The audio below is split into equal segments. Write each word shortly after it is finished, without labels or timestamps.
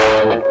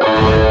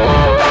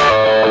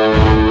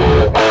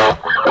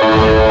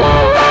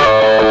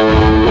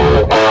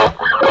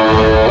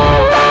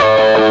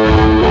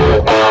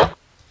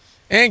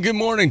And good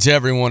morning to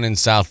everyone in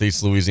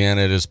Southeast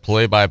Louisiana. It is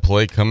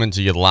play-by-play coming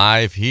to you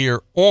live here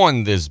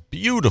on this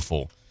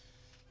beautiful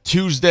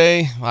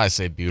Tuesday. I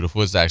say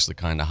beautiful. It's actually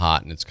kind of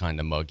hot and it's kind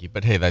of muggy,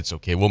 but hey, that's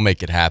okay. We'll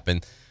make it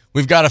happen.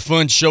 We've got a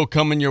fun show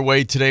coming your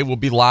way today. We'll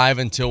be live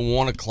until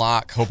 1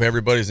 o'clock. Hope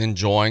everybody's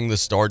enjoying the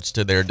starts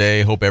to their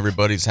day. Hope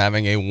everybody's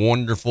having a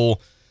wonderful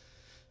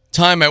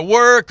time at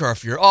work, or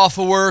if you're off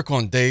of work,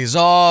 on days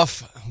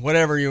off,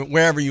 wherever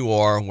you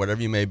are,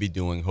 whatever you may be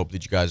doing. Hope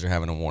that you guys are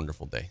having a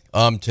wonderful day.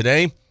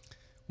 Today,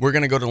 we're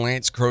going to go to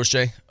Lance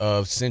Crochet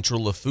of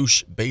Central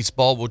Lafourche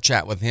Baseball. We'll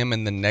chat with him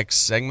in the next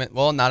segment.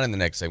 Well, not in the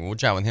next segment. We'll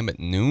chat with him at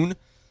noon.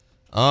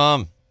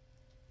 I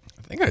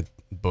think I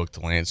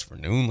booked Lance for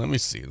noon. Let me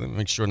see. Let me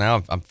make sure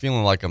now. I'm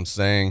feeling like I'm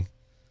saying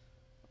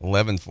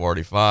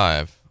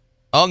 11:45.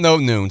 Oh, no,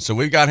 noon. So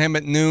we've got him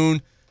at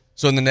noon.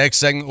 So in the next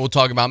segment, we'll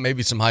talk about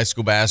maybe some high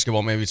school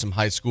basketball, maybe some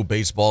high school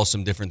baseball,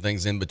 some different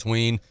things in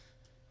between.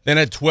 Then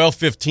at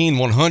 12:15,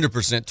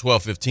 100%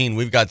 12:15,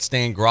 we've got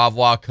Stan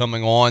Gravois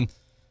coming on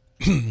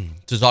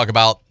to talk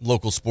about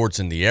local sports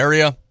in the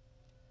area.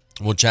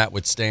 We'll chat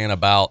with Stan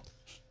about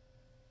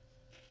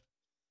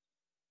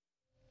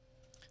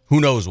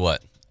who knows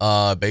what.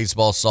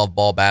 Baseball,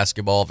 softball,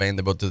 basketball,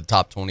 Vanderbilt to the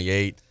top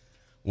 28.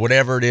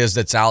 Whatever it is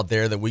that's out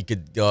there that we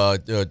could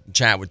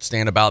chat with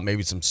Stan about,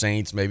 maybe some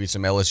Saints, maybe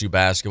some LSU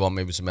basketball,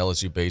 maybe some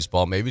LSU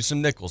baseball, maybe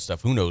some Nickel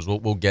stuff. Who knows?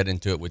 We'll get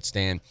into it with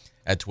Stan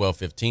at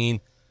 12:15.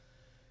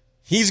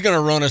 He's going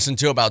to run us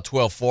until about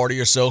 12:40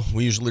 or so.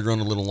 We usually run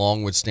a little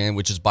long with Stan,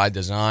 which is by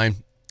design.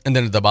 And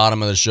then at the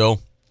bottom of the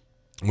show,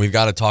 we've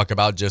got to talk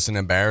about just an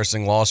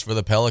embarrassing loss for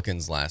the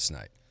Pelicans last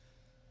night.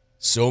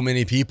 So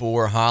many people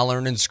were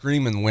hollering and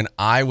screaming when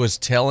I was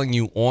telling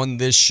you on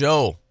this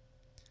show,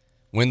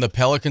 when the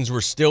Pelicans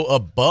were still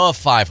above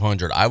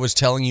 500, I was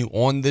telling you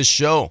on this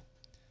show,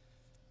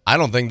 I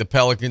don't think the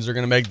Pelicans are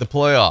going to make the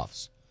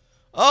playoffs.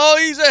 Oh,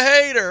 he's a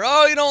hater.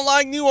 Oh, you don't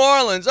like New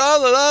Orleans. Oh,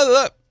 blah, blah,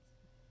 blah.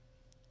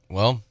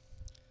 Well,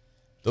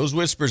 those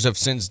whispers have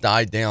since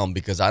died down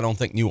because I don't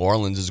think New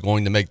Orleans is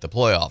going to make the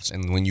playoffs.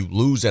 And when you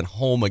lose at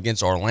home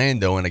against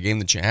Orlando in a game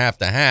that you have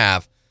to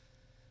have,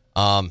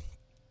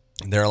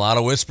 there are a lot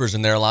of whispers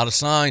and there are a lot of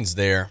signs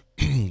there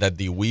that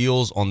the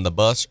wheels on the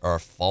bus are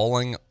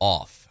falling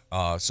off.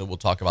 So we'll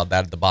talk about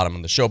that at the bottom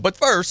of the show. But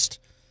first,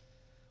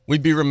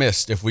 we'd be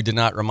remiss if we did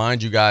not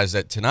remind you guys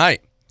that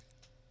tonight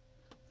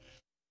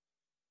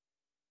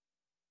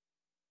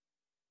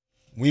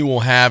we will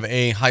have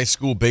a high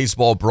school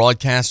baseball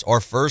broadcast, our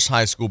first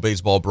high school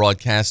baseball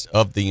broadcast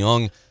of the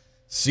young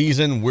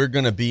season. We're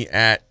going to be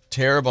at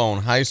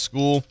Terrebonne High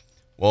School.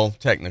 Well,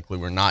 technically,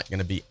 we're not going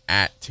to be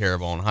at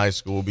Terrebonne High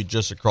School. We'll be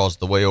just across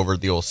the way over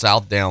at the old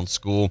South Down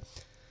School.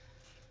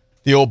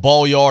 The old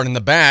ball yard in the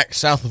back.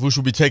 South Lafourche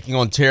will be taking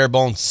on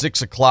Terrebonne,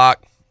 6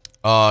 o'clock.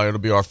 It'll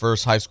be our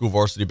first high school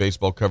varsity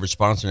baseball coverage,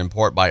 sponsored in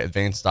part by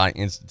Advanced Eye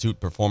Institute,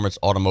 Performance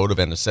Automotive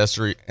and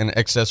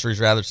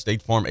Accessories,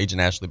 State Farm, Agent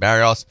Ashley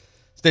Barrios,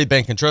 State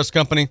Bank and Trust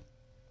Company,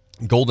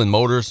 Golden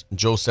Motors,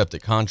 Joe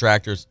Septic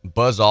Contractors,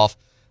 Buzz Off,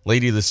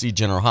 Lady of the Sea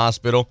General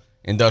Hospital,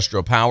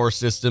 Industrial Power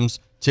Systems,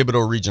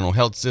 Thibodeau Regional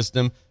Health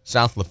System,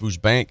 South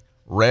Lafourche Bank,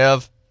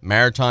 Rev,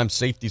 Maritime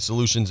Safety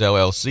Solutions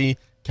LLC,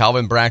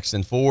 Calvin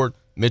Braxton Ford,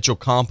 Mitchell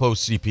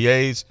Compost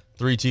CPAs,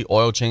 3T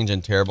Oil Change,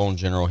 and Terrebonne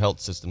General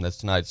Health System. That's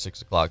tonight at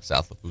 6 o'clock,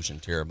 South Lafourche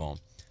and Terrebonne.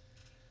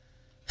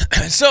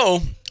 So,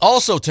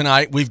 also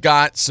tonight, we've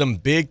got some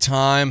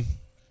big-time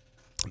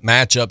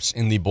matchups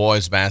in the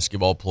boys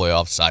basketball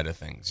playoff side of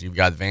things. You've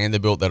got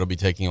Vanderbilt that'll be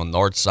taking on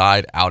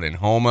Northside out in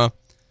Houma.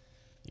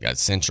 You got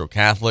Central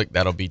Catholic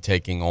that'll be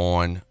taking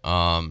on,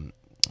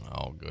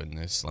 oh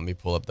goodness, let me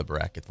pull up the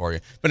bracket for you.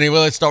 But anyway,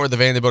 let's start with the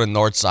Vanderbilt and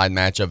Northside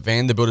matchup.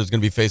 Vanderbilt is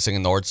going to be facing a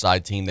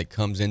Northside team that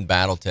comes in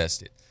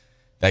battle-tested,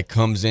 that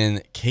comes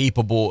in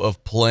capable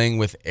of playing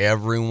with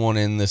everyone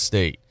in the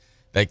state,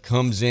 that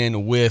comes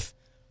in with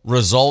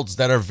results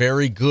that are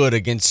very good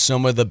against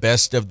some of the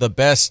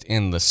best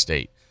in the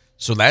state.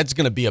 So that's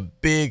going to be a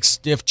big,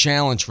 stiff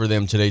challenge for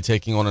them today,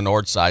 taking on a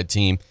Northside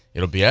team.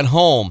 It'll be at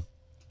home.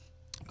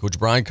 Coach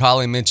Brian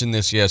Colley mentioned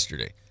this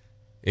yesterday.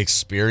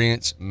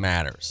 Experience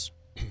matters.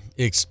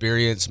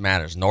 Experience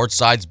matters.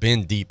 Northside's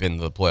been deep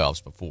into the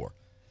playoffs before.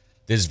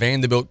 This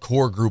Vanderbilt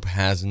core group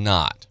has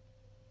not.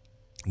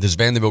 This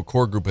Vanderbilt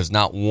core group has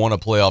not won a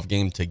playoff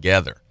game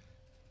together.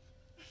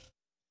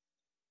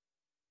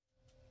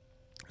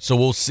 So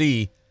we'll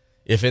see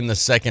if in the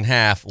second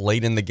half,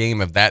 late in the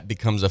game, if that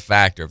becomes a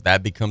factor, if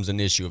that becomes an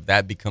issue, if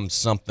that becomes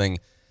something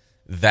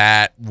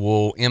that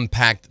will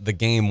impact the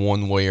game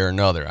one way or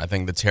another. I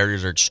think the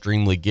Terriers are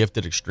extremely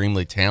gifted,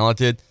 extremely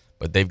talented,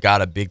 but they've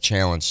got a big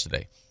challenge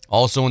today.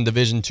 Also in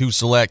Division II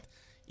Select,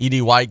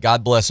 E.D. White,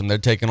 God bless them, they're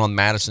taking on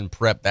Madison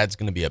Prep. That's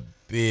going to be a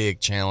big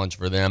challenge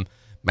for them.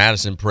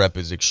 Madison Prep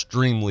is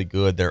extremely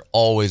good. They're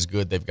always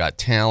good. They've got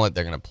talent.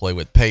 They're going to play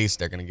with pace.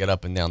 They're going to get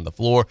up and down the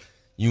floor.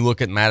 You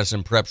look at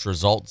Madison Prep's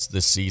results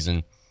this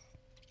season,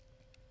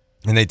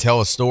 and they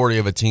tell a story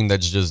of a team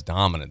that's just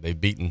dominant.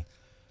 They've beaten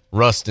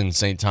Ruston,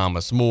 St.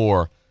 Thomas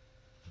More,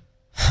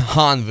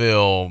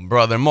 Hanville,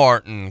 Brother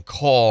Martin,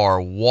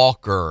 Carr,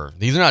 Walker.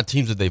 These are not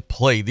teams that they've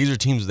played. These are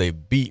teams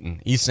they've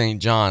beaten. East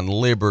St. John,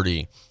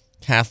 Liberty,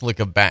 Catholic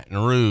of Baton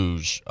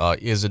Rouge,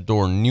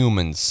 Isidore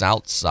Newman,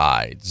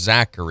 Southside,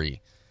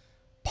 Zachary,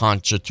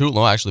 Ponchatoula.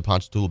 No, actually,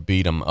 Ponchatoula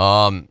beat them.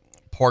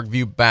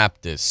 Parkview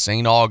Baptist,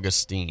 St.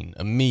 Augustine,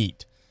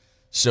 Amite.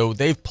 So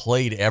they've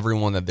played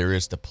everyone that there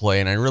is to play,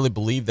 and I really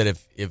believe that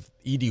if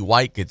E.D.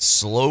 White could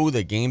slow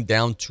the game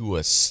down to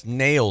a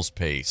snail's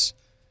pace,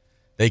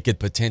 they could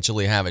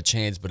potentially have a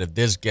chance. But if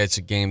this gets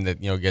a game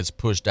that gets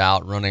pushed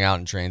out, running out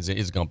in transit,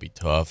 it's going to be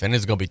tough, and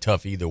it's going to be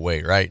tough either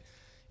way, right?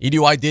 E.D.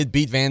 White did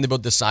beat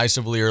Vanderbilt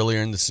decisively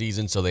earlier in the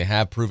season, so they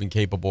have proven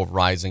capable of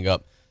rising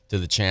up to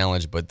the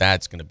challenge, but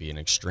that's going to be an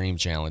extreme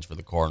challenge for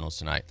the Cardinals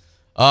tonight.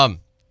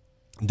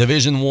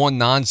 Division I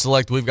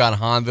non-select, we've got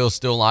Hanville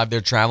still live.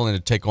 They're traveling to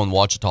take on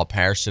Ouachita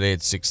Parish today at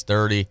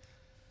 6:30.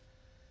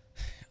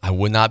 I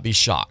would not be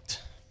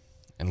shocked.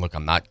 And look,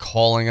 I'm not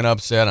calling an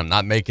upset. I'm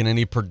not making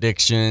any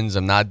predictions.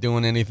 I'm not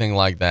doing anything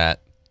like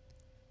that.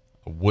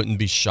 I wouldn't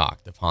be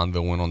shocked if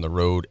Hanville went on the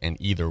road and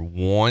either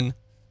won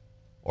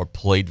or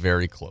played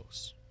very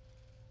close.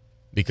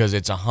 Because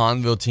it's a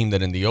Hanville team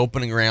that in the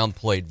opening round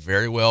played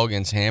very well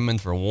against Hammond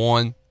for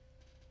one.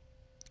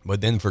 But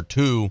then for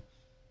two,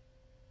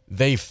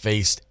 they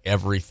faced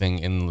everything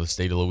in the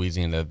state of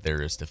Louisiana that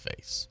there is to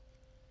face.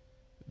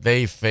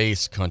 They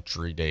faced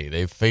Country Day.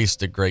 They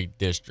faced the Great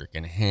District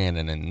and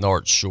Hannon and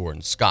North Shore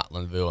and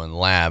Scotlandville and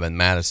Lab and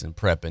Madison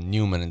Prep and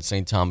Newman and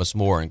St. Thomas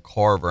More and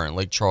Carver and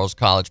Lake Charles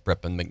College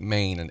Prep and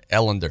McMain and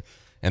Ellender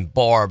and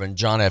Barb and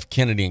John F.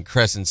 Kennedy and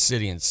Crescent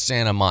City and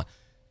Santa Mont.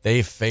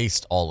 They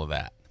faced all of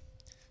that.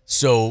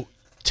 So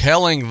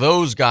telling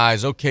those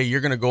guys, okay,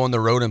 you're going to go on the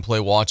road and play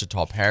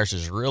Ouachita Parish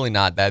is really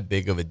not that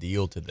big of a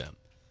deal to them,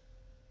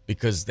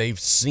 because they've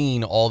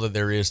seen all that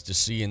there is to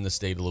see in the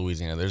state of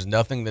Louisiana. There's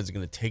nothing that's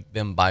going to take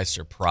them by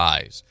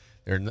surprise.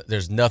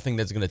 There's nothing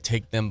that's going to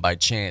take them by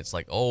chance,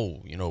 like,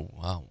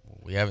 wow,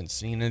 we haven't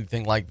seen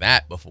anything like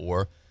that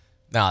before.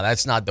 No,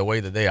 that's not the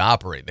way that they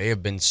operate. They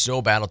have been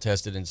so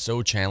battle-tested and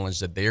so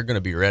challenged that they're going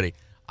to be ready.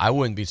 I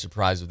wouldn't be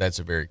surprised if that's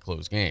a very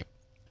close game.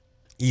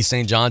 East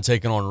St. John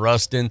taking on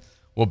Ruston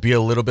will be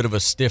a little bit of a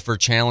stiffer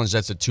challenge.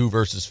 That's a 2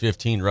 versus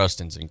 15.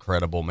 Ruston's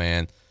incredible,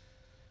 man.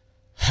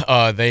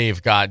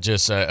 They've got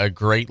just a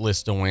great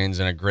list of wins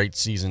and a great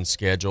season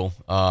schedule.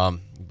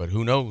 But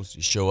who knows?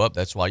 You show up.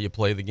 That's why you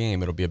play the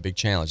game. It'll be a big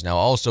challenge. Now,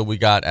 also, we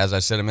got, as I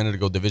said a minute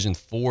ago, Division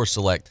IV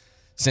select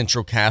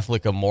Central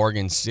Catholic of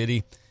Morgan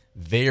City.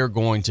 They are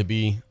going to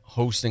be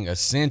hosting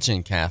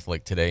Ascension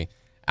Catholic today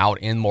out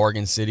in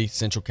Morgan City.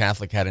 Central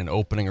Catholic had an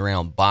opening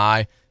round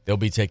bye. They'll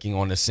be taking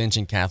on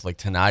Ascension Catholic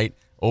tonight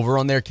over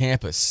on their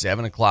campus,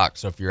 7 o'clock.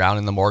 So if you're out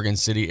in the Morgan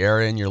City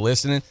area and you're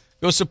listening,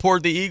 go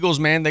support the Eagles,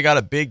 man. They got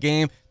a big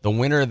game. The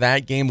winner of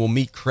that game will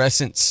meet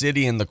Crescent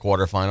City in the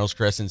quarterfinals.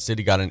 Crescent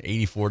City got an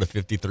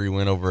 84-53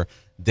 win over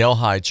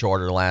Delhi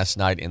Charter last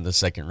night in the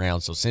second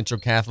round. So Central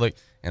Catholic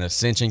and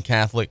Ascension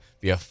Catholic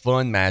be a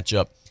fun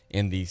matchup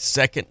in the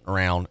second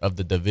round of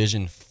the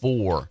Division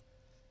IV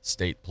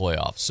state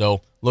playoffs.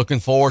 So looking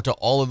forward to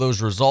all of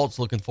those results.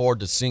 Looking forward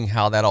to seeing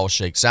how that all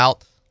shakes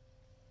out.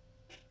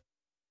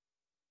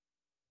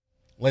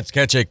 Let's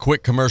catch a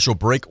quick commercial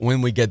break.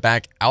 When we get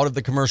back out of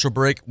the commercial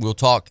break, we'll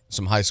talk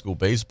some high school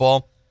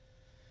baseball.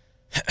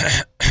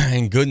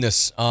 And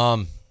goodness,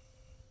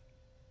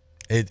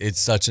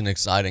 it's such an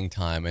exciting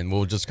time, and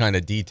we'll just kind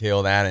of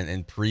detail that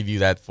and preview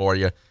that for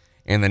you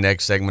in the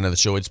next segment of the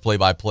show. It's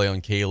play-by-play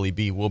on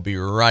KLEB. We'll be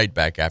right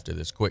back after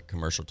this quick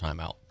commercial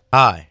timeout.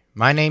 Hi,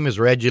 my name is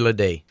Reggie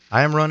Leday.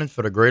 I am running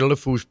for the Greater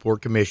LaFourche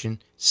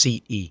Commission,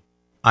 Seat E.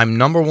 I'm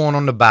number 1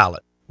 on the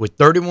ballot. With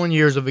 31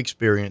 years of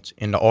experience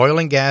in the oil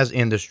and gas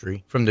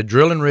industry, from the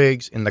drilling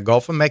rigs in the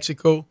Gulf of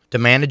Mexico to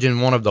managing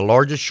one of the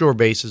largest shore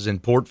bases in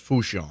Port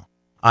Fourchon,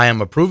 I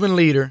am a proven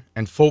leader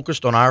and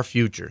focused on our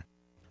future.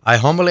 I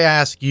humbly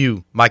ask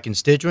you, my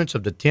constituents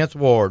of the 10th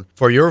Ward,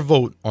 for your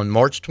vote on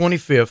March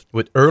 25th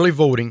with early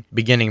voting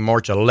beginning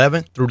March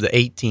 11th through the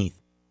 18th,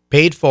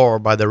 paid for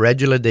by the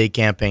Regula Day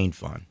Campaign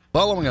Fund.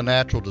 Following a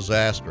natural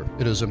disaster,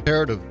 it is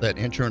imperative that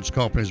insurance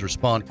companies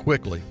respond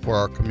quickly for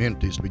our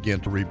communities to begin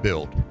to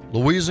rebuild.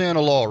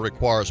 Louisiana law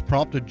requires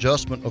prompt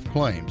adjustment of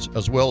claims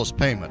as well as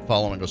payment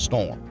following a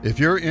storm. If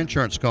your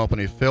insurance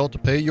company failed to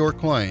pay your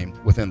claim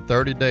within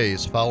 30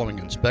 days following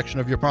inspection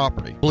of your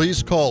property,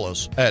 please call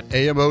us at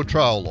AMO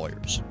Trial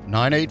Lawyers,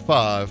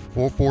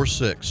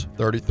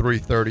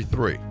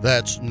 985-446-3333.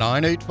 That's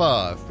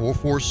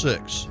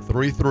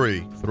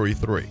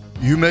 985-446-3333.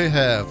 You may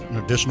have an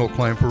additional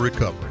claim for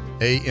recovery.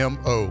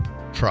 AMO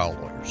Trial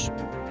Lawyers.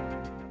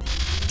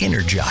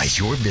 Energize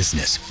your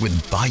business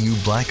with Bayou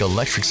Black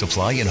Electric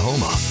Supply in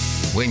Houma.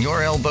 When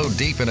you're elbow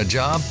deep in a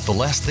job, the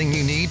last thing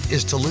you need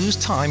is to lose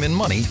time and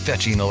money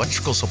fetching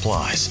electrical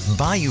supplies.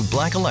 Bayou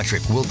Black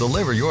Electric will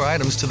deliver your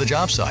items to the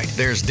job site.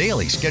 There's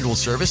daily scheduled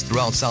service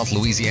throughout South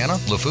Louisiana,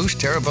 Lafourche,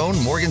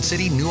 Terrebonne, Morgan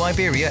City, New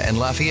Iberia, and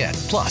Lafayette,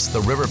 plus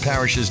the river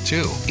parishes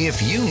too.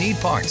 If you need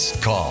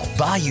parts, call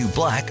Bayou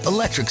Black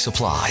Electric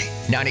Supply,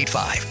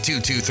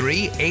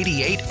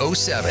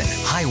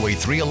 985-223-8807, Highway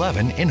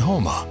 311 in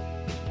Houma.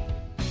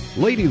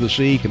 Lady of the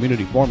Sea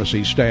Community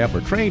Pharmacy staff are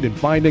trained in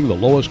finding the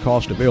lowest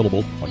cost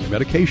available on your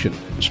medication.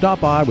 Stop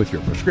by with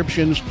your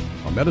prescriptions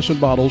or medicine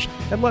bottles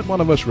and let one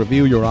of us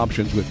review your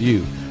options with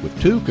you. With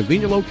 2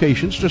 convenient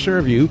locations to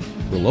serve you,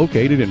 we're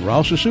located in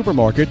Rouse's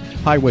Supermarket,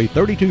 Highway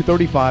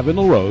 3235 in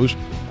Larose,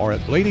 or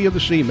at Lady of the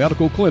Sea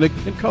Medical Clinic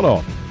in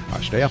Cutoff.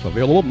 Our staff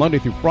available Monday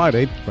through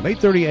Friday from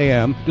 8:30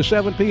 a.m. to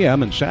 7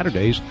 p.m. and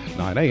Saturdays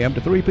 9 a.m.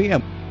 to 3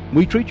 p.m.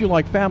 We treat you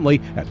like family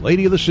at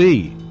Lady of the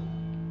Sea.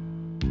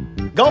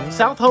 Gulf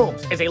South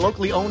Homes is a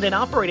locally owned and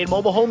operated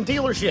mobile home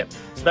dealership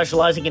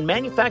specializing in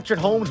manufactured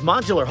homes,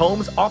 modular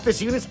homes,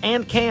 office units,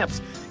 and camps.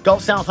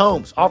 Gulf South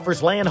Homes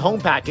offers land home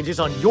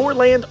packages on your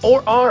land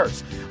or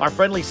ours. Our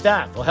friendly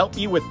staff will help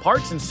you with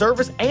parts and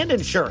service and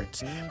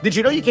insurance. Did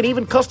you know you can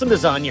even custom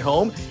design your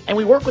home? And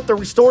we work with the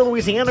Restore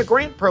Louisiana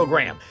grant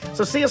program.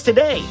 So see us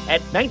today at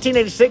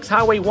 1986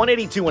 Highway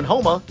 182 in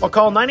Houma or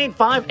call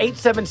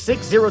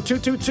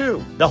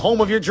 985-876-0222. The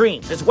home of your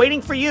dreams is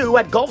waiting for you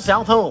at Gulf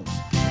South Homes.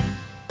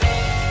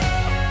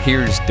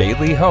 Here's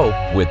Daily Hope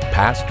with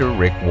Pastor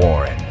Rick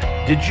Warren.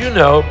 Did you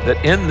know that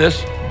in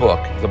this book,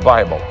 the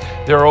Bible,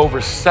 there are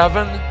over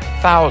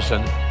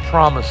 7,000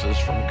 promises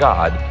from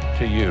God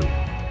to you?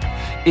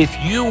 If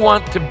you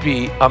want to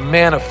be a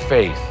man of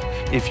faith,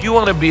 if you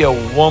want to be a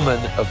woman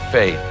of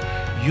faith,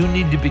 you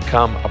need to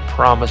become a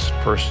promise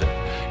person.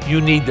 You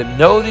need to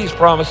know these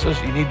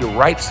promises. You need to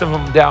write some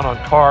of them down on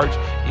cards.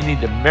 You need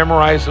to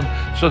memorize them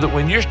so that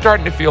when you're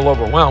starting to feel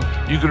overwhelmed,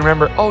 you can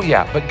remember, oh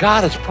yeah, but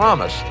God has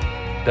promised,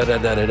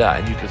 da-da-da-da-da,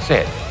 and you can say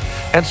it.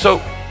 And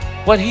so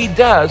what he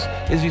does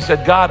is he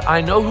said, God,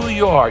 I know who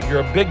you are.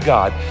 You're a big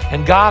God.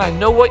 And God, I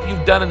know what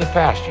you've done in the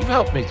past. You've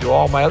helped me through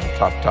all my other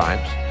tough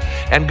times.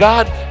 And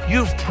God,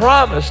 you've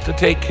promised to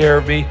take care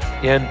of me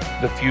in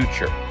the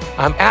future.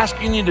 I'm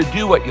asking you to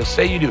do what you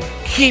say you do.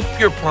 Keep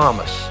your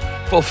promise.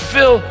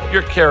 Fulfill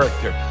your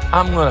character.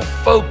 I'm going to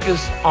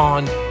focus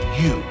on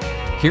you.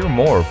 Hear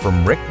more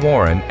from Rick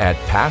Warren at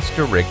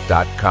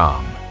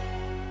PastorRick.com.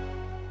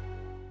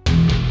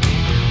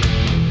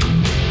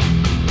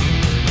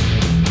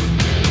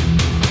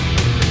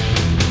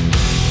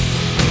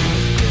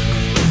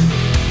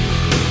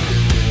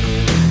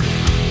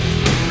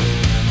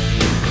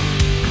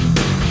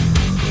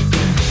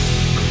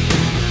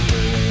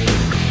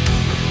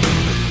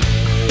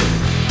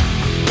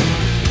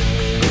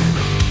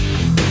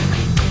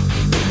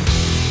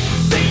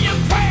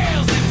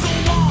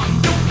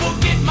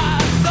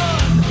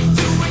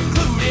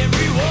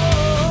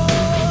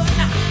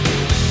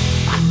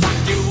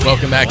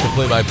 Welcome back to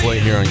Play by Play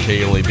here on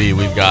KLAB.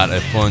 We've got a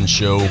fun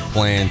show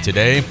planned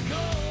today.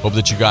 Hope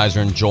that you guys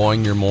are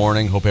enjoying your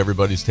morning. Hope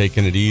everybody's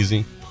taking it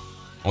easy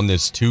on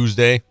this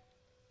Tuesday.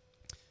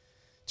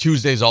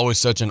 Tuesday is always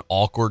such an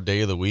awkward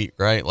day of the week,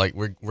 right? Like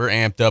we're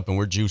amped up and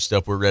we're juiced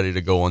up. We're ready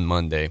to go on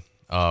Monday.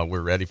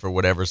 We're ready for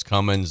whatever's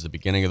coming. It's the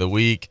beginning of the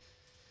week.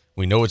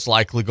 We know it's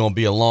likely going to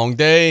be a long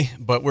day,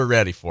 but we're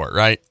ready for it,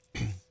 right?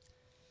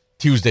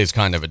 Tuesday's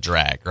kind of a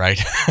drag, right?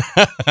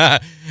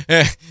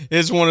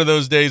 It's one of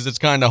those days that's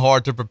kind of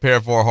hard to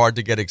prepare for, hard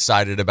to get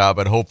excited about,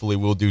 but hopefully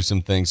we'll do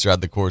some things throughout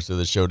the course of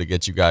the show to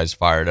get you guys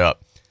fired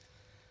up.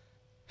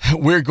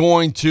 We're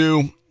going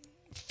to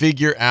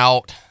figure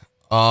out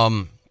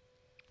our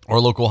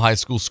local high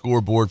school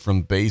scoreboard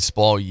from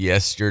baseball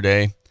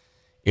yesterday.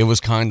 It was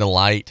kind of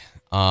light.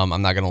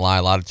 I'm not going to lie.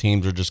 A lot of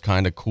teams are just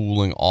kind of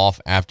cooling off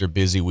after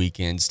busy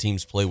weekends.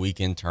 Teams play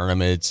weekend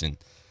tournaments and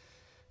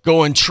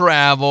go and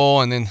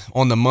travel, and then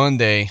on the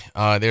Monday,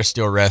 they're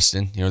still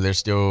resting. You know, they're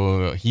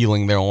still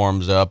healing their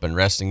arms up and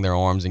resting their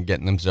arms and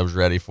getting themselves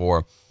ready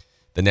for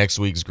the next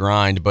week's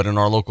grind. But in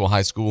our local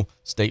high school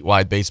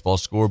statewide baseball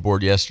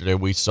scoreboard yesterday,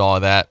 we saw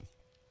that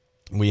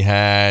we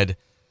had,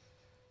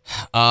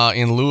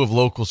 in lieu of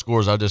local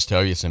scores, I'll just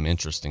tell you some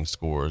interesting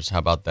scores. How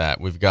about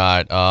that? We've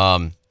got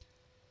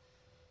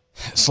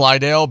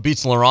Slidell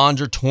beats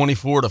Laranger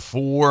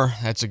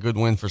 24-4. That's a good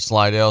win for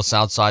Slidell.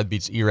 Southside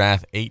beats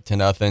Erath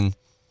 8-0.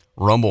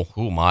 Rumble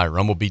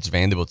beats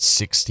Vanderbilt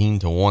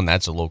 16-1.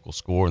 That's a local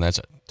score, and that's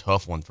a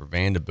tough one for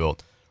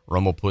Vanderbilt.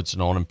 Rumble puts it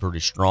on them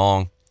pretty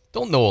strong.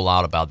 Don't know a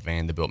lot about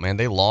Vanderbilt, man.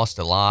 They lost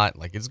a lot.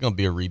 Like, it's going to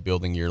be a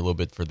rebuilding year a little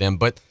bit for them,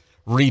 but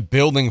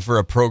rebuilding for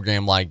a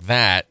program like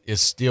that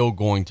is still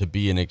going to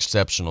be an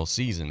exceptional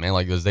season, man.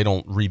 Like, because they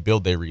don't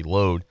rebuild, they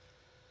reload.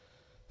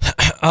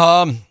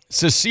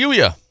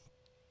 Cecilia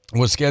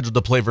was scheduled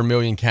to play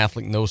Vermilion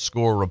Catholic. No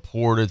score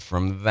reported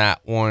from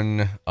that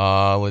one.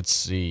 Let's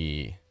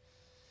see.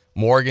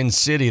 Morgan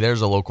City,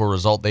 there's a local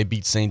result. They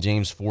beat St.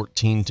 James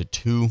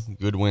 14-2.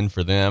 Good win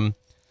for them.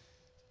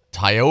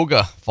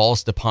 Tioga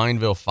falls to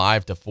Pineville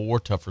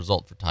 5-4. Tough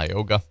result for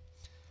Tioga.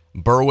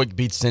 Berwick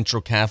beats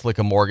Central Catholic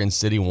of Morgan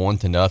City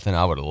 1-0.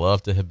 I would have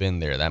loved to have been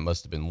there. That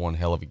must have been one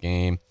hell of a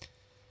game.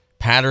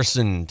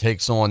 Patterson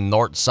takes on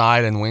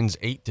Northside and wins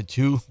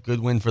 8-2. Good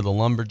win for the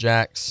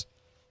Lumberjacks.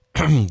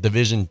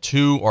 Division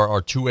 2,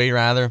 or 2A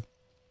rather.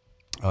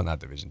 Oh, not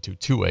Division 2,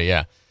 2A,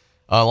 yeah.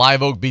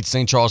 Live Oak beats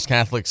St. Charles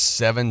Catholic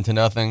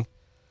 7-0.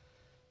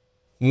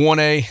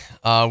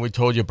 1A, we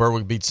told you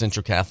Berwick beat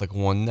Central Catholic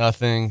 1-0.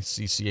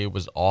 CCA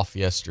was off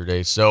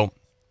yesterday. So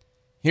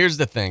here's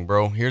the thing,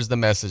 bro. Here's the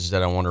message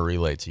that I want to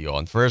relay to you all.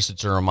 And first,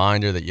 it's a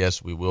reminder that,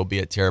 yes, we will be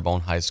at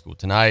Terrebonne High School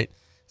tonight.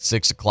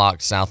 6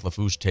 o'clock, South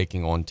Lafourche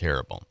taking on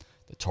Terrebonne.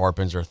 The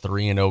Tarpons are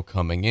 3-0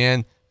 coming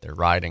in. They're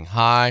riding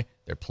high.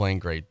 They're playing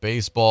great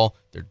baseball.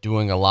 They're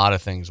doing a lot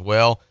of things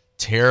well.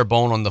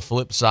 Terrebonne, on the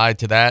flip side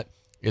to that,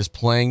 is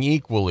playing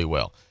equally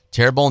well.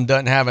 Terrebonne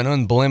doesn't have an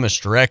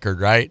unblemished record,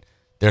 right?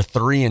 They're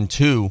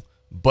 3-2,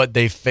 but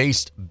they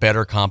faced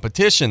better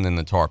competition than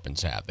the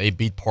Tarpons have. They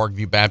beat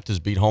Parkview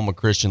Baptist, beat Houma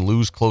Christian,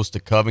 lose close to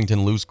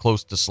Covington, lose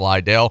close to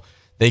Slidell.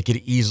 They could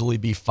easily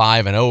be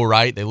 5-0,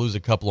 right? They lose a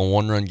couple of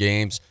one-run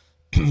games.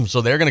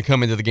 So they're going to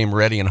come into the game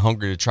ready and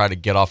hungry to try to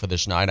get off of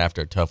this night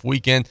after a tough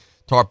weekend.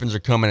 Tarpons are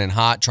coming in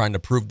hot, trying to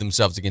prove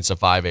themselves against a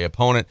 5A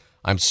opponent.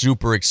 I'm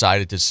super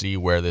excited to see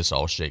where this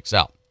all shakes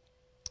out.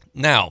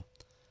 Now,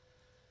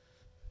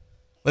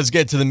 let's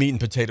get to the meat and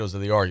potatoes of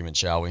the argument,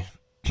 shall we?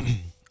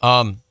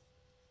 And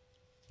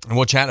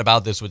we'll chat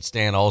about this with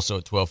Stan also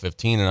at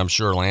 12:15, and I'm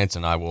sure Lance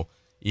and I will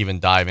even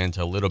dive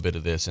into a little bit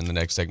of this in the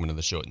next segment of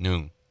the show at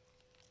noon.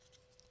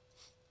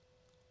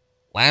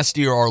 Last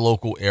year, our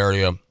local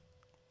area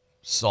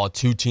saw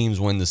 2 teams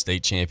win the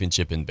state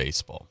championship in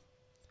baseball.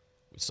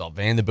 We saw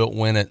Vanderbilt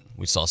win it.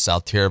 We saw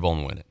South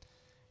Terrebonne win it.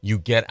 You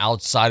get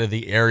outside of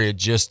the area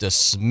just a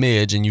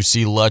smidge, and you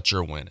see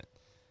Lutcher win it.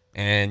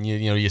 And,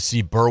 you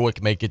see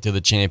Berwick make it to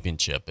the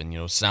championship.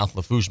 And, South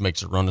Lafourche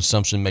makes a run.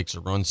 Assumption makes a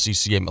run.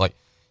 CCA, like,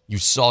 you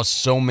saw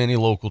so many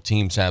local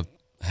teams have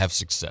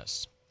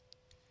success.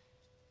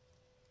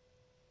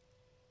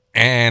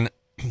 And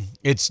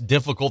it's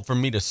difficult for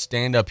me to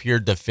stand up here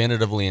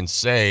definitively and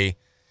say,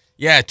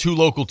 yeah, 2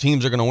 local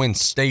teams are going to win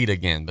state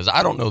again, because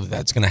I don't know that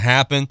that's going to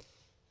happen.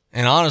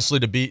 And honestly,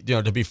 to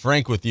be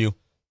frank with you,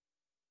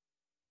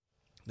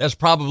 that's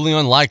probably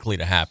unlikely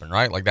to happen,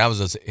 right? Like, that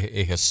was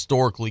a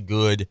historically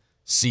good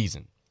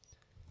season.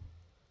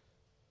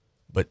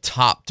 But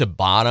top to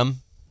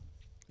bottom,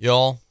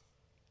 y'all,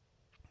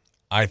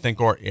 I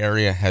think our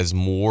area has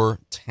more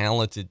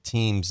talented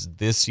teams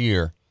this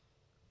year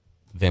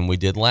than we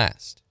did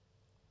last.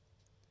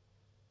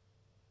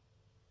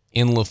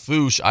 In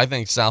Lafourche, I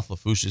think South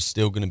Lafourche is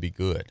still going to be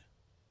good.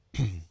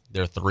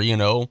 They're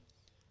 3-0.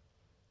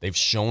 They've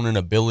shown an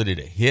ability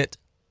to hit.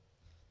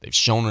 They've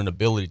shown an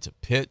ability to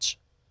pitch.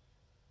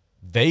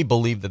 They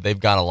believe that they've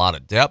got a lot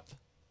of depth.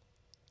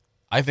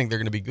 I think they're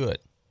going to be good.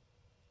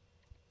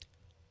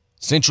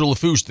 Central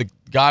Lafourche, the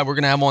guy we're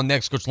going to have on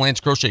next, Coach Lance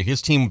Crochet,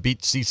 his team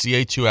beat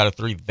CCA 2 out of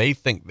 3. They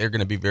think they're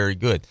going to be very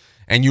good.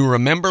 And you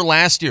remember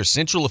last year,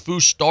 Central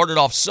Lafourche started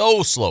off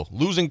so slow,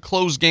 losing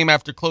close game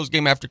after close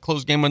game after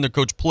close game under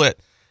Coach Plitt.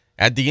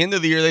 At the end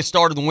of the year, they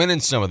started winning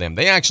some of them.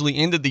 They actually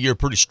ended the year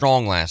pretty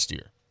strong last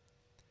year.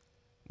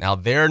 Now,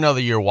 they're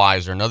another year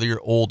wiser, another year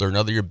older,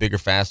 another year bigger,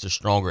 faster,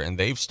 stronger, and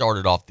they've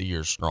started off the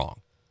year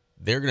strong.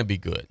 They're going to be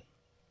good.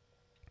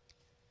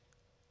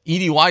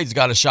 Edie White's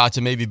got a shot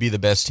to maybe be the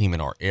best team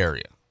in our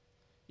area.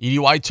 Edie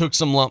White took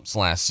some lumps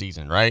last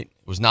season, right?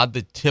 It was not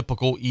the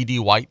typical Edie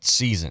White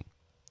season.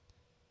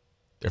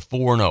 They're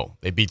 4-0.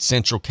 They beat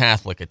Central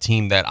Catholic, a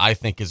team that I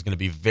think is going to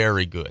be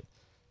very good.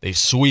 They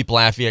sweep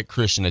Lafayette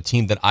Christian, a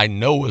team that I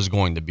know is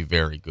going to be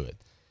very good.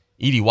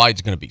 Edie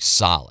White's going to be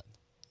solid.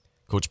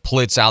 Coach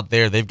Plitt's out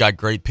there. They've got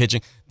great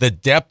pitching. The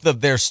depth of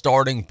their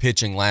starting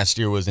pitching last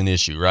year was an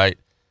issue, right?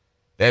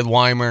 They had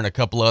Weimer and a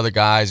couple of other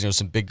guys,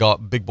 some big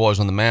boys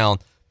on the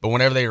mound. But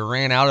whenever they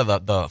ran out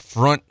of the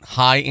front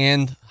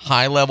high-end,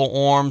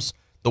 high-level arms,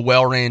 the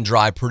well ran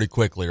dry pretty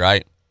quickly,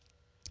 right?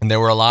 And there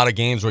were a lot of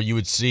games where you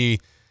would see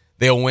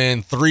they'll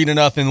win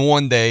 3-0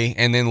 one day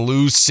and then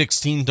lose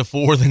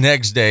 16-4 the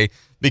next day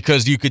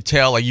because you could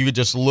tell, like you could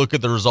just look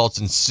at the results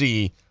and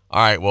see,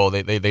 all right, well,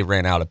 they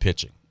ran out of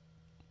pitching.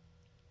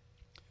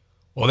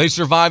 Well, they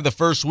survived the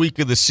first week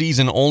of the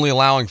season only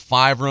allowing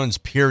 5 runs,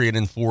 period,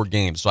 in 4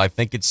 games. So I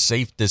think it's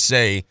safe to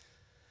say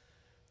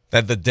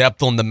that the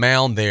depth on the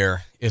mound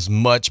there is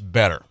much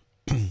better.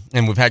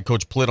 And we've had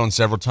Coach Plitt on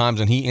several times,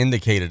 and he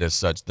indicated as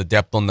such. The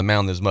depth on the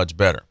mound is much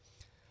better.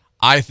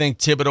 I think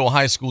Thibodaux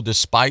High School,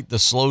 despite the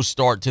slow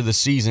start to the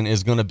season,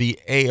 is going to be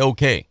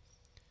A-OK.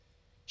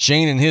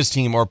 Shane and his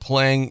team are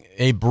playing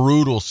a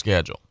brutal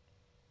schedule.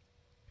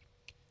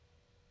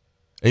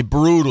 A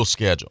brutal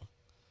schedule.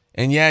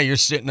 And yeah, you're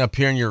sitting up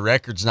here and your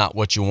record's not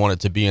what you want it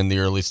to be in the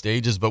early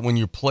stages, but when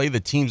you play the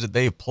teams that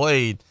they've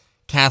played,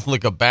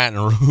 Catholic of Baton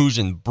Rouge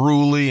and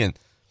Bruley, and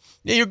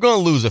yeah, you're going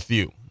to lose a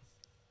few.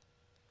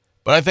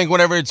 But I think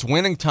whenever it's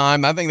winning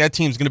time, I think that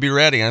team's going to be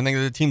ready. I think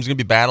that team's going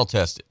to be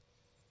battle-tested.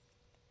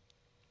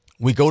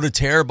 We go to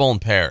Terrebonne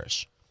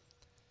Parish.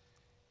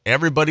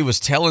 everybody was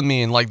telling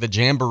me in like the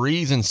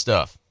jamborees and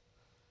stuff,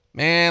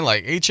 man,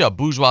 like HL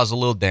Bourgeois is a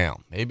little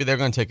down. Maybe they're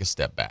going to take a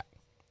step back.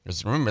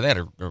 Because remember, they had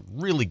a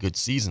really good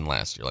season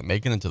last year, like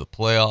making it to the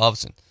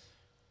playoffs. And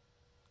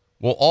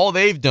well, all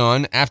they've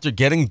done after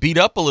getting beat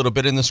up a little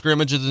bit in the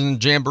scrimmages and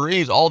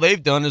jamborees, all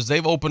they've done is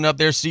they've opened up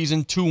their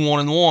season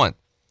 2-1-1.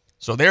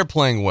 So they're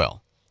playing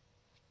well.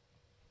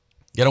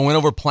 Get a win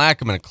over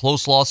Plaquemine, a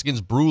close loss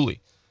against Bruley.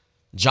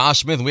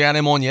 Josh Smith, we had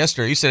him on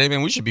yesterday. He said, hey,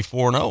 man, we should be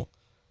 4-0.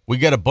 We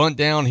get a bunt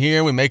down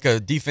here. We make a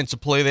defensive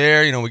play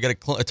there. We get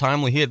a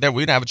timely hit there.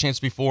 We'd have a chance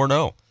to be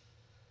 4-0.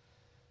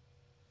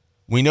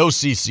 We know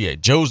CCA.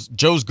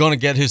 Joe's going to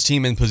get his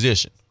team in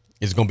position.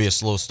 It's going to be a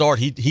slow start.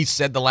 He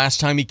said the last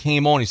time he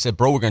came on, he said,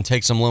 bro, we're going to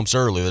take some lumps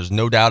early. There's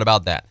no doubt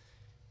about that.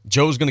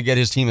 Joe's going to get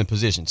his team in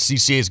position.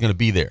 CCA is going to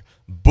be there.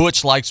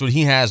 Butch likes what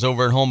he has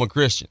over at Houma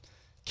Christian.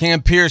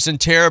 Cam Pierce and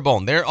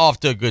Terrebonne, they're off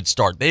to a good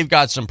start. They've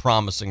got some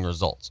promising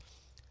results.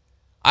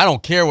 I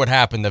don't care what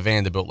happened to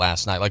Vanderbilt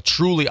last night. Like,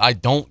 truly, I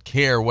don't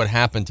care what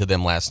happened to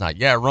them last night.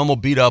 Yeah, Rummel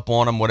beat up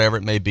on them, whatever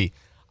it may be.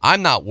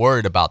 I'm not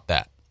worried about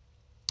that.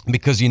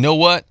 Because you know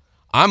what?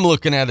 I'm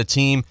looking at a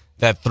team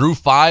that through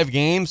 5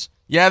 games,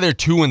 yeah, they're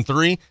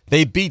 2-3.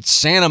 They beat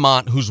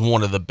Santamont, who's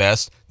one of the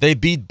best. They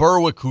beat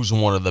Berwick, who's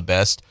one of the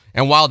best.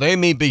 And while they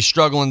may be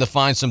struggling to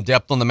find some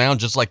depth on the mound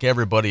just like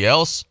everybody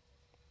else,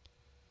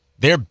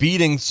 they're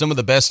beating some of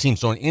the best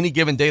teams. So on any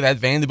given day, that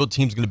Vanderbilt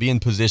team's going to be in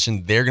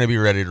position. They're going to be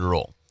ready to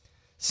roll.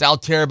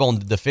 South Terrebonne,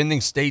 the defending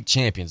state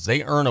champions,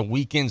 they earn a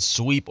weekend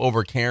sweep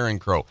over Karen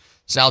Crow.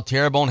 South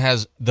Terrebonne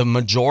has the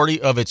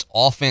majority of its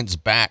offense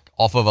back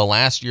off of a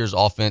last year's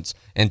offense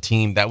and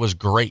team that was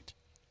great.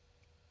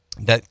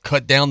 That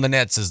cut down the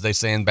nets, as they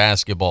say in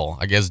basketball.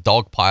 I guess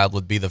dogpiled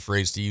would be the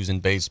phrase to use in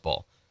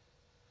baseball.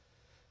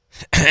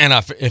 And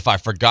if I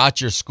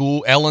forgot your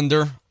school,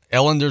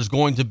 Ellender's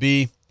going to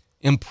be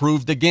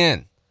improved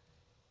again.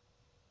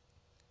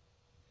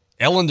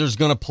 Ellender's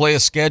going to play a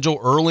schedule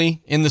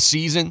early in the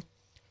season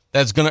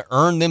that's going to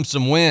earn them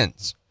some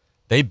wins.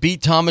 They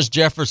beat Thomas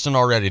Jefferson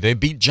already. They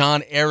beat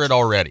John Ehret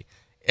already.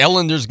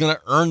 Ellender's going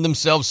to earn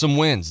themselves some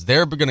wins.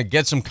 They're going to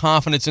get some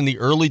confidence in the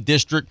early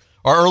district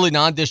or early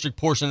non-district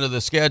portion of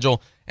the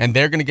schedule, and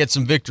they're going to get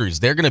some victories.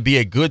 They're going to be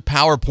a good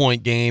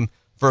PowerPoint game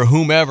for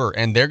whomever,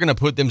 and they're going to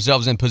put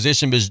themselves in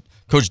position because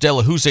Coach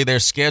Delahousse, their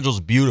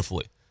schedules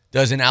beautifully.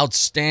 Does an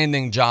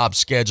outstanding job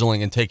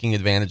scheduling and taking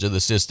advantage of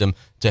the system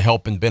to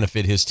help and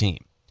benefit his team.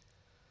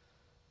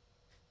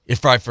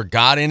 If I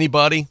forgot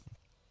anybody,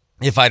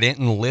 if I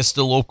didn't list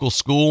a local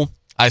school,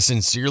 I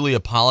sincerely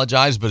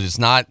apologize, but it's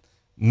not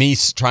me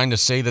trying to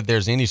say that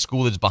there's any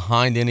school that's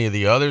behind any of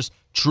the others.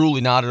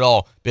 Truly not at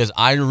all, because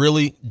I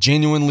really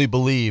genuinely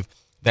believe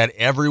that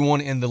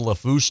everyone in the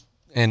Lafourche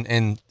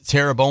and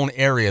Terrebonne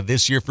area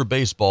this year for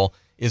baseball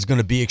is going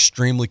to be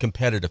extremely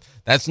competitive.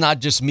 That's not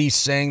just me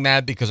saying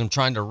that because I'm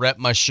trying to rep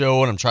my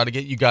show and I'm trying to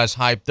get you guys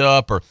hyped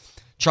up or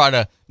try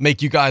to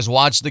make you guys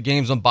watch the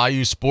games on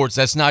Bayou Sports.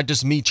 That's not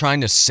just me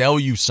trying to sell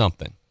you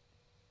something.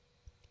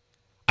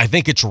 I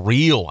think it's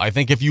real. I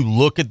think if you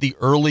look at the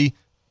early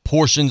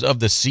portions of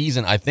the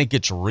season, I think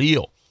it's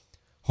real.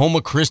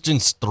 Houma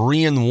Christian's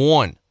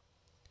 3-1.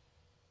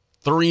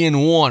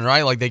 3-1,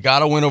 right? Like, they got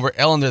to win over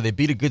Ellender. They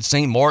beat a good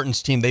St.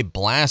 Martin's team. They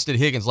blasted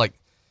Higgins. Like,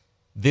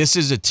 this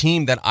is a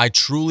team that I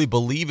truly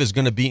believe is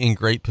going to be in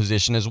great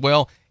position as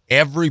well.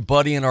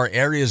 Everybody in our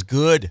area is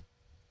good.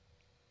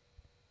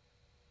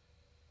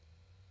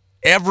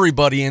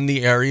 Everybody in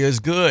the area is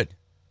good.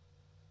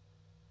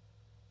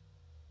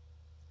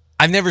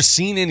 I've never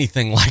seen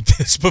anything like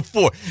this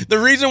before. The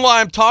reason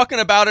why I'm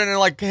talking about it and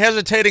like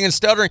hesitating and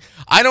stuttering,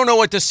 I don't know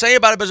what to say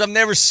about it because I've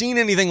never seen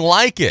anything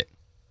like it.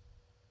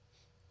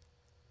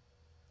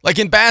 Like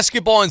in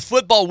basketball and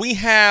football, we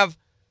have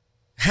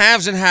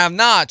haves and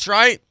have-nots,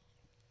 right?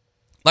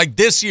 Like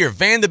this year,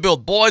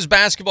 Vanderbilt, boys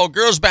basketball,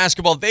 girls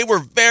basketball, they were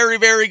very,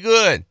 very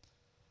good.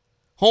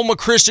 Houma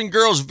Christian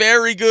girls,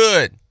 very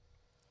good.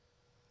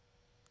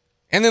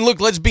 And then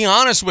look, let's be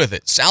honest with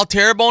it. South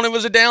Terrebonne, it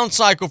was a down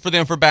cycle for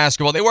them for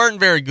basketball. They weren't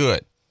very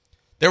good.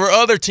 There were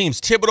other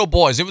teams, Thibodeau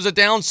boys, it was a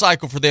down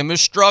cycle for them. They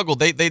struggled.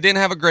 They didn't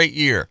have a great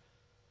year.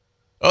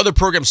 Other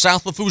programs,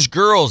 South Lafourche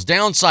girls,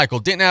 down cycle,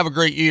 didn't have a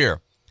great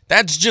year.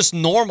 That's just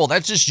normal.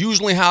 That's just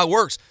usually how it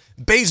works.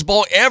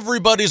 Baseball,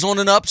 everybody's on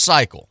an up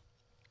cycle.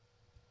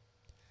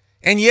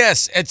 And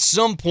yes, at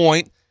some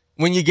point,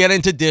 when you get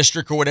into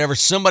district or whatever,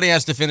 somebody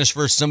has to finish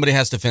first, somebody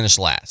has to finish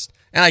last.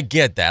 And I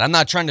get that. I'm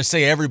not trying to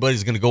say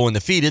everybody's going to go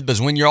undefeated, because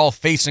when you're all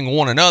facing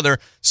one another,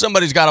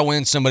 somebody's got to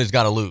win, somebody's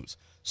got to lose.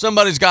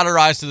 Somebody's got to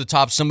rise to the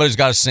top, somebody's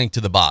got to sink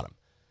to the bottom.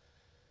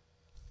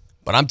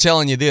 But I'm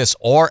telling you this,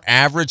 our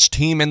average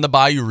team in the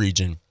Bayou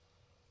region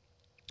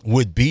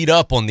would beat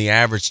up on the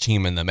average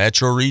team in the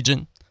Metro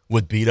region,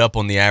 would beat up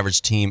on the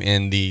average team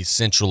in the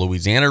Central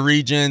Louisiana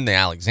region, the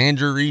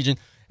Alexandria region.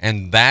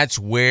 And that's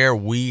where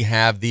we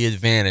have the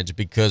advantage,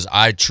 because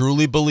I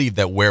truly believe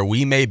that where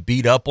we may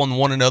beat up on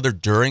one another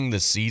during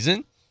the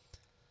season,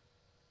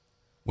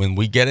 when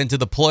we get into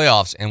the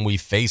playoffs and we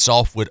face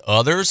off with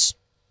others,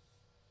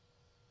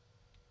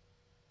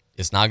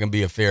 it's not going to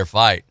be a fair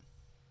fight.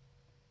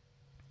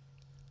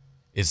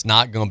 It's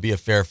not going to be a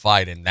fair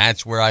fight, and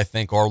that's where I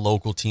think our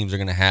local teams are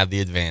going to have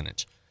the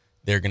advantage.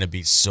 They're going to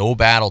be so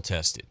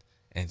battle-tested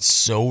and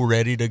so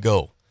ready to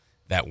go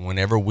that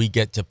whenever we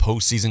get to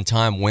postseason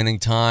time, winning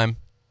time,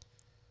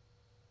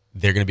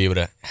 they're going to be able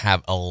to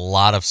have a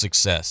lot of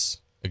success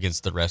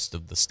against the rest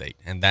of the state.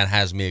 And that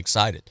has me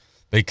excited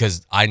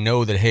because I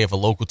know that, hey, if a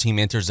local team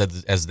enters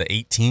as the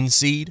 18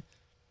 seed,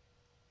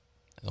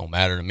 it don't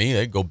matter to me.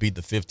 They go beat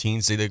the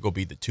 15 seed. They go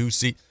beat the 2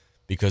 seed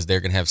because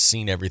they're going to have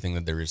seen everything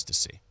that there is to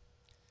see.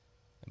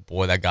 And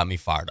boy, that got me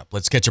fired up.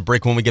 Let's catch a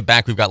break. When we get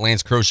back, we've got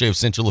Lance Crochet of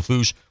Central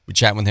Lafourche. We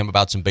chat with him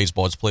about some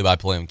baseball. It's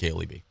play-by-play on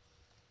KLEB.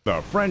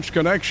 The French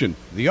Connection,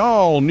 the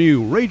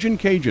all-new Ragin'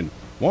 Cajun,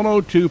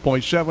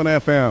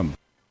 102.7 FM.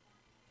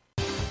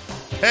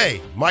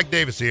 Hey, Mike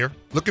Davis here.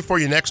 Looking for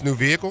your next new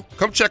vehicle?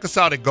 Come check us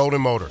out at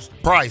Golden Motors.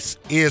 Price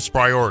is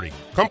priority.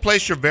 Come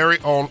place your very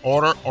own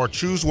order or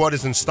choose what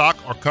is in stock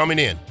or coming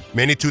in.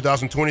 Many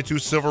 2022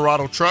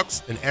 Silverado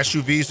trucks and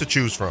SUVs to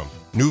choose from.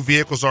 New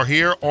vehicles are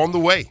here on the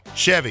way.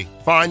 Chevy,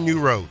 find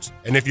new roads.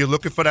 And if you're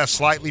looking for that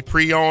slightly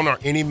pre-owned or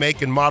any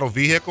make and model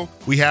vehicle,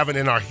 we have it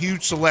in our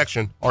huge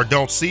selection, or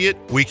don't see it,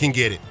 we can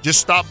get it.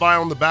 Just stop by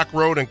on the back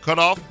road and cut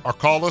off or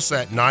call us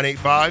at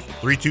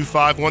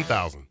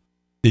 985-325-1000.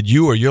 Did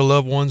you or your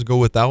loved ones go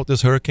without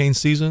this hurricane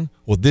season?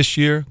 Well, this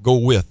year, go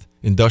with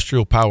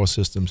Industrial Power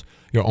Systems,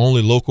 your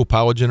only local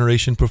power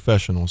generation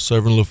professional,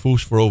 serving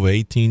Lafourche for over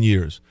 18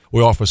 years.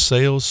 We offer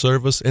sales,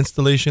 service,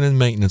 installation, and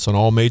maintenance on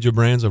all major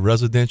brands of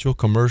residential,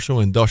 commercial,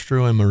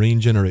 industrial, and marine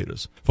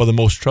generators for the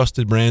most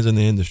trusted brands in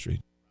the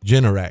industry.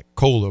 Generac,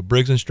 Kohler,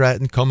 Briggs &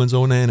 Stratton, Cummins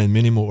Onan, and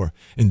many more.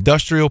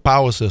 Industrial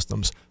Power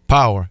Systems.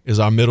 Power is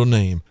our middle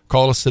name.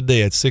 Call us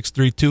today at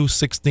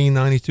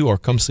 632-1692 or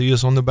come see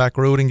us on the back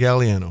road in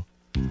Galliano.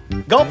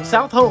 Gulf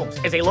South Homes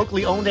is a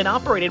locally owned and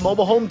operated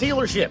mobile home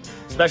dealership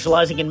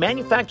specializing in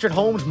manufactured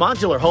homes,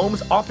 modular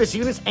homes, office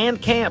units, and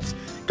camps.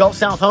 Gulf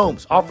South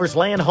Homes offers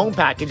land home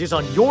packages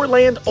on your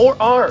land or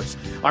ours.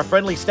 Our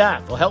friendly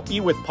staff will help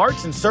you with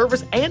parts and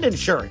service and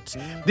insurance.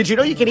 Did you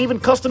know you can even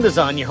custom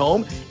design your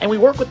home? And we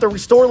work with the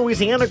Restore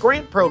Louisiana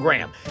grant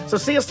program. So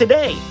see us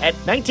today at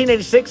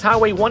 1986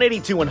 Highway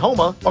 182 in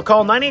Houma or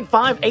call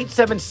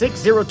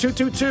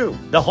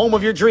 985-876-0222. The home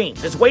of your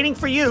dreams is waiting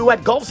for you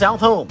at Gulf South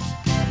Homes.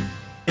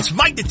 It's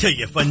Mike to tell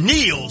you for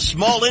Neil's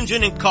Small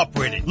Engine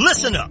Incorporated.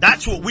 Listen up.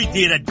 That's what we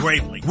did at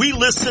Gravely. We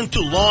listened to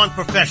lawn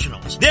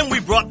professionals. Then we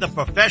brought the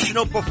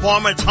professional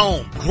performance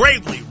home.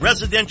 Gravely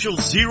Residential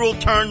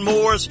Zero-Turn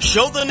Mowers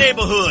show the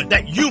neighborhood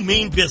that you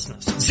mean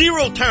business.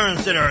 Zero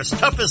turns that are as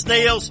tough as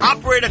nails,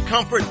 operator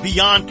comfort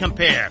beyond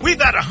compare.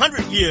 We've had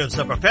 100 years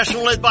of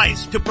professional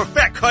advice to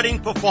perfect cutting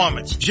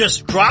performance.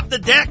 Just drop the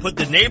deck, put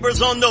the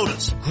neighbors on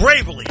notice.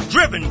 Gravely,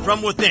 driven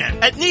from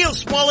within. At Neil's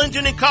Small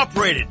Engine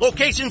Incorporated.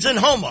 Locations in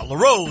Houma,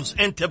 LaRose,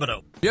 and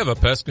Thibodaux. You have a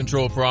pest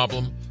control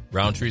problem?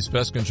 Roundtree's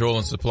Pest Control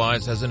and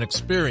Supplies has an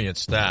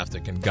experienced staff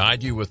that can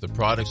guide you with the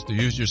products to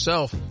use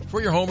yourself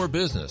for your home or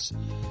business.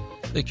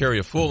 They carry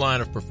a full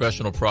line of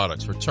professional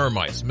products for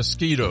termites,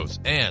 mosquitoes,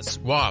 ants,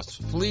 wasps,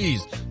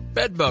 fleas,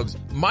 bed bugs,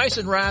 mice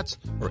and rats,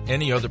 or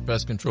any other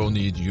pest control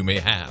needs you may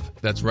have.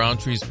 That's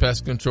Roundtree's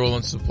Pest Control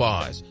and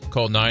Supplies.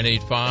 Call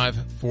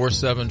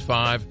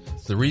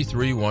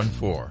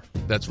 985-475-3314.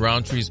 That's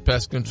Roundtree's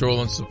Pest Control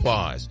and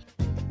Supplies.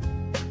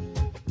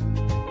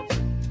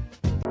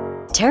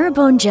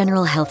 Terrebonne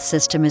General Health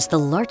System is the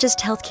largest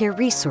healthcare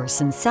resource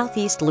in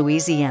southeast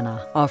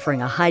Louisiana,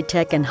 offering a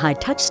high-tech and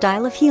high-touch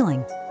style of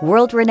healing.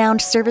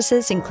 World-renowned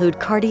services include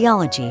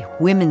cardiology,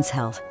 women's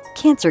health,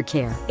 cancer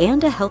care,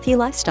 and a healthy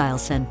lifestyle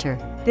center.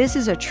 This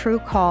is a true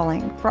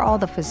calling for all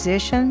the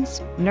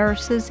physicians,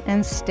 nurses,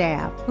 and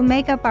staff who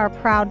make up our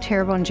proud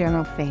Terrebonne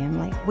General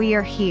family. We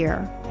are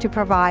here to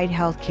provide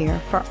healthcare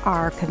for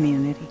our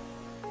community.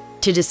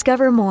 To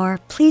discover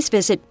more, please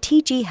visit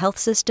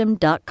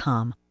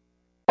tghealthsystem.com.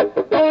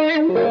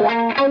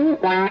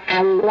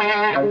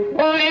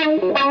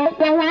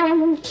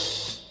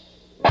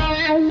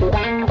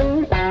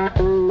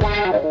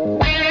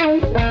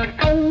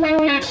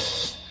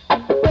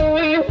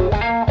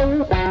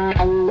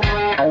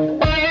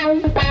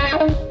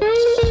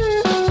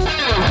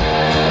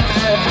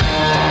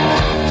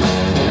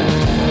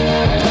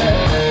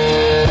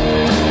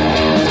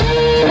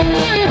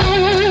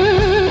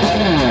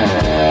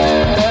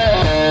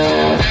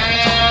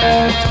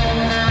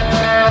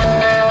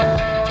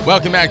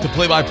 Welcome back to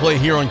Play-by-Play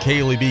here on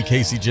KLEB.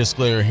 Casey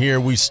Gisclair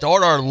here. We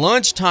start our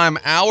lunchtime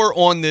hour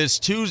on this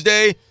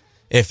Tuesday.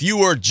 If you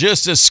are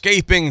just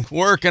escaping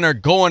work and are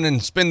going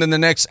and spending the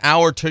next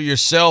hour to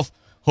yourself,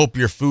 hope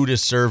your food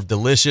is served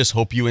delicious.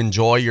 Hope you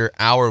enjoy your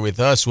hour with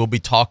us. We'll be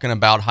talking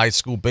about high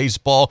school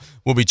baseball.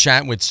 We'll be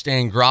chatting with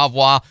Stan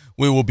Gravois.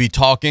 We will be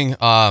talking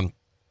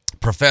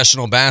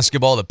professional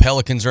basketball. The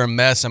Pelicans are a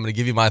mess. I'm going to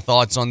give you my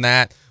thoughts on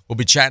that. We'll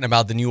be chatting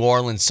about the New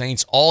Orleans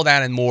Saints, all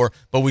that and more.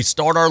 But we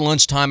start our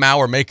lunchtime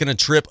hour making a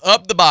trip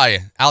up the bayou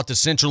out to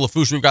Central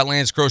Lafourche. We've got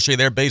Lance Crochet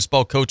there,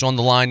 baseball coach, on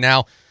the line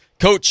now.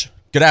 Coach,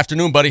 good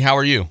afternoon, buddy. How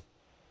are you?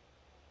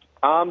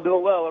 I'm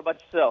doing well. What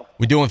about yourself?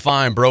 We're doing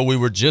fine, bro. We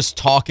were just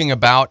talking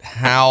about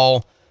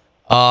how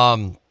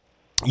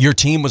your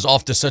team was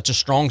off to such a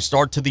strong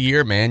start to the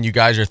year, man. You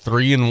guys are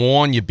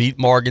 3-1. You beat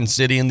Morgan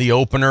City in the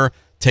opener.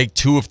 Take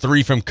 2 of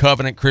 3 from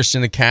Covenant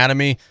Christian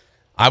Academy.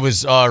 I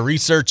was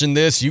researching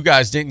this. You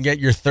guys didn't get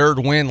your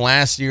 3rd win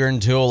last year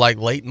until like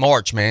late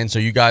March, man. So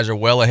you guys are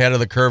well ahead of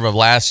the curve of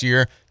last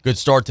year. Good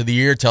start to the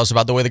year. Tell us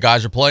about the way the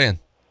guys are playing.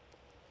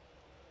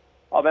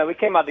 Oh, man, we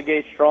came out the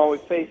gate strong. We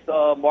faced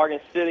Morgan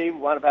City. We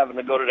wound up having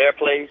to go to their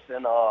place,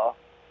 and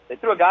they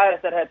threw a guy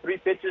that had 3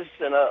 pitches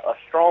and a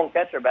strong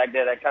catcher back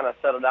there that kind of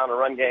settled down the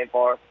run game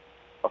for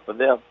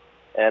them.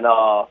 And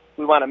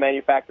we wound up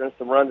manufacturing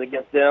some runs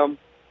against them.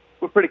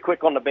 We're pretty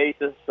quick on the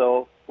bases,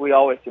 so we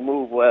always can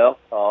move well.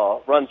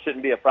 Runs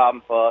shouldn't be a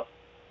problem for us.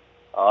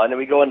 And then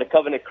we go into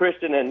Covenant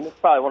Christian, and it's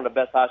probably one of the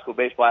best high school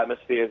baseball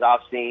atmospheres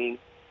I've seen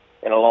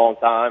in a long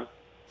time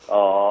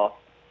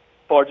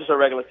for just a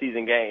regular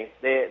season game.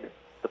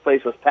 The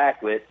place was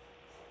packed with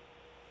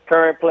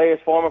current players,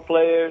 former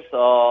players,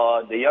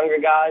 the younger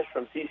guys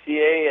from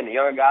CCA and the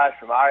younger guys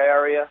from our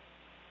area.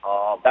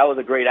 That was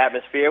a great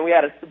atmosphere. We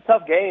had some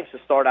tough games to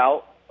start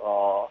out.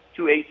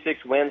 2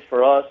 8-6 wins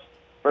for us.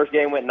 First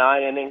game went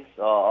 9 innings,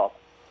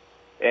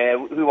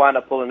 and we wound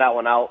up pulling that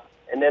one out.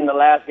 And then the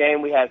last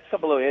game, we had a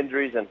couple of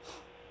injuries, and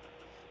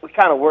we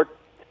kind of worked.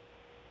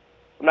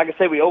 I'm not going to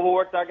say we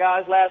overworked our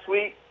guys last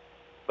week,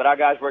 but our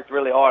guys worked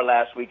really hard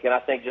last week, and I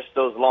think just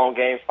those long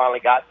games finally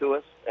got to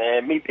us.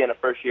 And me being a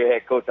first-year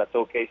head coach, I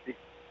told Casey,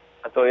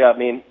 I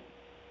mean,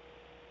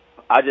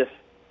 I'm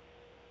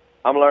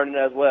learning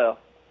as well,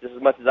 just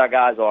as much as our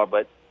guys are.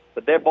 But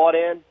they're bought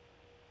in.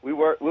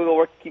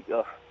 We'll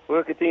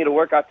continue to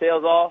work our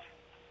tails off,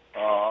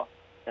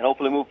 and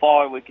hopefully move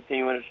forward with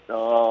continuing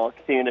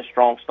this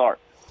strong start.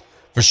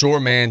 For sure,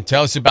 man.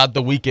 Tell us about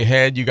the week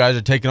ahead. You guys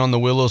are taking on the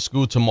Willow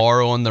School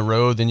tomorrow on the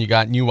road. Then you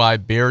got New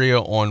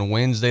Iberia on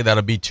Wednesday.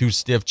 That'll be 2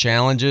 stiff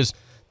challenges.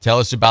 Tell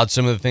us about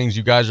some of the things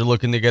you guys are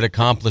looking to get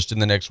accomplished in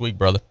the next week,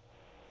 brother.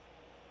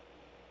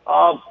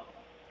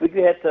 We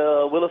can head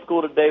to Willow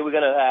School today. We're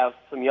going to have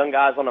some young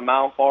guys on the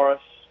mound for us.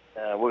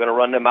 We're going to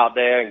run them out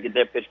there and get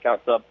their pitch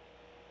counts up,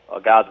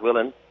 God's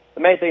willing.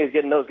 The main thing is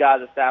getting those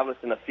guys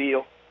established in the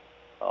field.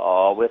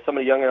 With some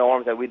of the younger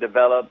arms that we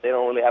developed, they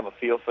don't really have a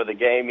feel for the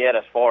game yet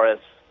as far as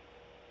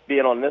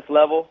being on this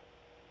level.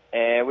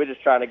 And we're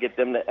just trying to get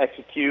them to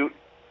execute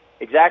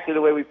exactly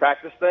the way we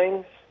practice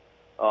things,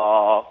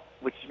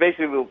 which is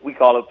basically what we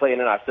call it playing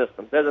in our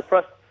system. There's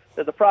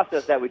a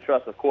process that we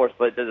trust, of course,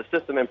 but there's a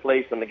system in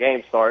place when the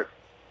game starts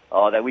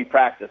that we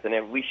practice. And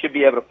if we should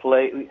be able to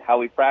play how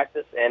we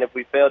practice. And if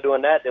we fail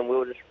doing that, then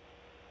we'll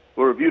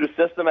review the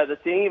system as a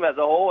team, as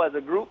a whole, as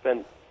a group,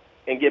 and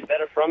get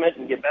better from it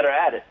and get better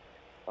at it.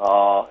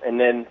 And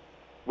then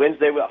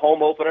Wednesday with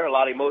home opener, a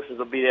lot of emotions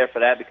will be there for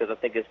that because I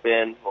think it's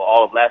been,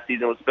 all of last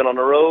season was spent on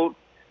the road.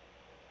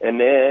 And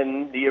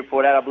then the year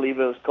before that, I believe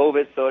it was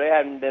COVID, so there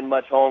hadn't been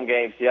much home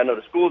games. See, I know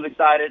the school's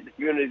excited, the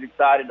community's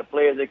excited, the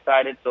players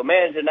excited. So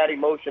managing that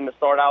emotion to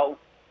start out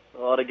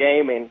the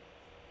game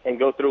and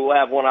go through, we'll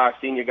have one of our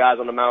senior guys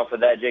on the mound for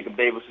that, Jacob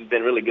Davis, who's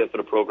been really good for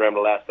the program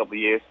the last couple of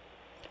years.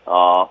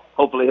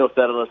 Hopefully he'll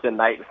settle us in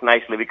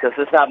nicely because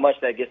there's not much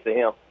that gets to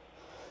him.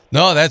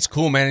 No, that's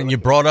cool, man. And you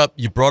brought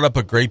up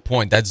a great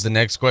point. That's the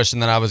next question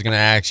that I was going to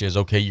ask you is,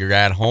 okay, you're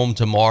at home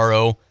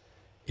tomorrow.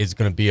 It's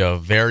going to be a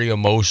very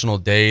emotional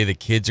day. The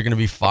kids are going to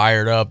be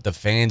fired up. The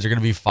fans are going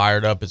to be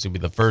fired up. It's going to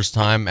be the first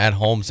time at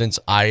home since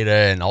Ida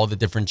and all the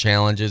different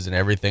challenges and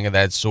everything of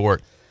that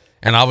sort.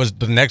 And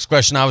the next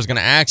question I was going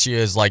to ask you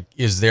is, like,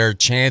 is there a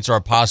chance or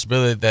a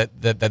possibility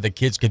that the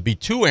kids could be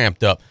too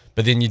amped up?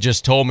 But then you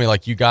just told me,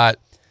 like, you got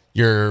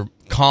your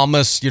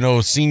calmest,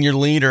 senior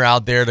leader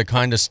out there to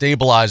kind of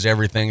stabilize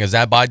everything. Is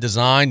that by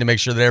design to make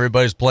sure that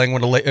everybody's playing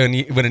with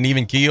an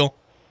even keel?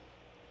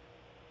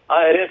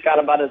 It is kind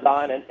of by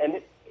design,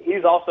 and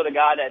he's also the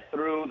guy that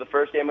threw the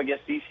first game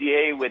against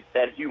CCA with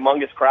that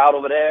humongous crowd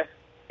over there.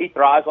 He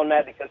thrives on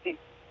that because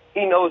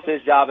he knows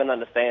his job and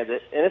understands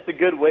it, and it's a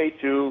good way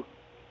to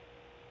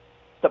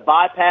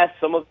bypass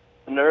some of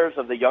the nerves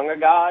of the younger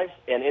guys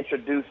and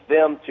introduce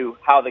them to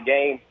how the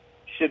game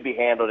should be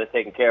handled and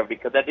taken care of.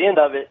 Because at the end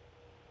of it,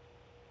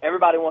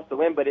 everybody wants to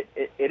win, but it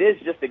is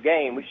just a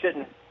game. We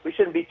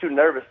shouldn't be too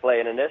nervous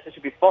playing in this. It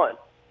should be fun.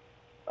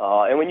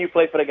 And when you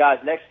play for the guys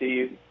next to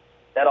you,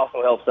 that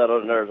also helps settle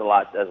the nerves a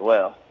lot as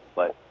well.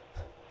 But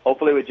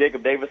hopefully with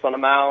Jacob Davis on the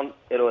mound,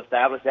 it'll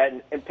establish that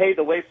and pave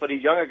the way for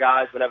these younger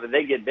guys whenever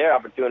they get their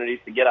opportunities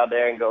to get out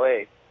there and go,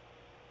 hey,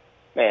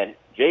 man,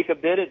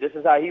 Jacob did it. This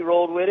is how he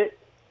rolled with it.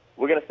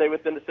 We're going to stay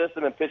within the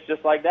system and pitch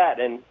just like that.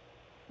 And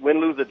win,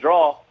 lose, or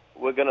draw,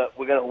 we're gonna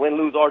win,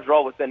 lose, or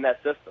draw within that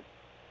system.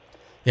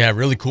 Yeah,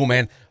 really cool,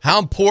 man. How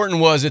important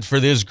was it for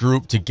this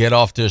group to get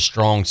off to a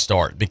strong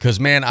start? Because,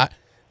 man,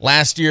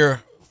 last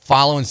year,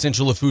 following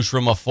Central Lafourche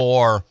from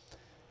afar,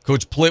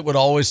 Coach Plitt would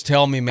always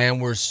tell me, man,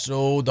 we're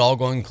so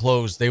doggone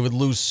close. They would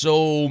lose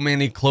so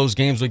many close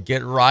games, would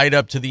get right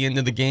up to the end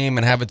of the game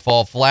and have it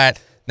fall flat.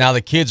 Now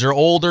the kids are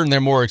older and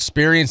they're more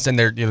experienced and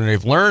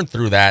they've learned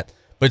through that.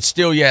 But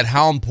still, yet,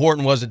 how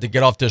important was it to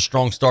get off to a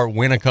strong start,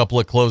 win a couple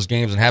of close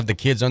games, and have the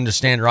kids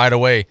understand right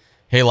away,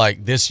 hey,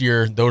 like this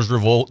year, those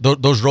roles are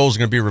going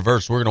to be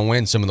reversed. We're going to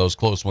win some of those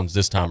close ones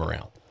this time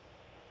around?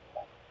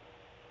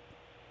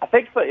 I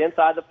think for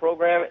inside the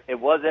program, it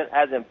wasn't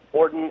as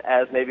important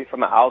as maybe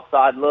from an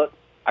outside look.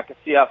 I can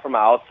see how from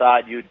an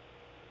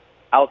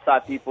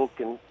outside people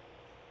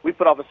we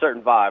put off a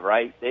certain vibe,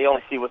 right? They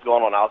only see what's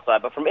going on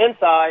outside. But from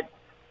inside,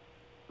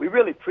 we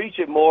really preach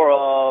it more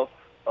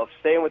of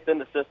staying within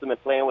the system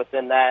and playing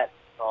within that,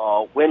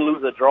 win,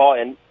 lose, or draw.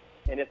 And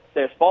if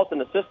there's faults in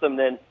the system,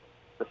 then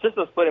the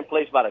system's put in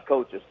place by the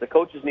coaches. The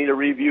coaches need a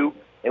review,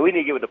 and we need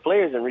to get with the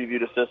players and review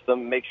the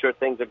system, make sure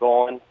things are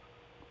going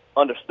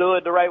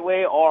understood the right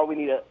way, or we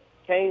need to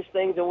change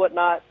things and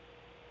whatnot.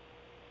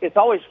 It's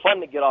always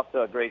fun to get off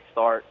to a great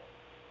start,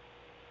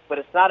 but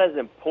it's not as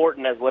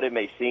important as what it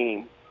may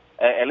seem,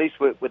 at least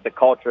with the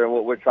culture and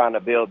what we're trying to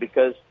build,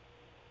 because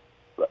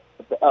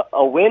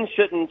a win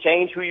shouldn't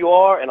change who you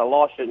are, and a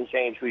loss shouldn't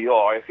change who you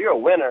are. If you're a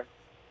winner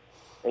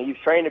and you've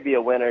trained to be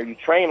a winner, you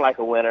train like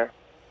a winner,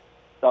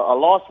 so a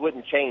loss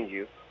wouldn't change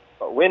you.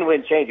 A win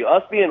wouldn't change you.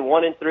 Us being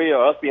 1-3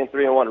 or us being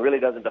 3-1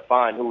 really doesn't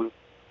define who we.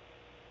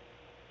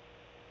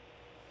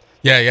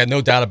 Yeah, no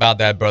doubt about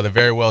that, brother.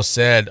 Very well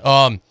said.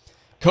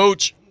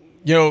 Coach,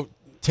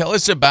 tell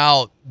us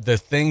about the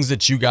things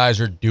that you guys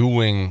are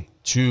doing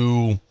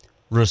to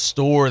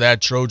restore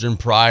that Trojan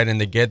pride and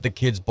to get the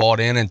kids bought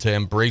in and to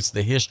embrace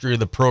the history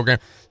of the program.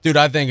 Dude,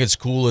 I think it's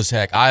cool as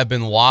heck. I've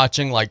been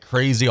watching like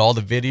crazy all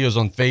the videos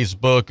on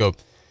Facebook of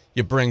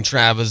you bring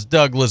Travis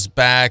Douglas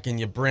back and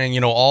you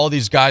bring, all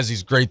these guys,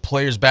 these great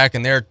players back,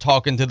 and they're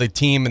talking to the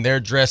team and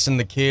they're dressing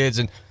the kids.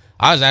 And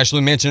I was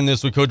actually mentioning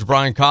this with Coach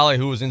Brian Colley,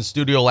 who was in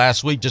studio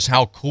last week, just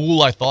how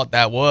cool I thought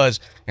that was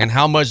and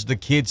how much the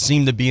kids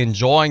seem to be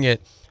enjoying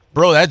it.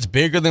 Bro, that's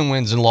bigger than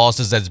wins and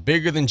losses. That's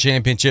bigger than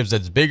championships.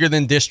 That's bigger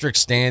than district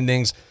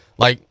standings.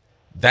 Like,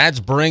 that's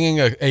bringing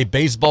a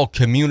baseball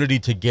community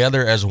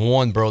together as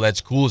one, bro.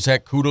 That's cool as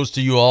heck. Kudos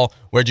to you all.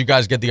 Where'd you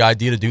guys get the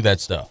idea to do that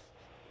stuff?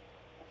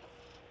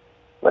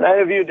 When I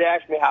interviewed, they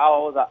asked me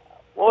what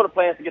were the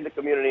plans to get the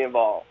community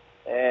involved.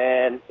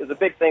 And it was a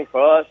big thing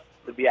for us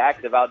to be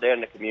active out there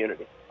in the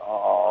community.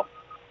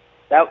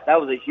 That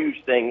was a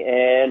huge thing.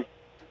 And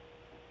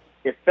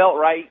it felt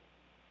right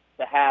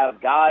to have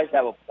guys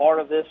that were part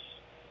of this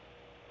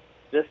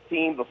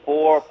team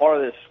before, part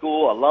of this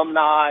school,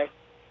 alumni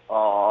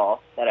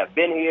that have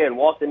been here and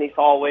walked in these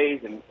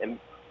hallways and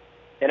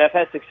have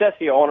had success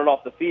here on and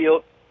off the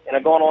field and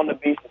are going on to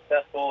be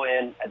successful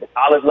at the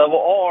college level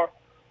or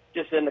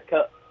just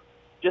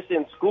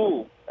in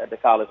school at the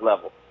college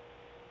level.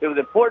 It was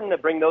important to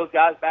bring those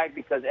guys back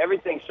because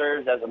everything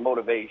serves as a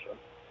motivation.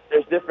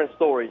 There's different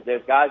stories.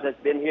 There's guys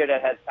that's been here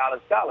that had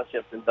college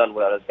scholarships and done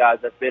well. There's guys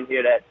that's been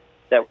here that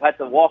had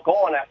to walk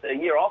on after a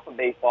year off of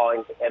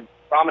baseball at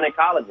prominent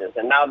colleges,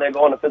 and now they're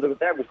going to physical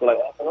therapy school like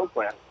Austin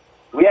Oakland.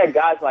 We had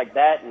guys like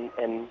that,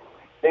 and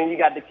then you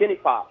got the Kenny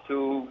Pops,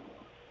 who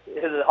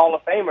is a Hall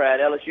of Famer at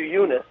LSU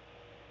Eunice.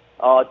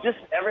 Just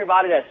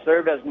everybody that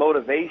served as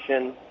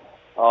motivation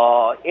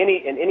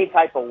in any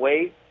type of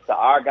way to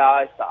our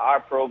guys, to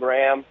our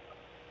program,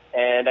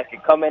 and that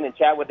could come in and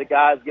chat with the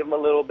guys, give them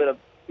a little bit of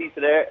piece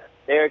of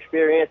their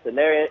experience and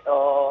their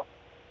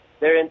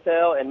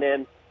intel, and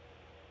then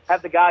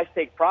have the guys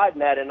take pride in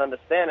that and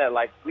understand that,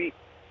 like,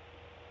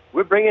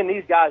 we're bringing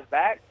these guys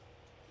back,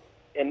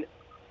 and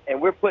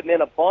we're putting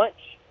in a bunch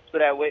so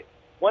that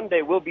one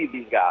day we'll be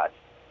these guys.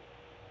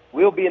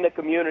 We'll be in the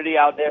community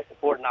out there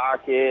supporting our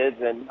kids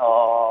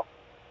or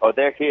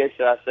their kids,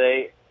 should I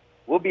say.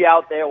 We'll be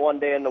out there one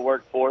day in the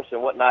workforce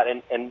and whatnot,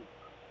 and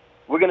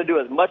we're going to do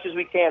as much as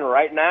we can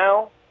right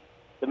now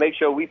to make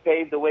sure we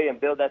pave the way and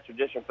build that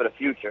tradition for the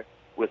future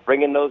with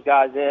bringing those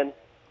guys in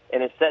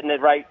and it's setting it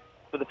right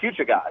for the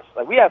future guys.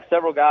 Like, we have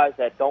several guys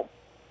that don't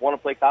want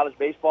to play college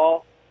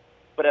baseball,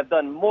 but have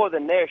done more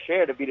than their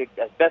share to be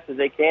as best as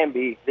they can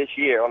be this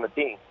year on the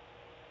team.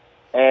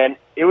 And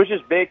it was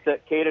just big to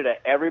cater to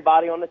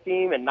everybody on the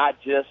team and not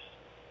just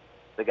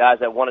the guys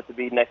that wanted to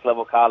be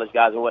next-level college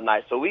guys and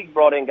whatnot. So we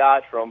brought in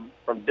guys from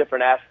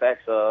different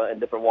aspects and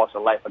different walks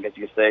of life, I guess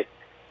you could say,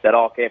 that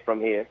all came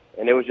from here.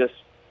 And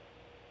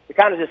it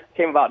kind of just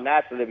came about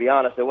naturally, to be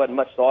honest. There wasn't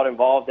much thought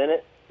involved in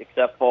it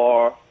except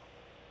for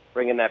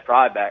bringing that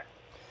pride back.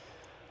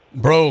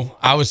 Bro,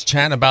 I was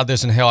chatting about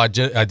this, and hell, I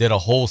did a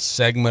whole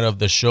segment of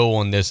the show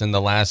on this in the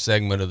last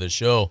segment of the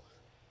show.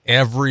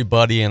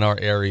 Everybody in our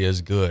area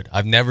is good.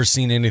 I've never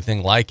seen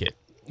anything like it.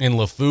 In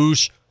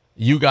Lafourche,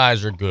 you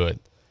guys are good.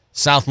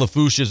 South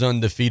Lafourche is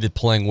undefeated,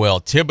 playing well.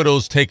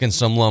 Thibodeau's taking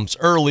some lumps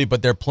early,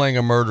 but they're playing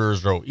a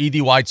murderer's row.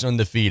 Edie White's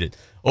undefeated.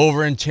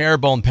 Over in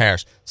Terrebonne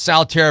Parish,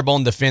 South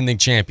Terrebonne defending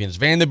champions.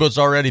 Vanderbilt's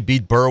already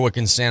beat Berwick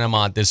and Santa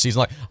Mont this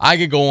season. Like, I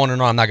could go on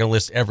and on. I'm not going to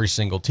list every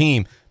single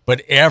team,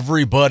 but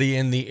everybody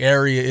in the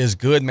area is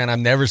good, man. I've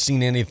never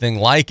seen anything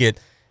like it.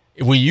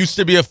 We used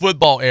to be a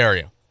football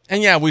area.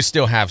 And, yeah, we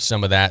still have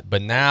some of that.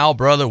 But now,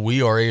 brother,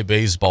 we are a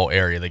baseball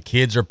area. The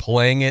kids are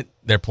playing it.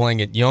 They're playing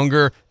it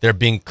younger. They're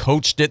being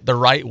coached it the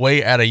right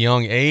way at a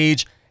young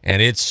age.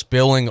 And it's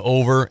spilling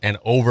over and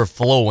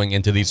overflowing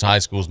into these high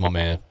schools, my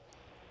man.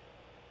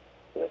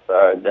 Yes,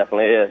 sir. It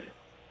definitely is.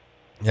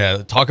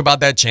 Yeah, talk about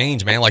that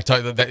change, man. Like,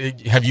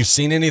 have you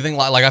seen anything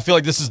like? I feel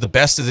like this is the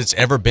best as it's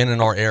ever been in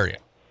our area.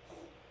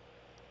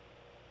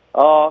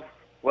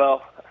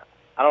 Well,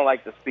 I don't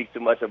like to speak too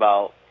much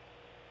about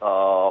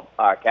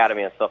our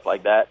academy and stuff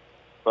like that,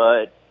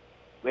 but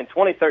in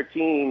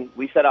 2013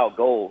 we set out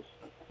goals,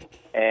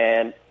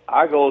 and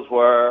our goals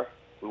were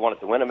we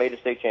wanted to win a major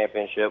state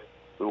championship,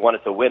 we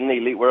wanted to win the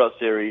Elite World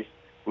Series,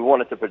 we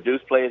wanted to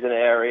produce players in the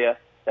area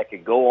that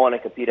could go on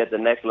and compete at the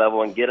next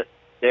level and get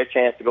their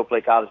chance to go play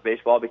college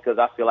baseball, because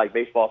I feel like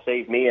baseball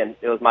saved me, and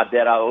it was my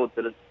debt I owed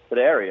to the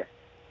area.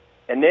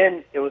 And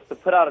then it was to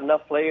put out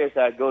enough players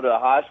that go to a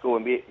high school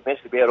and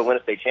eventually be able to win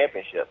a state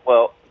championship.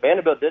 Well,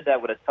 Vanderbilt did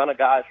that with a ton of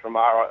guys from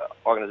our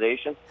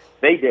organization.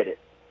 They did it.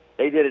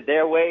 They did it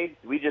their way.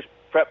 We just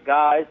prepped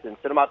guys and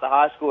sent them out to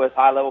high school as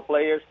high-level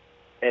players.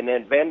 And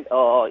then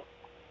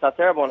South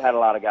Terrebonne had a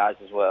lot of guys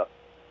as well,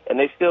 and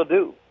they still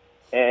do.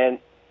 And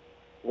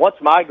once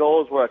my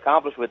goals were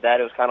accomplished with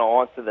that, it was kind of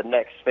on to the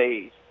next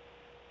phase.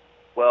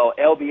 Well,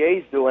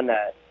 LBA's doing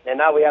that, and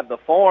now we have the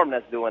Forum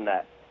that's doing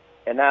that.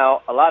 And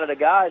now a lot of the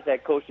guys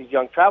that coach these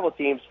young travel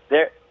teams,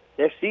 they're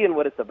seeing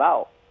what it's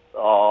about.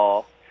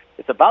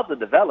 It's about the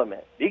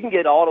development. You can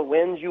get all the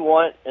wins you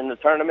want in the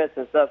tournaments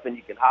and stuff, and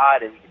you can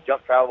hide and you can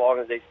jump travel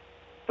organizations,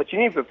 but you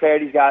need to prepare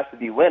these guys to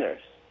be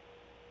winners.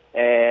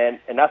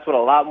 And that's what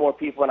a lot more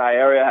people in our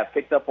area have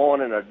picked up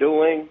on and are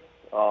doing.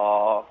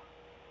 And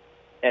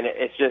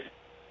it's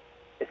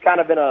kind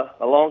of been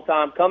a long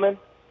time coming,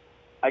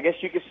 I guess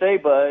you could say,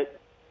 but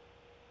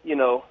you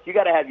know, you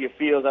got to have your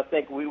feels. I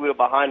think we were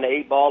behind the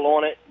 8 ball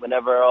on it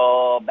whenever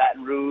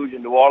Baton Rouge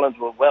and New Orleans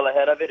were well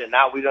ahead of it, and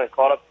now we done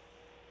caught up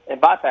and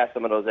bypassed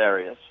some of those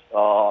areas.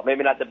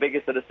 Maybe not the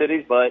biggest of the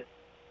cities, but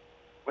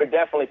we're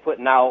definitely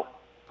putting out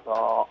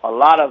a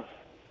lot of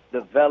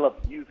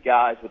developed youth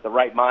guys with the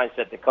right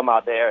mindset to come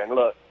out there and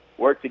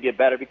work to get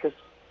better, because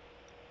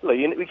look,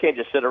 we can't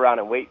just sit around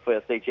and wait for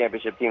a state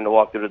championship team to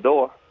walk through the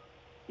door.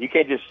 You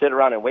can't just sit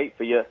around and wait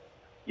for your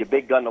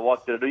big gun to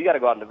walk through the door. You got to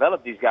go out and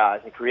develop these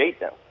guys and create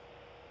them.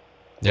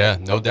 Yeah,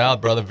 no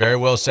doubt, brother. Very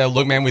well said.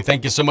 Look, man, we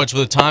thank you so much for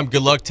the time.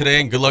 Good luck today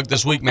and good luck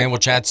this week, man. We'll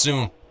chat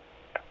soon.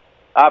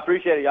 I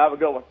appreciate it. Y'all have a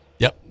good one.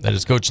 Yep, that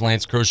is Coach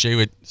Lance Crochet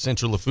with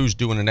Central Lafourche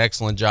doing an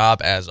excellent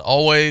job as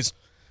always.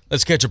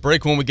 Let's catch a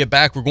break. When we get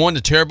back, we're going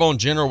to Terrebonne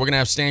General. We're going to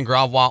have Stan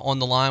Gravois on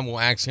the line. We'll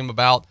ask him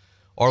about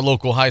our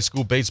local high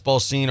school baseball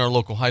scene, our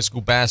local high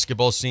school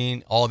basketball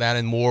scene, all that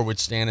and more with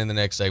Stan in the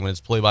next segment. It's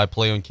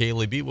play-by-play on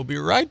KLAB. We'll be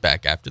right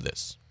back after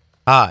this.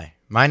 Hi,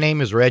 my name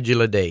is Reggie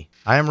Leday.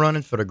 I am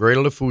running for the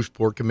Greater Lafourche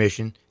Port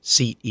Commission,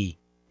 Seat E.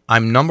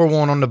 I'm number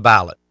 1 on the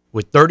ballot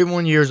with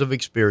 31 years of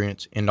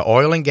experience in the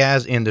oil and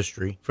gas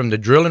industry, from the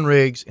drilling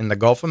rigs in the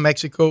Gulf of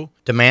Mexico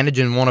to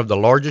managing one of the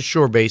largest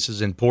shore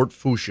bases in Port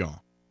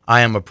Fourchon.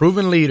 I am a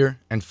proven leader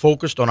and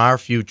focused on our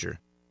future.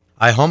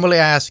 I humbly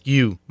ask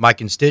you, my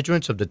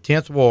constituents of the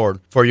 10th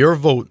Ward, for your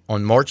vote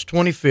on March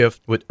 25th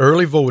with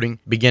early voting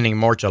beginning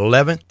March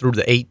 11th through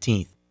the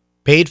 18th.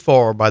 Paid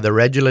for by the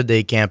Reggie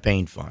Leday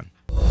Campaign Fund.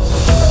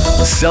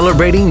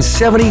 Celebrating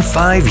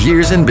 75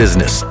 years in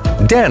business,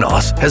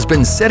 Danos has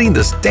been setting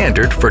the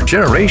standard for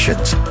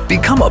generations.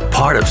 Become a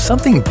part of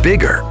something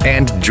bigger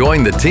and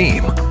join the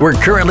team. We're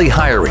currently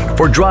hiring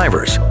for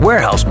drivers,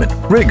 warehousemen,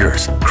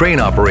 riggers,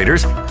 crane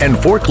operators, and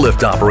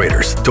forklift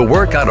operators to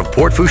work out of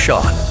Port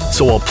Fourchon.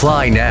 So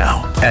apply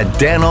now at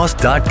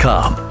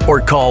danos.com or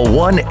call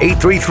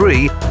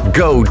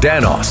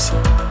 1-833-GO-DANOS.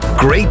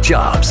 Great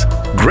jobs,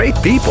 great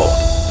people.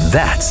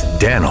 That's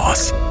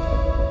Danos.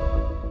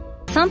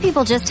 Some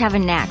people just have a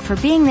knack for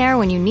being there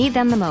when you need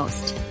them the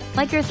most.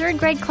 Like your 3rd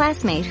grade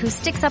classmate who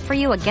sticks up for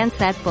you against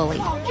that bully.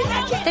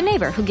 The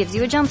neighbor who gives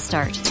you a jump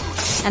start.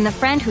 And the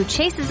friend who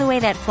chases away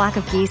that flock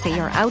of geese at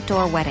your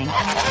outdoor wedding.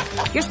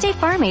 Your State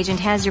Farm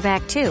agent has your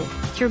back too,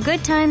 through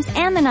good times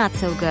and the not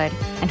so good.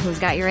 And who's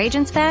got your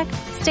agent's back?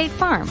 State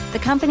Farm, the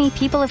company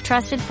people have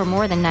trusted for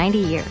more than 90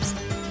 years.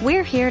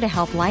 We're here to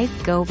help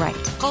life go right.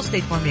 Call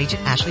State Farm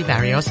agent Ashley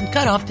Barrios and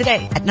cut off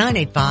today at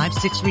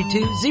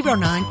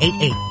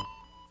 985-632-0988.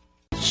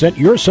 Set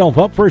yourself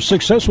up for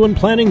success when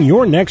planning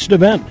your next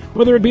event.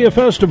 Whether it be a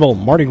festival,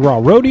 Mardi Gras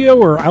rodeo,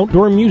 or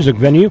outdoor music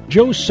venue,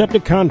 Joe's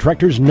Septic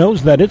Contractors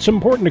knows that it's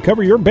important to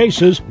cover your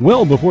bases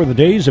well before the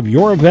days of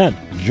your event.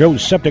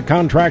 Joe's Septic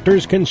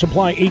Contractors can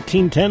supply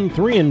 1810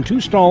 3- and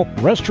 2-stall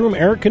restroom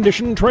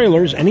air-conditioned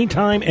trailers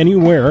anytime,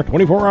 anywhere,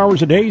 24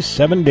 hours a day,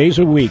 7 days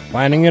a week.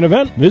 Planning an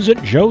event? Visit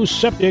Joe's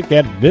Septic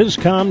at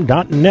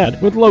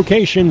bizcom.net with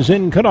locations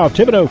in Cutoff,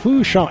 Thibodaux,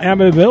 Fourchon,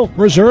 Abbeville,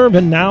 Reserve,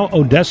 and now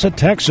Odessa,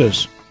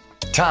 Texas.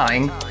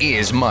 Time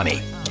is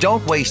money.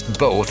 Don't waste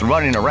both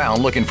running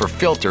around looking for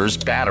filters,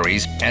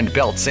 batteries, and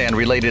belt sand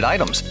related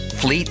items.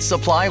 Fleet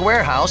Supply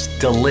Warehouse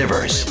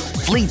delivers.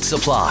 Fleet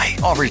Supply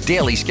offers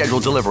daily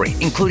scheduled delivery,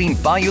 including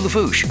Bayou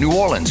Lafourche, New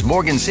Orleans,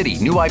 Morgan City,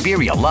 New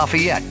Iberia,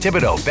 Lafayette,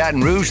 Thibodaux,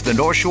 Baton Rouge, the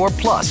North Shore,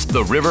 plus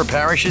the river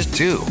parishes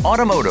too.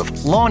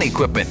 Automotive, lawn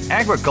equipment,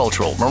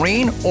 agricultural,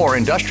 marine, or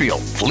industrial.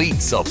 Fleet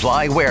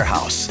Supply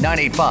Warehouse,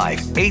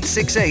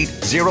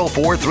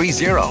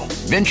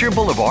 985-868-0430. Venture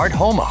Boulevard,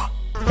 Homa.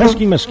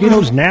 Pesky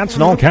mosquitoes, gnats,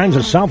 and all kinds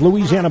of South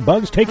Louisiana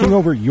bugs taking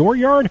over your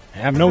yard?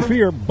 Have no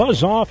fear,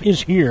 Buzz Off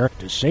is here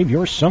to save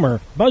your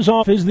summer. Buzz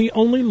Off is the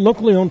only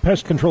locally owned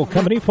pest control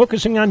company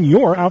focusing on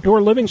your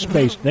outdoor living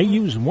space. They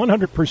use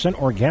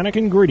 100% organic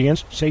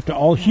ingredients, safe to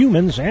all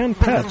humans and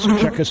pets.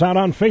 Check us out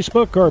on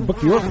Facebook or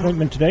book your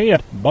appointment today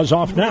at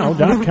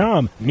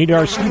buzzoffnow.com. Need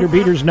our cedar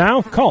beaters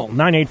now? Call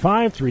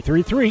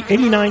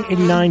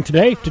 985-333-8989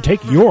 today to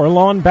take your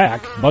lawn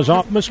back. Buzz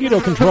Off Mosquito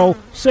Control.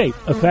 Safe,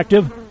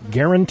 effective,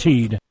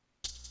 guaranteed.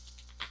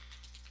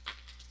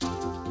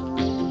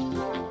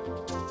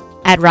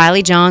 At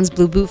Riley John's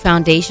Blue Boot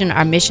Foundation,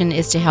 our mission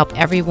is to help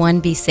everyone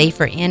be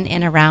safer in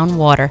and around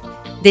water.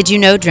 Did you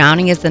know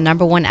drowning is the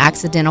 #1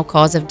 accidental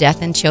cause of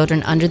death in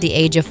children under the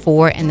age of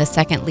 4 and the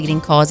second leading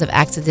cause of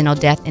accidental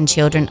death in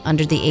children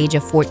under the age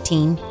of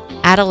 14?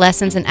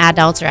 Adolescents and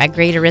adults are at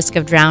greater risk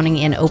of drowning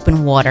in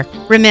open water.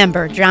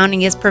 Remember,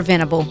 drowning is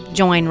preventable.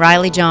 Join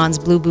Riley John's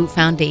Blue Boot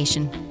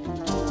Foundation.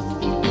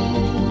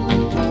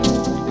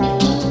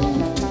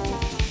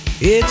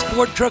 It's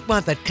Ford Truck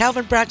Month at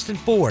Calvin Braxton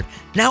Ford,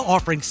 now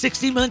offering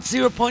 60 months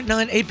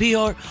 0.9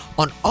 APR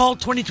on all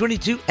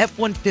 2022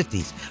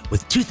 F-150s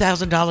with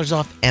 $2,000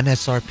 off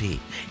MSRP.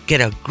 Get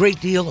a great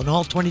deal on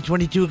all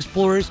 2022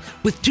 Explorers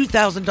with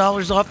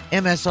 $2,000 off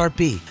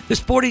MSRP. The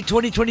sporty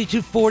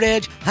 2022 Ford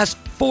Edge has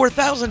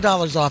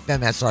 $4,000 off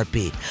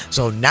MSRP.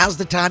 So now's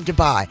the time to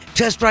buy.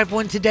 Test drive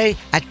one today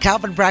at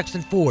Calvin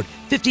Braxton Ford,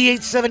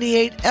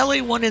 5878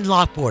 LA1 in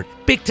Lockport.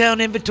 Big town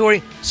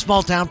inventory,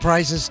 small town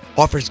prices.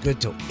 Offers good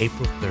till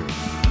April 3rd.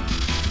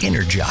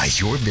 Energize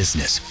your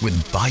business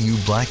with Bayou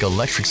Black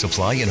Electric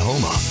Supply in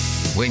Houma.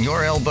 When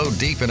you're elbow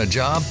deep in a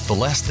job, the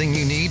last thing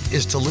you need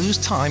is to lose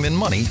time and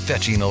money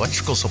fetching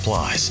electrical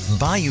supplies.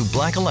 Bayou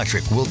Black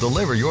Electric will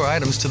deliver your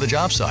items to the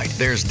job site.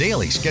 There's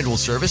daily scheduled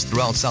service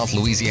throughout South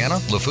Louisiana,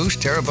 Lafourche,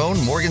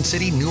 Terrebonne, Morgan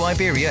City, New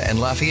Iberia, and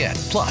Lafayette,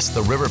 plus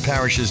the river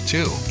parishes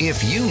too.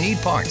 If you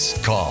need parts,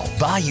 call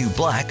Bayou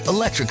Black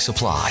Electric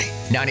Supply,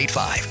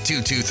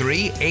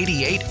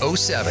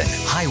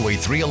 985-223-8807, Highway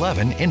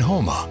 311 in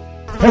Houma.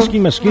 Pesky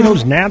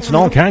mosquitoes, gnats, and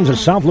all kinds of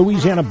South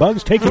Louisiana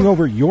bugs taking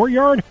over your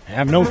yard?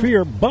 Have no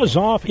fear, Buzz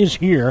Off is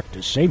here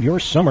to save your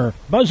summer.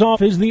 Buzz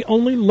Off is the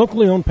only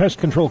locally owned pest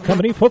control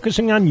company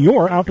focusing on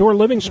your outdoor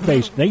living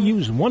space. They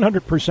use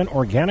 100%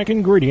 organic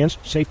ingredients,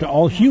 safe to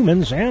all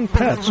humans and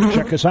pets.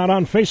 Check us out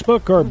on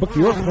Facebook or book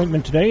your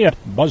appointment today at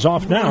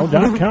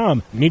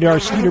buzzoffnow.com. Need our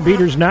cedar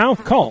beaters now?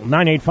 Call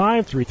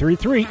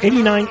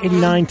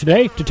 985-333-8989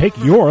 today to take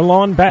your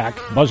lawn back.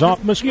 Buzz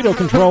Off Mosquito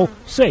Control.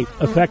 Safe,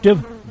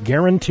 effective,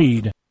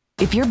 guaranteed.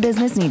 If your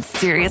business needs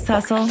serious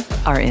hustle,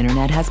 our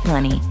internet has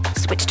plenty.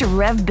 Switch to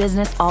Rev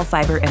Business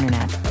All-Fiber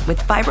Internet.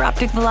 With fiber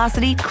optic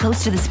velocity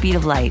close to the speed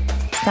of light.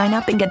 Sign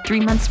up and get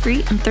 3 months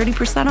free and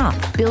 30%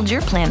 off. Build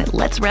your plan at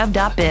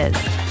letsrev.biz.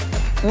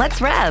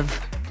 Let's Rev!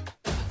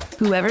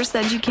 Whoever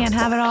said you can't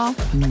have it all,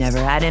 never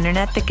had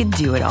internet that could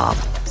do it all.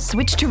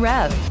 Switch to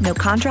Rev. No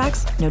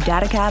contracts, no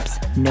data caps,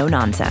 no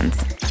nonsense.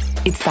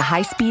 It's the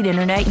high-speed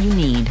internet you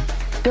need.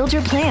 Build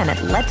your plan at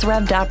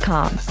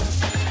letsrev.com.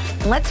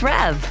 Let's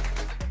Rev.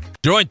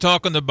 Join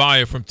Talk on the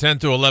Bayou from 10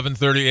 to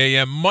 11:30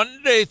 a.m.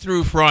 Monday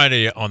through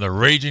Friday on the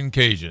Raging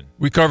Cajun.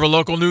 We cover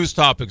local news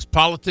topics,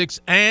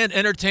 politics, and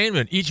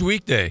entertainment each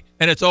weekday,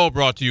 and it's all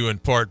brought to you in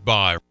part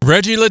by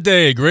Reggie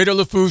Leday, Greater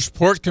Lafourche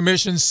Port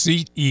Commission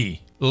Seat E,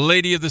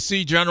 Lady of the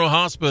Sea General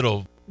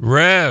Hospital,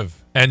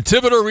 Rev, and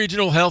Thibodeau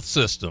Regional Health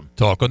System.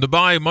 Talk on the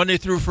Bayou Monday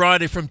through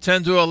Friday from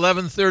 10 to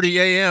 11:30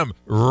 a.m.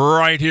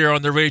 right here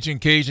on the Raging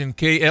Cajun,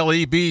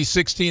 KLEB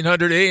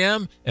 1600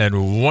 a.m. and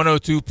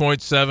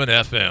 102.7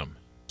 FM.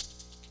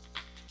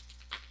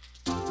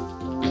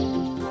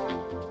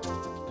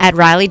 At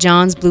Riley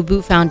John's Blue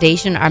Boot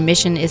Foundation, our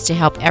mission is to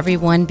help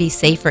everyone be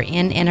safer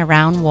in and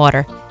around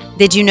water.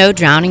 Did you know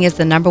drowning is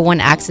the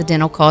 #1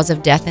 accidental cause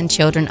of death in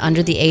children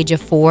under the age of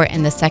 4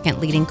 and the second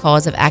leading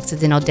cause of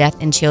accidental death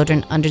in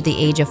children under the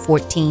age of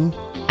 14?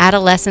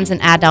 Adolescents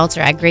and adults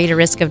are at greater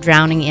risk of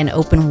drowning in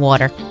open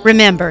water.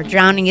 Remember,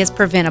 drowning is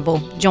preventable.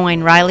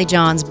 Join Riley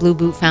John's Blue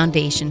Boot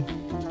Foundation.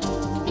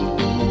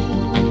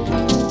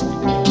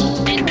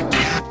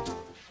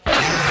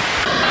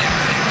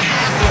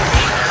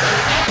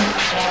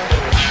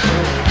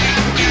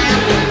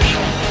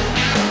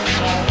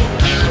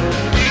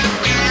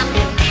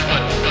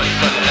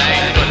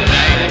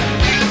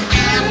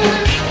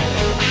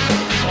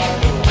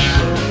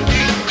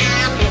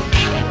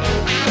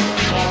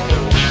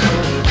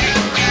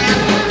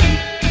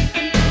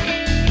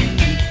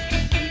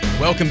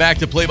 Welcome back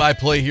to Play by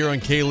Play here on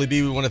KLEB.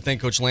 We want to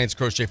thank Coach Lance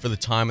Crochet for the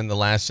time in the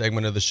last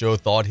segment of the show.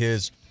 Thought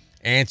his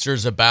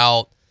answers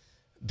about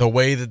the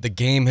way that the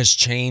game has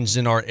changed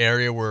in our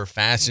area were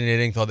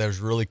fascinating. Thought that was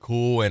really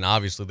cool, and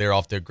obviously they're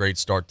off to a great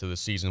start to the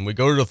season. We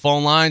go to the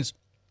phone lines,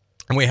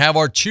 and we have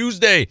our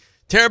Tuesday,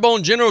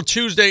 Terrebonne General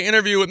Tuesday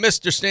interview with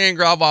Mr. Stan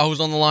Gravois,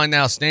 who's on the line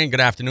now. Stan, good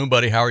afternoon,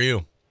 buddy. How are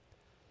you?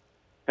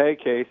 Hey,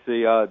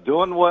 Casey.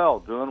 Doing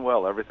well.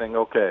 Everything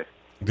okay?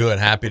 Good.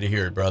 Happy to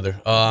hear it, brother.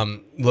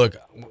 Look,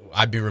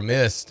 I'd be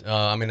remiss.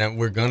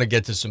 We're going to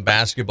get to some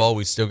basketball.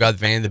 We still got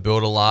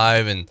Vanderbilt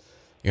alive, and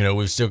You know,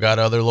 we've still got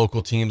other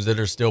local teams that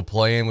are still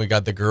playing. We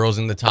got the girls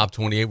in the top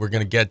 28. We're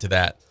going to get to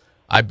that.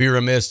 I'd be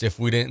remiss if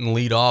we didn't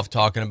lead off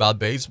talking about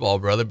baseball,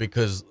 brother,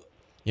 because,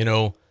 you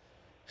know,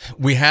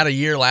 we had a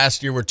year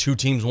last year where 2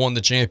 teams won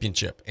the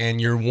championship,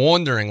 and you're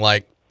wondering,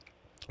 like,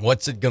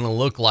 what's it going to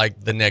look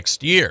like the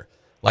next year?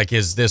 Like,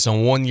 is this a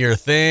 1-year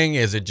thing?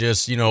 Is it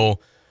just, you know,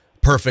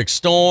 perfect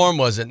storm?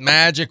 Was it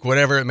magic?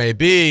 Whatever it may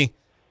be.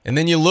 And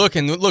then you look,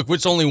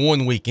 it's only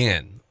 1 week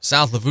in.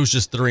 South Lafourche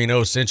is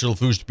 3-0. Central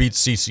Lafourche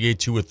beats CCA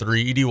 2-3.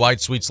 E.D. White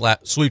sweeps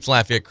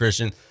Lafayette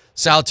Christian.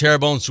 South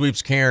Terrebonne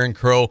sweeps Karen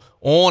Crow.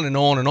 On and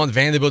on and on.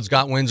 Vanderbilt's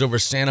got wins over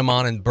Santa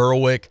Monica and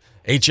Berwick.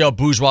 H.L.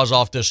 Bourgeois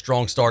off to a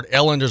strong start.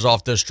 Ellender's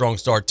off to a strong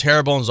start.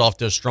 Terrebonne's off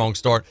to a strong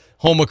start.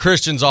 Houma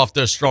Christian's off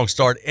to a strong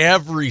start.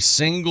 Every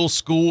single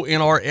school in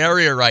our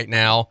area right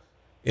now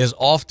is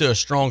off to a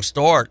strong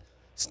start.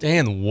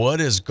 Stan, what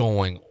is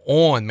going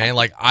on, man?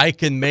 Like, I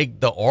can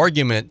make the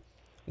argument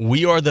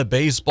we are the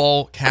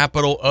baseball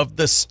capital of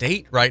the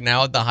state right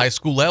now at the high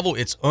school level.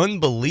 It's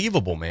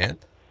unbelievable, man.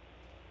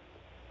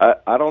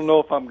 I don't know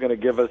if I'm going to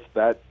give us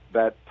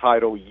that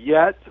title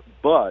yet,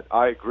 but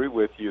I agree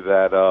with you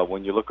that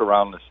when you look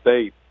around the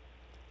state,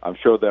 I'm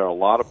sure there are a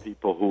lot of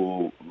people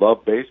who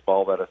love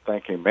baseball that are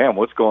thinking, man,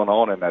 what's going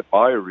on in that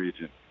Bayou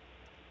region?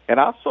 And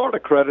I sort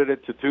of credit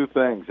it to 2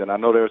 things, and I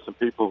know there are some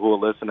people who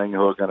are listening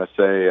who are going to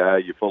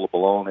say, you're full of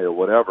baloney or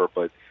whatever,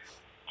 but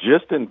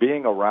just in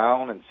being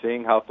around and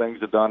seeing how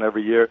things are done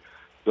every year,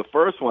 the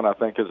first one I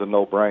think is a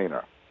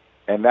no-brainer.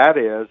 And that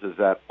is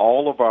that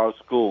all of our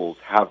schools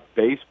have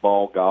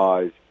baseball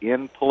guys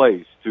in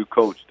place to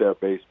coach their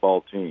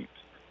baseball teams.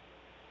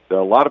 There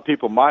are a lot of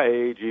people my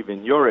age,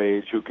 even your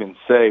age, who can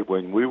say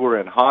when we were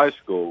in high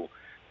school,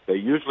 they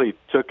usually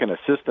took an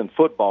assistant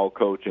football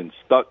coach and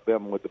stuck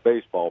them with the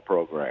baseball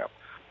program.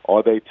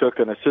 Or they took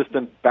an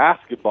assistant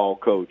basketball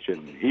coach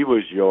and he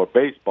was your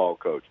baseball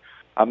coach.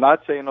 I'm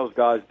not saying those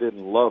guys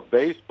didn't love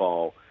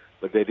baseball,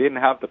 but they didn't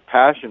have the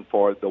passion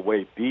for it the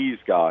way these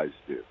guys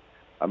do.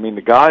 I mean,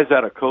 the guys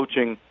that are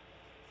coaching,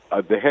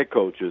 the head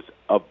coaches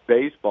of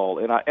baseball,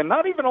 and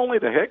not even only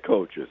the head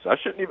coaches. I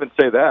shouldn't even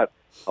say that.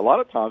 A lot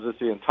of times it's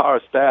the entire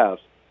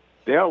staffs.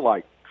 They're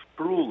like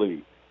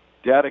truly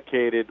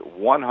dedicated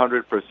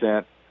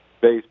 100%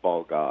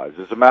 baseball guys.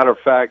 As a matter of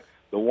fact,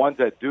 the ones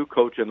that do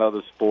coach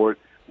another sport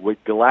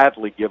would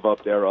gladly give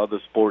up their other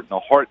sport in a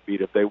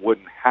heartbeat if they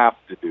wouldn't have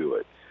to do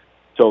it.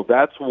 So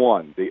that's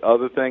one. The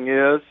other thing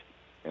is,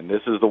 and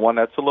this is the one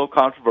that's a little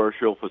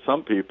controversial for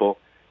some people,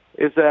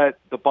 is that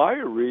the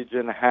Bayou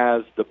region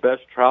has the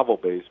best travel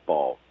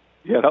baseball.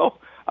 You know,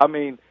 I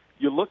mean,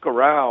 you look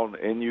around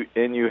and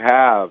you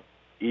have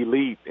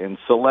Elite and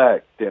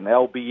Select and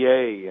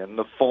LBA and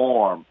the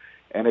Farm,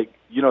 and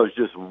it's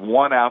just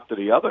one after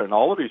the other. And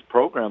all of these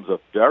programs are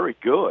very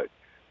good.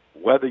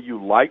 Whether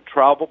you like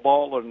travel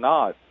ball or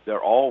not,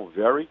 they're all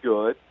very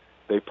good.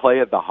 They play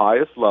at the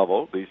highest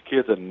level. These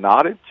kids are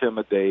not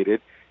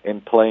intimidated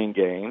in playing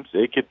games.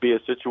 It could be a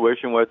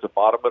situation where it's the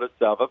bottom of the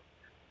 7th,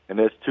 and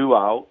there's 2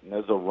 out, and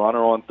there's a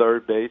runner on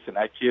third base, and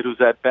that kid who's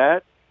at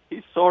bat,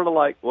 he's sort of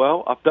like,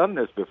 well, I've done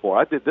this before.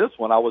 I did this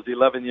when I was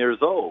 11 years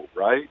old,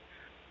 right?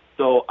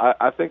 So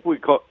I think we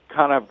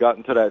kind of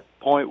gotten to that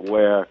point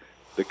where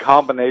the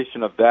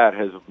combination of that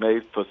has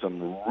made for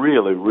some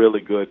really,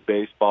 really good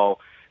baseball.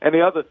 And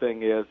the other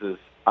thing is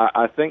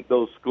I think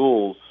those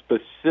schools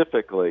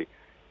specifically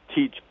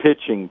teach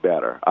pitching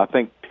better. I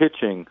think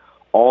pitching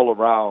all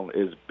around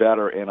is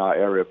better in our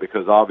area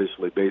because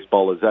obviously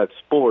baseball is that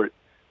sport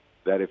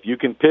that if you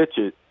can pitch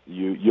it,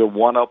 you're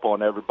one up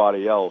on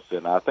everybody else.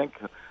 And I think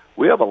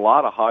we have a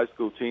lot of high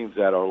school teams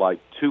that are like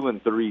 2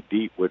 and 3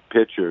 deep with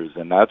pitchers,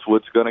 and that's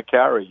what's going to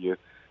carry you,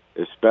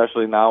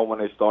 especially now when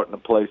they're starting to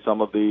play some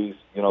of these,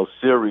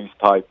 series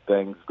type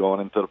things going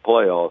into the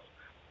playoffs.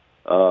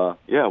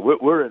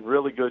 We're in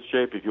really good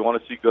shape. If you want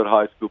to see good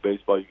high school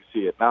baseball, you can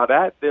see it. Now,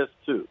 this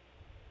too.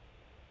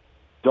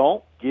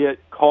 Don't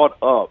get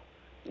caught up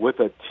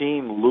with a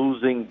team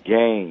losing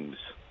games.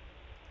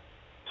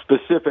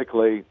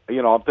 Specifically,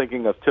 I'm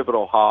thinking of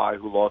Thibodeau High,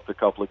 who lost a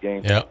couple of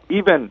games. Yep.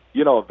 Even,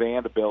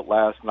 Vanderbilt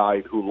last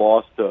night, who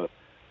lost to,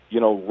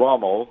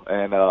 Rummel.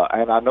 And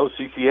I know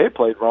CCA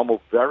played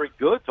Rummel very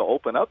good to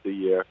open up the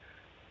year.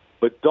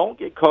 But don't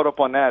get caught up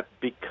on that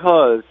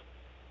because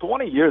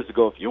 20 years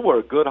ago, if you were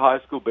a good high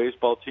school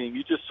baseball team,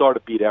 you just sort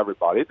of beat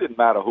everybody. It didn't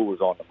matter who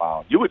was on the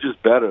mound. You were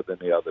just better than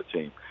the other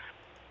team.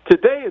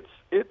 Today,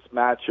 it's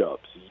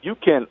matchups. You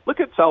can look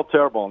at South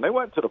Terrebonne. They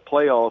went to the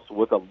playoffs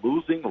with a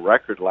losing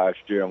record last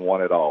year and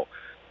won it all.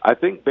 I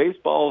think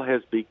baseball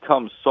has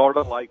become sort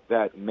of like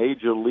that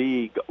major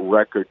league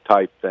record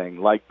type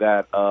thing, like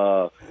that.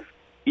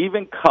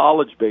 Even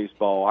college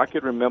baseball, I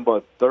can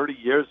remember 30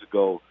 years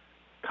ago,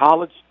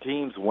 college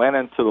teams went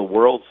into the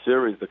World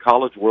Series, the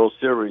College World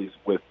Series,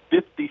 with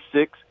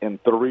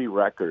 56-3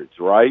 records,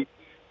 right?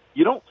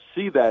 You don't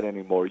see that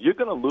anymore. You're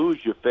going to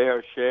lose your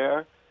fair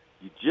share.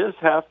 You just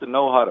have to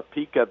know how to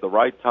peak at the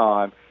right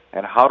time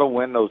and how to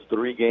win those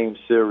 3-game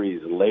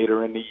series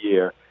later in the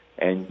year,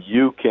 and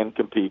you can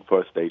compete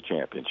for a state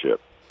championship.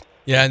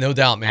 Yeah, no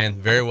doubt, man.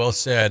 Very well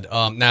said.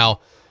 Now,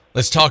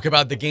 Let's talk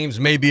about the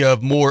games maybe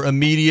of more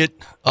immediate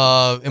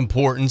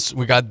importance.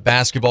 We got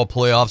basketball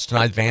playoffs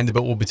tonight.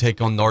 Vanderbilt will be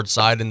taking on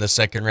Northside in the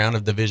second round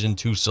of Division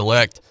II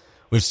Select.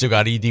 We've still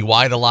got E.D.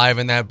 White alive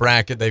in that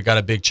bracket. They've got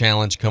a big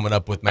challenge coming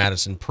up with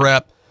Madison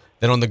Prep.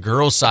 Then on the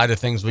girls' side of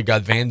things, we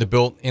got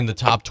Vanderbilt in the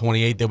top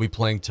 28. They'll be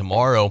playing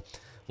tomorrow.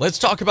 Let's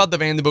talk about the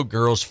Vanderbilt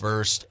girls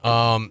first.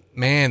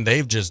 Man,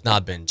 they've just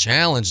not been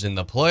challenged in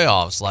the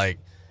playoffs. Like,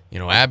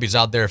 Abby's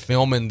out there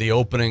filming the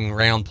opening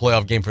round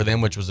playoff game for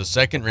them, which was a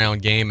second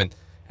round game, and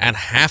at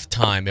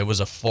halftime, it was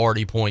a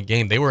 40-point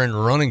game. They were in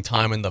running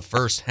time in the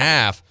first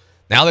half.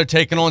 Now they're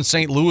taking on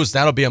St. Louis.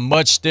 That'll be a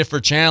much stiffer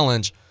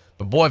challenge.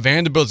 But, boy,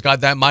 Vanderbilt's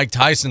got that Mike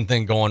Tyson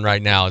thing going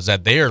right now, is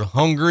that they are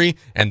hungry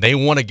and they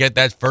want to get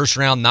that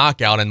first-round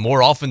knockout, and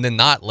more often than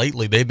not,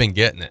 lately, they've been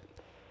getting it.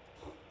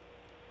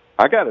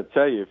 I got to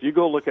tell you, if you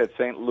go look at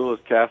St. Louis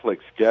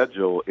Catholic's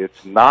schedule,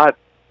 it's not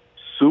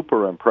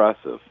super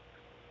impressive.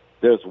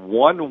 There's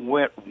one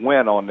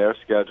win on their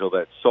schedule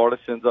that sort of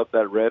sends up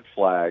that red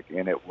flag,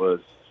 and it was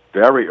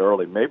very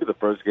early, maybe the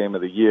first game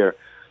of the year,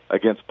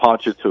 against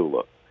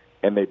Ponchatoula.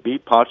 And they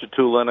beat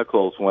Ponchatoula in a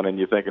close one, and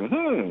you're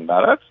thinking,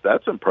 now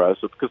that's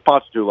impressive, because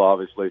Ponchatoula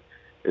obviously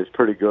is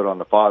pretty good on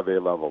the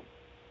 5A level.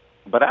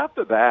 But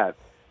after that,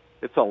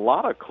 it's a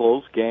lot of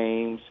close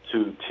games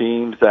to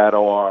teams that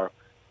are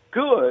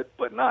good,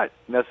 but not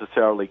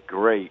necessarily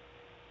great.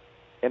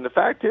 And the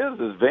fact is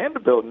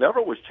Vanderbilt never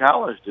was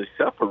challenged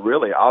except for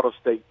really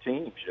out-of-state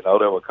teams.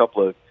 There were a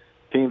couple of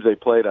teams they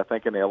played, I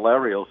think, in the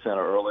Alario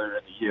Center earlier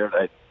in the year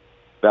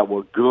that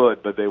were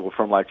good, but they were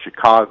from, like,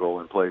 Chicago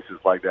and places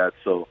like that.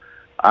 So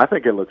I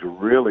think it looks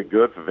really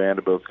good for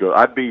Vanderbilt's good.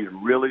 I'd be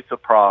really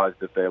surprised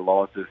if they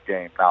lost this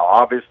game. Now,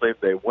 obviously, if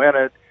they win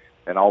it,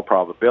 in all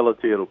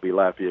probability, it'll be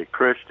Lafayette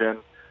Christian.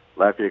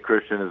 Lafayette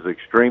Christian is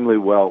extremely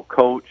well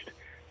coached.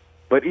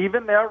 But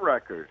even their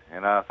record,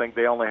 and I think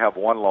they only have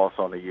one loss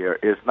on the year,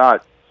 is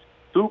not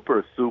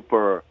super,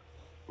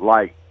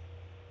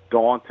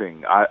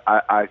 daunting.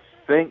 I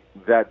think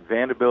that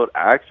Vanderbilt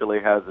actually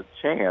has a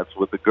chance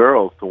with the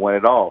girls to win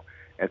it all.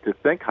 And to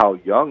think how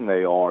young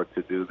they are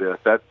to do this,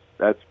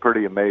 that's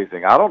pretty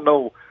amazing. I don't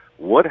know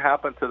what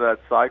happened to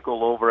that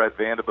cycle over at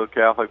Vanderbilt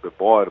Catholic, but,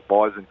 boy, the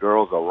boys and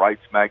girls are right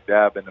smack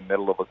dab in the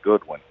middle of a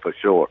good one, for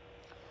sure.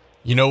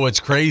 What's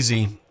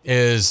crazy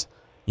is –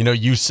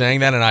 you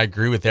saying that, and I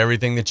agree with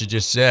everything that you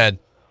just said.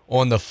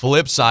 On the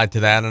flip side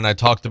to that, and I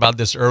talked about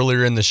this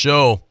earlier in the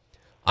show,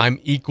 I'm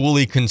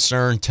equally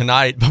concerned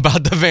tonight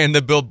about the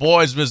Vanderbilt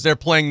boys because they're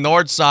playing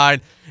Northside,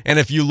 and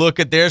if you look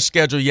at their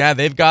schedule, yeah,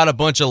 they've got a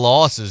bunch of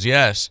losses,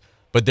 yes,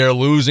 but they're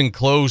losing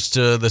close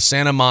to the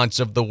Santamonts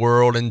of the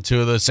world and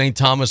to the St.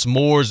 Thomas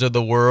Moores of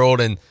the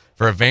world, and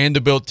for a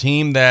Vanderbilt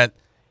team that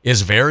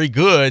is very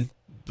good,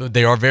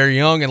 they are very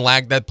young and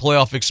lack that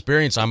playoff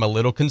experience. I'm a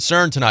little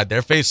concerned tonight.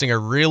 They're facing a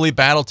really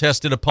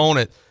battle-tested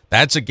opponent.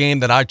 That's a game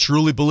that I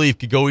truly believe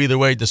could go either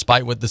way,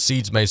 despite what the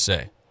seeds may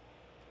say.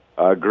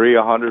 I agree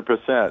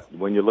 100%.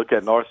 When you look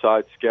at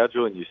Northside's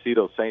schedule and you see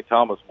those St.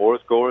 Thomas More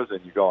scores, and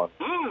you're going,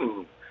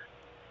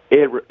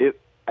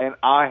 and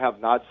I have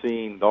not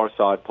seen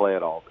Northside play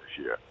at all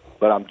this year,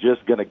 but I'm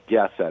just going to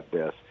guess at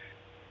this.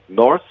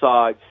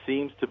 Northside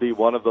seems to be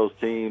one of those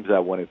teams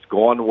that when it's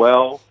going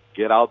well,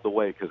 get out the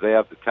way because they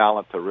have the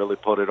talent to really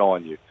put it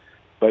on you.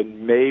 But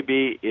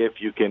maybe if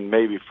you can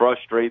maybe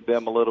frustrate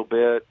them a little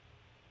bit,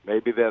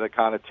 maybe they're the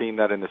kind of team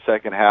that in the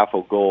second half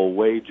will go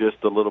away just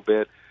a little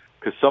bit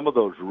because some of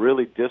those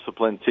really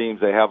disciplined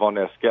teams they have on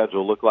their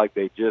schedule look like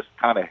they just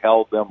kind of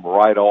held them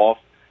right off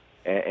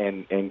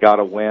and got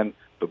a win.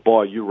 But,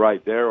 boy, you're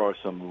right. There are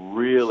some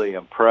really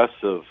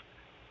impressive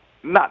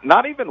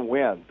not even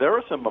wins. There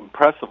are some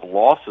impressive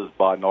losses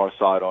by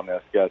Northside on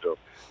their schedule.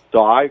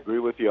 So I agree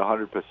with you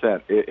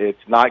 100%. It's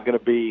not going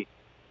to be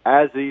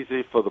as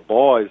easy for the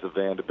boys of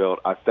Vanderbilt,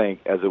 I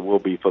think, as it will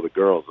be for the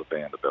girls of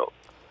Vanderbilt.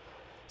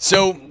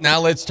 So now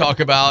let's talk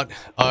about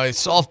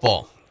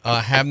softball.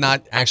 Have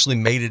not actually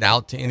made it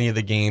out to any of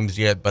the games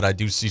yet, but I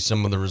do see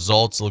some of the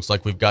results. Looks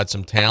like we've got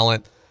some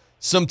talent.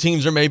 Some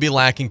teams are maybe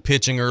lacking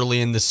pitching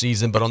early in the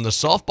season, but on the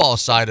softball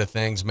side of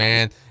things,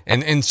 man,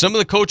 and some of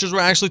the coaches were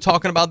actually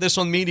talking about this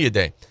on Media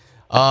Day.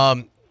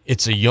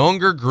 It's a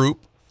younger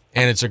group,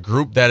 and it's a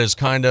group that is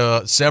kind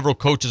of several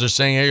coaches are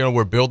saying, hey,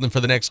 we're building for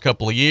the next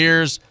couple of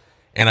years.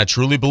 And I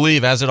truly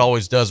believe, as it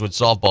always does with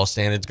softball,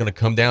 Stan, it's going to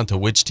come down to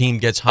which team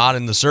gets hot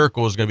in the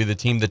circle is going to be the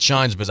team that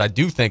shines, because I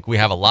do think we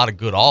have a lot of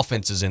good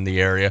offenses in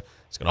the area.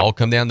 It's going to all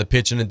come down to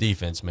pitching and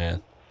defense,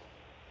 man.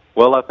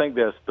 Well, I think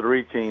there's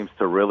three teams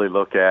to really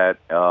look at.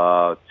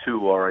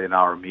 Two are in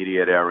our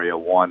immediate area.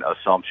 One,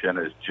 Assumption,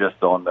 is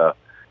just on the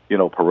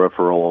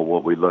peripheral of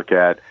what we look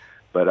at.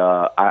 But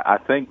I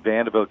think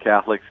Vanderbilt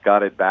Catholic's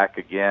got it back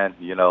again.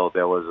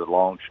 There was a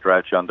long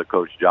stretch under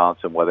Coach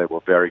Johnson where they were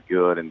very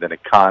good, and then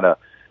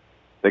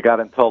they got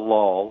into a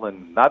lull.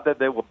 And not that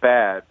they were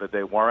bad, but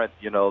they weren't,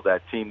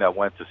 that team that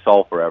went to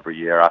Sulphur every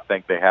year. I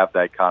think they have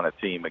that kind of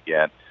team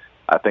again.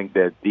 I think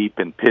they're deep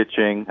in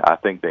pitching. I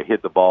think they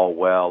hit the ball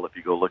well. If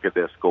you go look at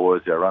their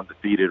scores, they're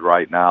undefeated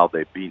right now.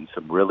 They've beaten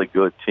some really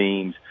good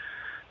teams.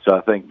 So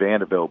I think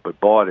Vanderbilt. But,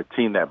 boy, the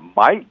team that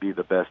might be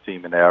the best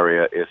team in the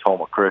area is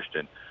Homer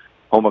Christian.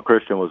 Homer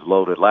Christian was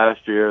loaded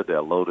last year.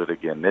 They're loaded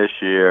again this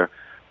year.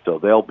 So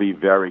they'll be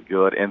very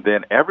good. And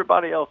then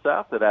everybody else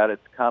after that,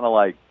 it's kind of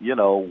like,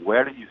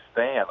 where do you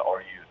stand?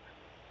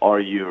 Are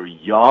you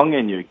young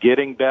and you're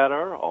getting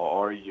better,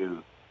 or are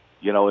you,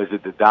 is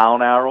it the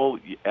down arrow?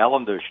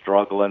 Ellender's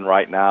struggling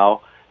right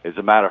now. As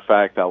a matter of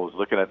fact, I was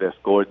looking at their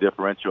score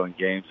differential in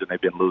games, and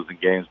they've been losing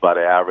games by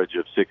the average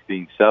of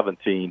 16,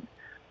 17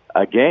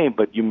 a game.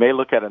 But you may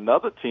look at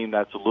another team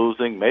that's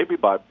losing maybe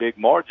by big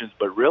margins,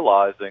 but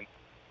realizing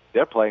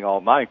they're playing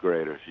all ninth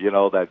graders,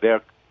 that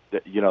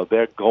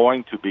they're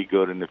going to be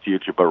good in the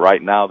future, but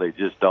right now they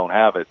just don't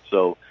have it.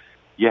 So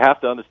you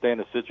have to understand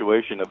the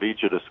situation of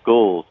each of the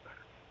schools.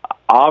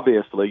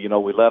 Obviously,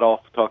 we let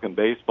off talking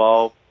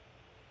baseball.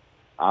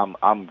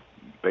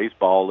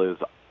 Baseball is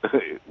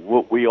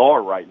what we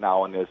are right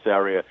now in this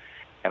area,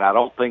 and I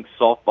don't think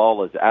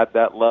softball is at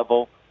that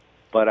level.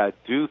 But I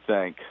do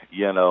think,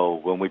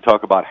 when we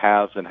talk about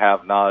haves and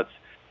have-nots,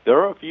 there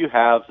are a few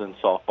haves in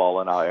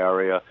softball in our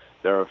area.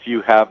 There are a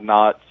few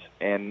have-nots,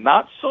 and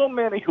not so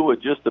many who are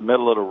just the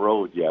middle of the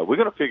road yet. We're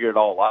going to figure it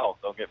all out,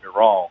 don't get me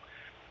wrong.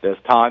 There's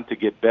time to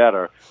get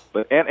better.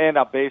 But and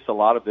I base a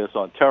lot of this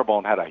on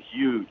Terrebonne had a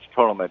huge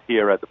tournament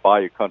here at the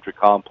Bayou Country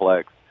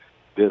Complex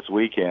this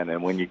weekend.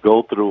 And when you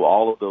go through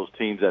all of those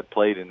teams that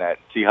played in that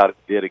and see how they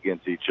did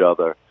against each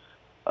other,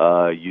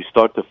 you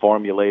start to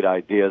formulate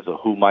ideas of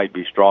who might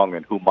be strong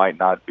and who might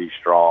not be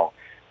strong.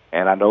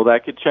 And I know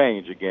that could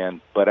change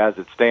again, but as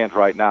it stands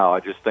right now, I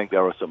just think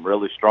there are some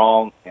really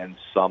strong and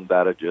some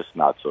that are just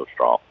not so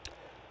strong.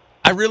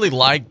 I really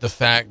like the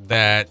fact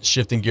that,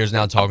 shifting gears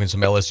now, talking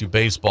some LSU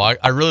baseball,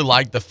 I really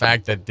like the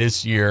fact that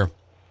this year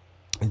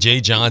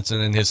Jay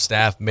Johnson and his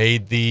staff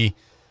made the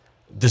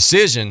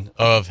decision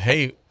of,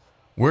 hey,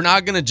 we're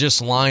not going to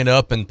just line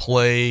up and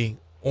play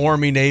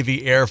Army,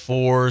 Navy, Air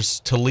Force,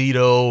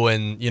 Toledo,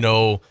 and,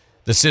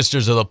 the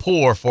Sisters of the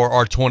Poor for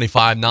our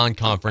 25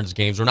 non-conference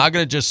games. We're not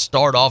going to just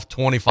start off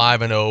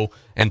 25-0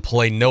 and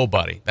play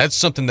nobody. That's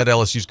something that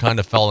LSU's kind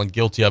of fallen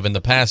guilty of in the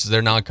past, is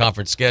their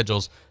non-conference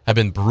schedules have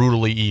been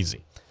brutally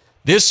easy.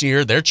 This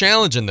year, they're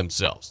challenging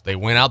themselves. They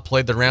went out,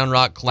 played the Round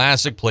Rock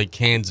Classic, played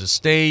Kansas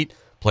State,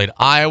 played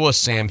Iowa,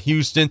 Sam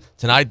Houston.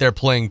 Tonight, they're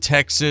playing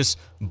Texas.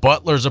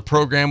 Butler's a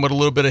program with a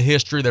little bit of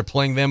history. They're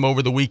playing them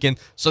over the weekend.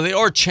 So they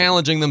are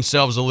challenging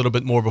themselves a little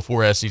bit more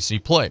before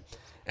SEC play.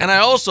 And I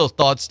also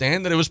thought,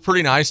 Stan, that it was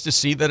pretty nice to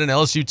see that an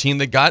LSU team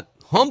that got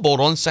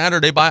humbled on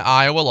Saturday by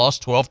Iowa,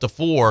 lost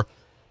 12-4,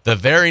 the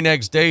very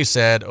next day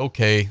said,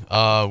 okay,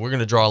 we're going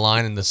to draw a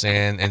line in the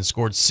sand, and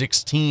scored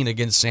 16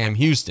 against Sam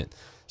Houston.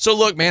 So,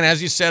 look, man,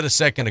 as you said a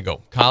second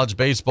ago, college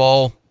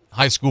baseball,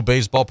 high school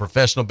baseball,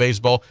 professional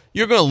baseball,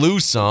 you're going to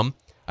lose some.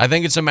 I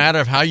think it's a matter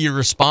of how you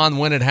respond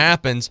when it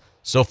happens.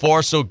 So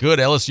far, so good.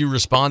 LSU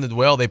responded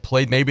well. They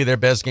played maybe their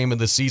best game of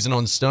the season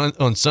on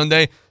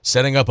Sunday,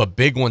 setting up a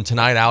big one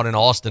tonight out in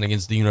Austin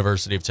against the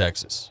University of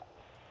Texas.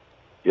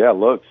 Yeah,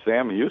 look,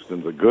 Sam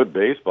Houston's a good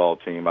baseball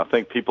team. I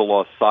think people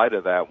lost sight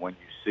of that when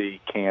you see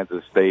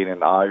Kansas State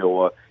and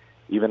Iowa,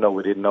 even though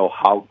we didn't know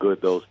how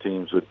good those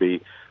teams would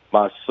be.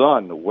 My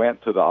son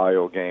went to the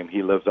Iowa game.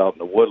 He lives out in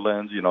the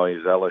Woodlands. He's an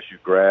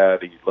LSU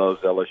grad. He loves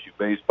LSU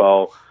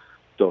baseball.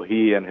 So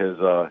he and his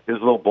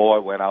little boy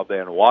went out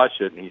there and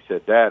watched it, and he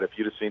said, Dad, if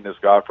you'd have seen this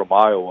guy from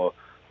Iowa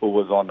who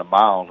was on the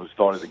mound who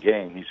started the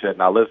game, he said,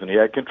 now listen, he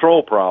had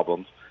control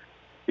problems.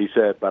 He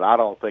said, but I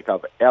don't think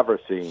I've ever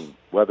seen,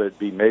 whether it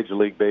be Major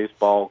League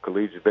Baseball,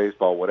 collegiate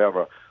baseball,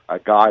 whatever, a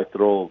guy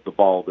throw the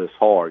ball this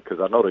hard, because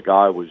I know the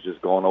guy was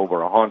just going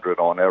over 100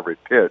 on every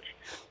pitch.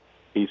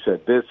 He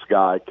said, this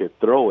guy could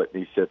throw it.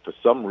 And he said, for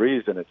some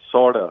reason, it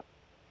sort of,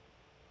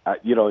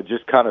 it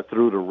just kind of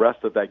threw the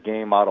rest of that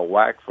game out of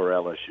whack for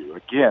LSU.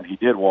 Again, he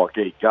did walk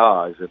 8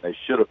 guys, and they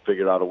should have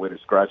figured out a way to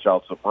scratch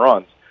out some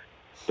runs.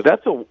 But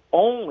that's the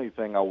only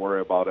thing I worry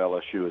about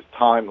LSU is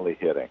timely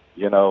hitting.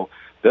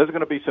 There's going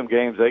to be some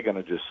games they're going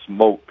to just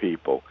smoke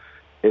people.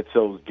 It's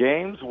those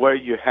games where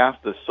you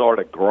have to sort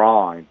of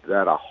grind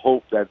that I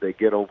hope that they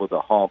get over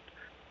the hump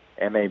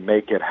and they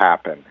make it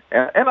happen.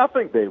 And I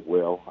think they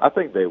will.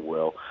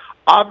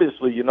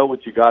 Obviously, you know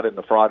what you got in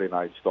the Friday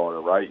night starter,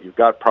 right? You've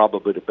got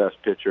probably the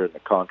best pitcher in the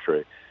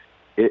country.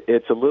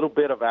 It's a little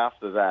bit of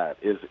after that.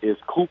 Is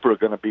Cooper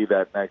going to be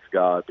that next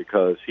guy?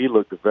 Because he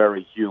looked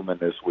very human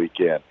this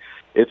weekend.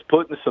 It's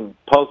putting some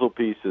puzzle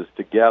pieces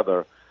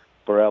together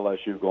for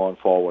LSU going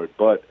forward.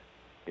 But,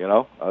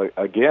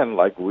 again,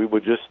 like we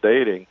were just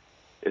stating,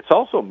 it's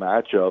also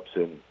matchups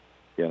and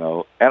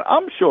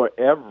I'm sure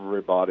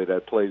everybody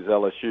that plays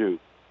LSU,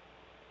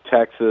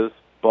 Texas,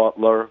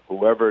 Butler,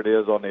 whoever it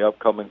is on the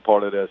upcoming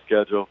part of their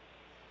schedule,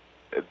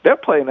 they're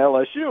playing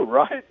LSU,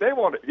 right? They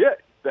want to,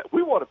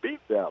 we want to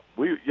beat them.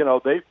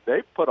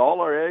 They put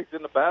all our eggs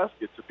in the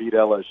basket to beat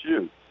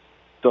LSU.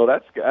 So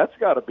that's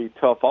got to be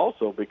tough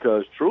also,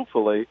 because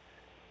truthfully,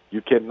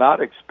 you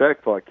cannot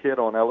expect for a kid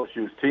on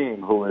LSU's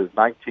team who is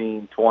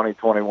 19, 20,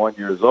 21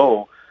 years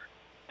old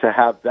to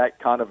have that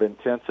kind of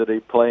intensity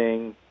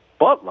playing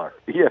Butler.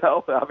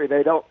 I mean,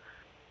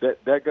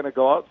 they're going to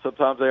go out.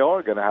 Sometimes they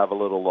are going to have a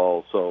little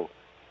lull. So,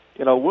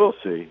 we'll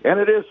see. And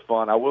it is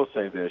fun. I will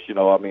say this.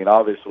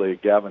 Obviously,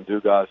 Gavin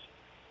Dugas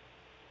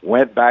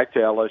went back to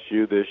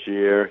LSU this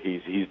year.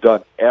 He's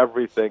done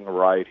everything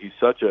right. He's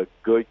such a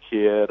good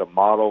kid, a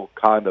model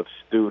kind of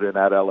student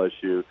at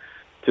LSU.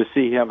 To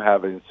see him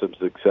having some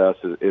success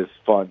is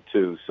fun,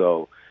 too.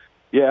 So,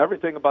 yeah,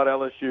 everything about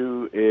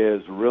LSU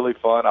is really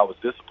fun. I was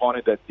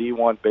disappointed that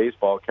D1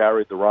 baseball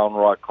carried the Round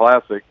Rock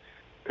Classic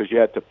because you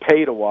had to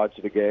pay to watch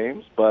the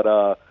games.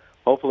 But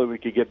hopefully we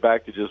could get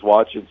back to just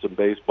watching some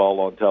baseball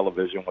on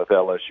television with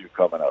LSU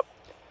coming up.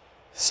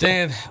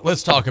 Stan,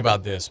 let's talk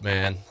about this,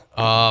 man.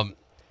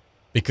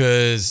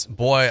 Because,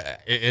 boy,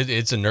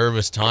 it's a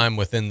nervous time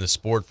within the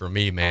sport for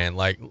me, man.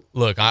 Like,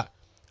 look,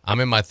 I'm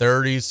in my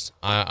 30s.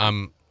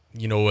 I'm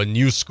a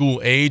new school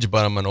age,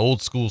 but I'm an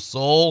old school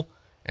soul.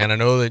 And I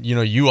know that,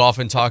 you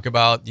often talk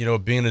about,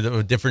 being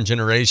a different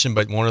generation,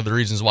 but one of the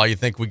reasons why you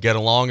think we get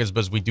along is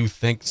because we do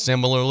think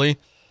similarly.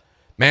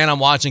 Man, I'm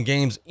watching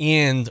games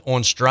end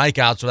on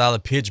strikeouts without a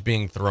pitch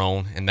being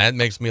thrown, and that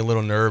makes me a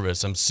little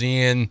nervous. I'm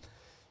seeing,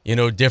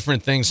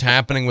 different things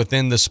happening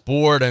within the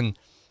sport, and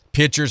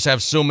pitchers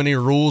have so many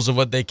rules of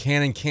what they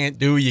can and can't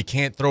do. You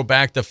can't throw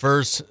back the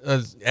first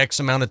X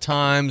amount of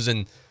times,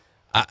 and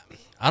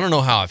I don't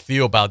know how I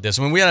feel about this.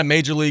 I mean, we had a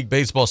Major League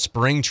Baseball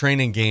spring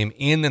training game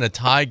in a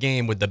tie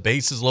game with the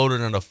bases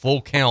loaded and a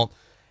full count,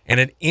 and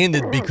it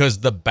ended because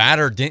the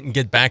batter didn't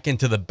get back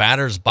into the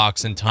batter's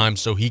box in time,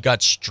 so he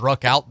got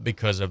struck out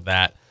because of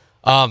that.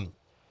 I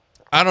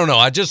don't know.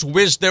 I just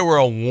wish there were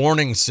a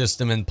warning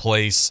system in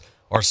place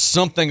or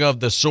something of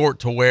the sort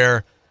to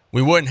where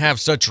we wouldn't have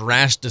such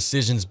rash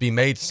decisions be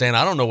made. Stan,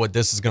 I don't know what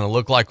this is going to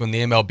look like when the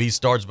MLB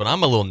starts, but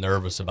I'm a little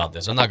nervous about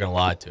this. I'm not going to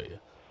lie to you.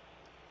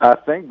 I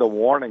think the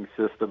warning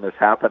system is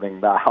happening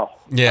now.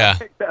 Yeah.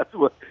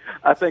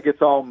 I think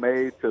it's all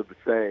made to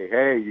say,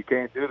 hey, you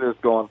can't do this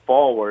going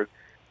forward,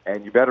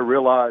 and you better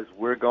realize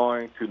we're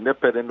going to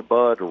nip it in the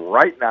bud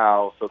right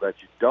now so that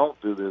you don't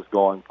do this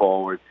going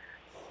forward.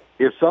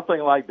 If something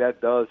like that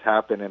does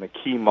happen in a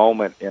key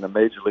moment in a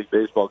Major League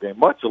Baseball game,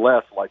 much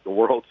less like the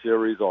World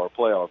Series or a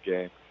playoff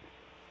game,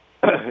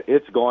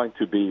 it's going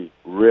to be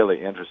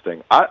really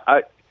interesting.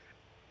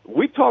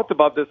 We talked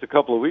about this a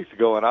couple of weeks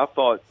ago, and I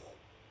thought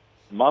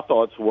my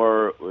thoughts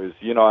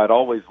I'd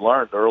always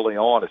learned early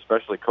on,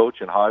 especially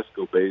coaching high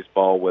school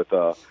baseball with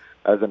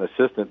as an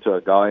assistant to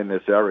a guy in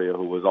this area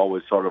who was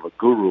always sort of a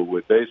guru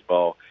with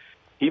baseball.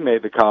 He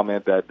made the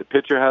comment that the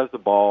pitcher has the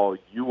ball,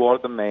 you are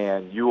the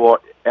man,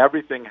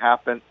 everything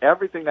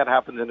that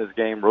happens in his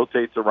game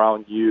rotates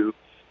around you.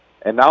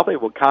 And now they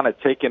were kind of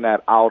taking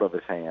that out of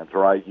his hands,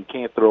 right? You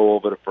can't throw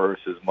over to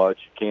first as much.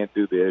 You can't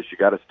do this. You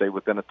got to stay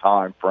within a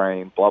time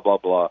frame, blah, blah,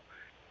 blah.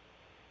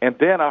 And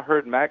then I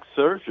heard Max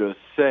Scherzer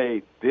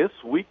say this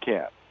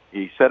weekend,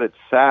 he said it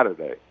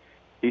Saturday,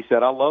 he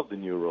said, I love the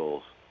new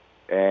rules.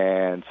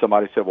 And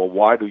somebody said, well,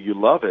 why do you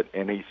love it?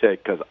 And he said,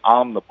 because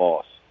I'm the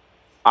boss.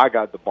 I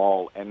got the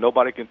ball, and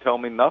nobody can tell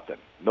me nothing.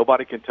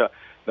 Nobody can tell.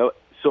 No.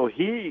 So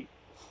he's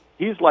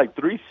like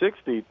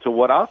 360 to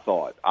what I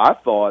thought. I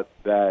thought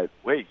that,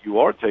 wait, you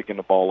are taking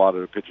the ball out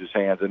of the pitcher's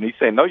hands. And he's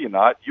saying, no, you're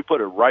not. You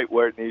put it right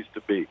where it needs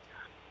to be.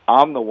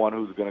 I'm the one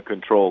who's going to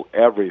control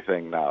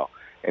everything now.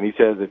 And he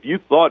says, if you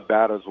thought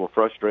batters were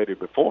frustrated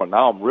before,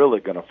 now I'm really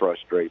going to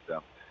frustrate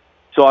them.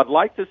 So I'd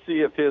like to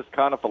see if his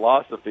kind of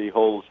philosophy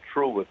holds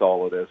true with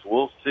all of this.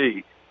 We'll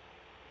see.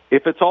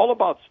 If it's all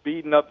about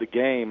speeding up the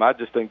game, I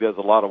just think there's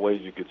a lot of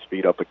ways you could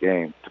speed up a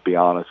game, to be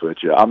honest with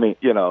you. I mean,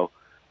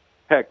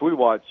 heck, we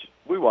watch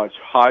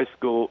high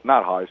school,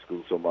 not high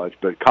school so much,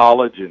 but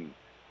college and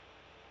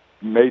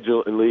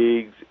major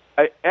leagues,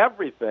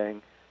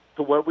 everything,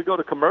 to where we go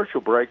to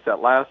commercial breaks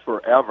that last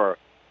forever.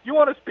 You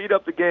want to speed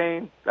up the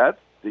game?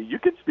 You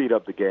can speed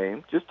up the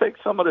game. Just take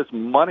some of this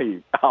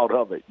money out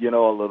of it, a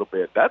little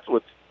bit. That's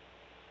what's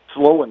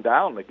slowing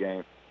down the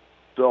game.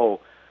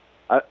 So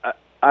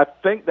I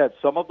think that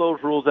some of those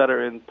rules that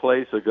are in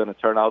place are going to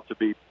turn out to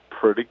be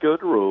pretty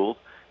good rules,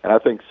 and I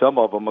think some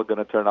of them are going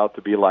to turn out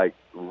to be, like,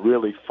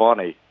 really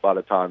funny by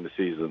the time the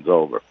season's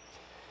over.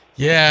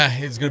 Yeah,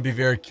 it's going to be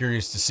very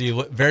curious to see.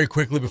 Very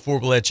quickly before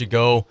we let you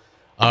go,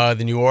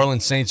 the New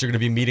Orleans Saints are going to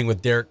be meeting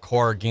with Derek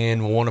Carr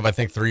again, one of, I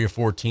think, 3 or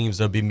 4 teams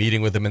that will be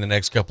meeting with him in the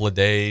next couple of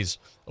days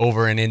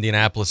over in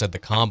Indianapolis at the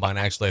Combine,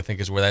 actually, I think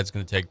is where that's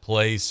going to take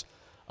place.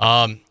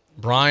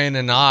 Brian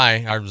and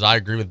I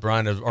agree with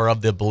Brian, are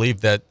of the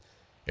belief that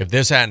if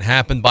this hadn't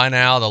happened by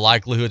now, the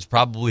likelihood's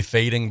probably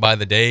fading by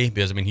the day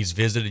because, he's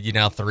visited you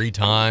now 3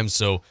 times,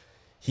 so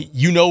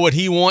you know what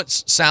he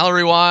wants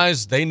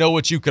salary-wise. They know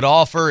what you could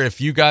offer. If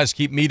you guys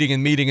keep meeting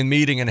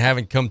and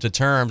haven't come to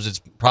terms, it's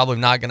probably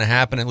not going to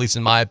happen, at least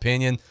in my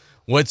opinion.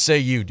 What say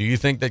you? Do you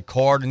think that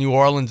Carr to New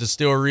Orleans is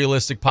still a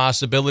realistic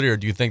possibility, or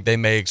do you think they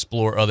may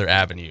explore other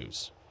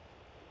avenues?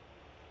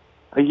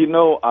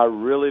 I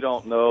really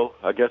don't know.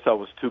 I guess I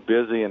was too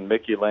busy in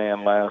Mickey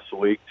Land last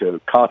week to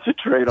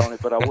concentrate on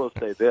it, but I will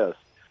say this.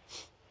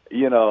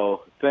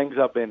 Things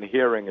I've been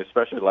hearing,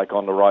 especially like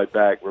on the right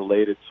back,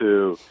 related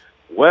to,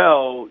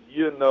 well,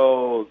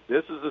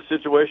 this is a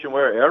situation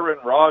where Aaron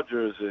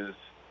Rodgers is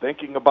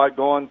thinking about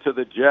going to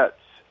the Jets.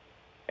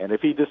 And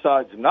if he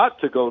decides not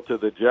to go to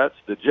the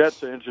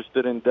Jets are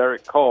interested in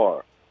Derek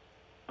Carr.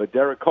 But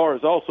Derek Carr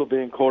is also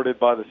being courted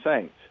by the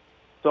Saints.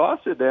 So I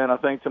sit there and I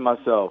think to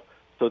myself,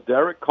 so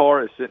Derek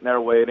Carr is sitting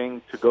there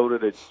waiting to go to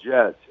the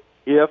Jets.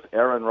 If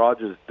Aaron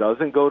Rodgers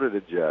doesn't go to the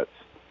Jets,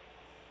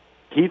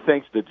 he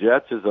thinks the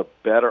Jets is a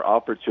better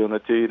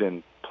opportunity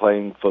than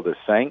playing for the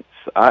Saints.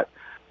 I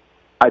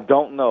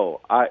don't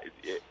know.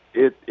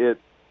 The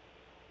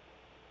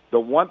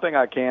one thing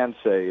I can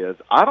say is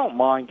I don't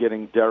mind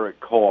getting Derek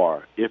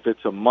Carr if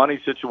it's a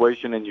money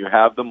situation and you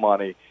have the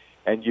money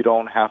and you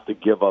don't have to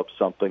give up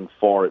something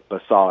for it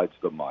besides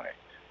the money.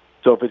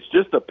 So if it's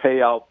just a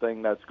payout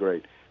thing, that's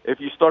great. If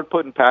you start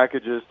putting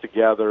packages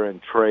together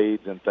and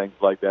trades and things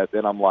like that,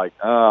 then I'm like,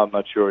 I'm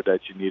not sure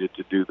that you needed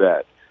to do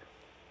that.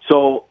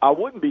 So I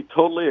wouldn't be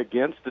totally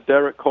against the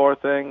Derek Carr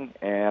thing,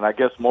 and I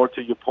guess more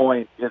to your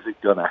point, is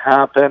it going to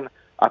happen?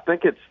 I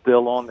think it's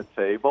still on the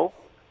table.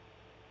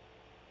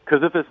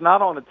 Because if it's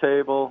not on the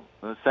table,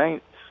 the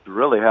Saints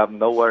really have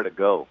nowhere to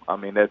go. I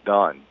mean, they're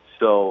done.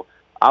 So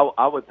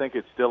I would think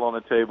it's still on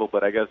the table,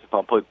 but I guess if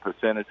I'm putting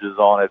percentages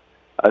on it,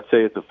 I'd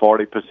say it's a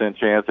 40%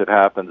 chance it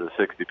happens, a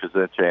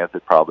 60% chance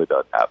it probably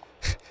doesn't happen.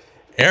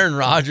 Aaron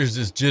Rodgers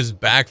is just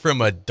back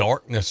from a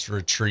darkness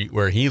retreat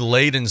where he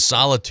laid in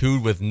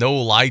solitude with no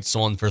lights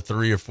on for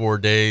 3 or 4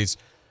 days.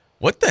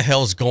 What the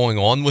hell's going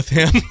on with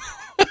him?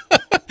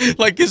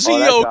 Like, is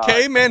he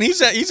okay, man? He's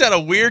had a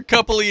weird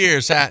couple of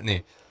years, hasn't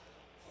he?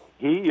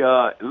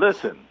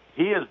 Listen,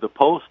 he is the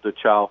poster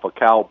child for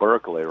Cal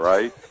Berkeley,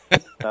 right?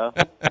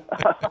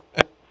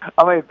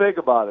 I mean, think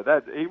about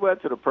it. He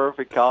went to the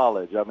perfect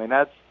college. I mean,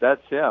 that's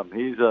him.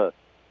 He's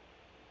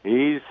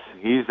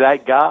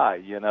that guy,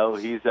 you know.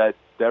 He's that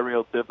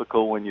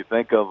stereotypical when you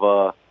think of,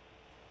 I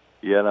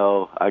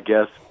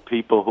guess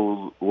people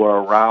who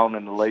were around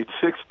in the late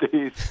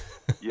 60s,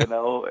 you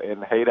know,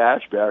 and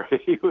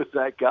Haight-Ashbury. He was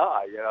that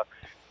guy, you know.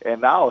 And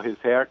now his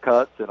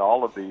haircuts and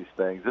all of these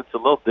things, it's a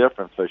little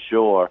different for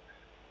sure.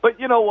 But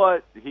you know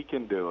what? He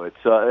can do it.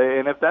 So,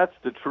 and if that's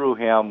the true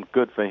him,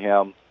 good for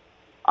him.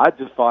 I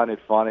just find it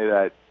funny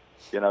that,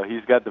 you know,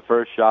 he's got the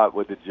first shot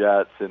with the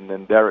Jets, and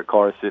then Derek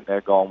Carr is sitting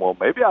there going, well,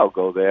 maybe I'll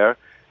go there.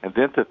 And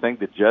then to think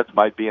the Jets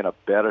might be in a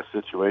better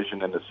situation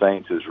than the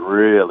Saints is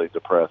really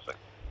depressing.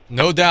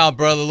 No doubt,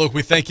 brother. Look,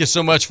 we thank you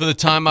so much for the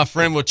time, my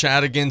friend. We'll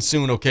chat again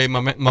soon, okay,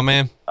 my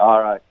man?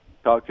 All right.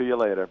 Talk to you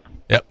later.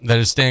 Yep, that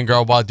is Stan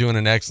Gravois doing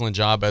an excellent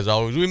job, as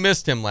always. We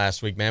missed him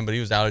last week, man, but he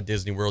was out at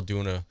Disney World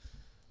doing the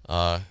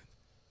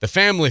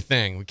family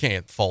thing. We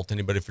can't fault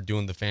anybody for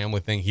doing the family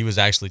thing. He was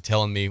actually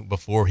telling me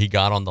before he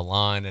got on the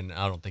line, and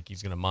I don't think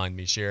he's going to mind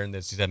me sharing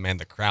this. He said, man,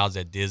 the crowds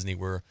at Disney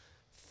were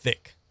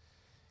thick.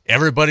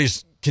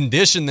 Everybody's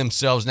conditioned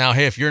themselves now.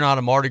 Hey, if you're not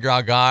a Mardi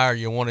Gras guy or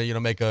you want to,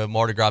 make a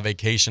Mardi Gras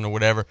vacation or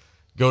whatever,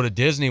 go to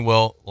Disney.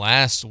 Well,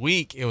 last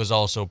week it was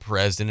also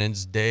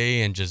President's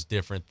Day and just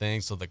different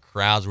things. So the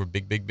crowds were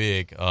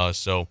big.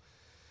 So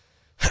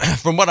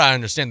from what I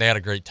understand, they had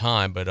a great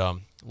time, but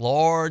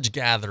large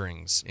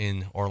gatherings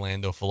in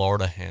Orlando,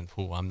 Florida, and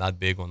I'm not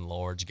big on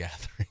large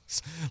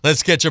gatherings.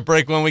 Let's catch a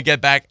break. When we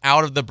get back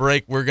out of the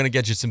break, we're going to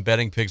get you some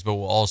betting picks, but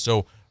we'll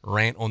also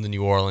rant on the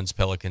New Orleans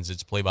Pelicans.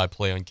 It's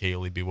play-by-play on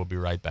KLEB. We'll be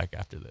right back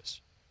after this.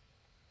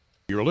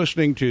 You're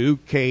listening to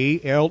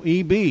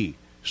KLEB,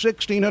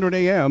 1600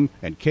 AM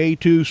and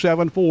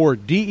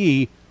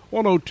K274DE,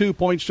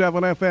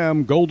 102.7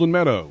 FM, Golden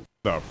Meadow.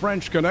 The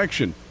French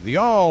Connection, the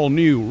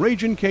all-new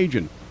Ragin'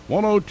 Cajun,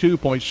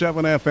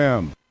 102.7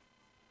 FM.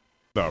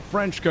 The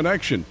French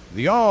Connection,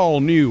 the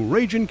all-new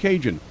Ragin'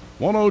 Cajun,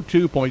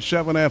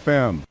 102.7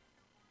 FM.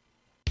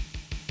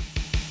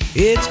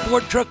 It's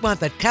Ford Truck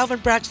Month at Calvin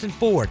Braxton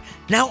Ford,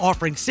 now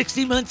offering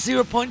 60 months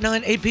 0.9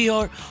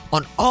 APR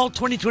on all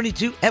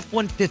 2022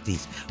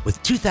 F-150s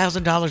with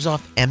 $2,000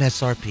 off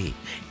MSRP.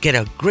 Get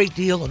a great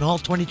deal on all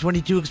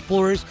 2022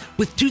 Explorers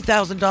with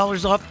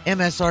 $2,000 off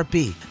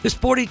MSRP. The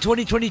sporty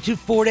 2022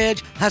 Ford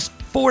Edge has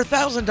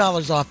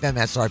 $4,000 off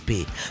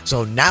MSRP.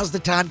 So now's the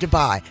time to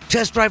buy.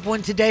 Test drive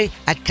one today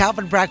at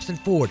Calvin Braxton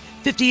Ford,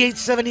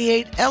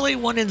 5878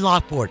 LA1 in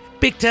Lockport.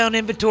 Big town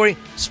inventory,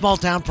 small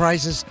town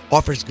prices.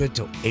 Offers good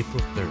till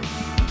April 3rd.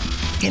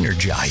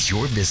 Energize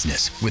your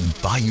business with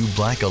Bayou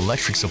Black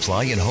Electric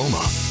Supply in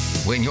Houma.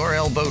 When you're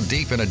elbow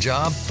deep in a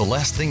job, the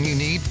last thing you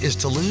need is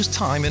to lose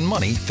time and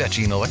money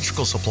fetching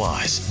electrical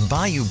supplies.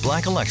 Bayou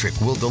Black Electric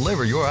will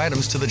deliver your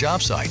items to the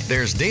job site.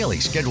 There's daily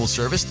scheduled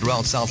service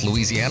throughout South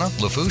Louisiana,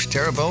 Lafourche,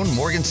 Terrebonne,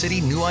 Morgan City,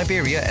 New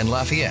Iberia, and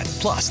Lafayette,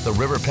 plus the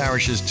river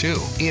parishes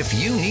too. If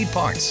you need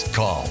parts,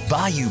 call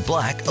Bayou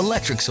Black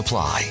Electric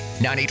Supply,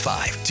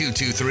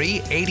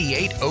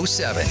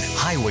 985-223-8807,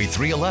 Highway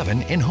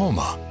 311 in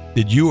Houma.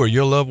 Did you or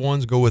your loved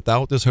ones go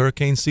without this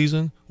hurricane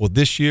season? Well,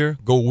 this year,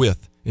 go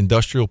with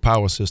Industrial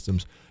Power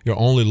Systems, your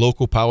only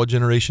local power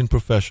generation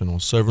professional,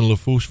 serving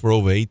Lafourche for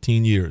over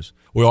 18 years.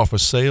 We offer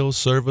sales,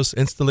 service,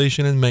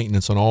 installation, and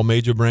maintenance on all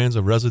major brands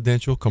of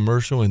residential,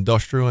 commercial,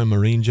 industrial, and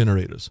marine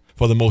generators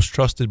for the most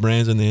trusted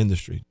brands in the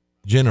industry.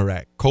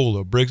 Generac,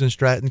 Kohler, Briggs &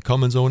 Stratton,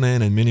 Cummins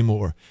Onan, and many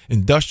more.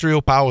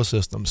 Industrial Power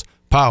Systems.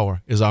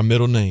 Power is our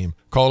middle name.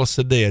 Call us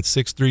today at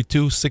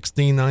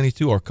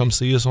 632-1692 or come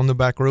see us on the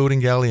back road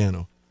in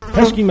Galliano.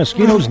 Pesky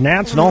mosquitoes,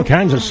 gnats, and all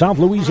kinds of South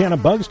Louisiana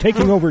bugs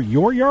taking over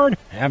your yard?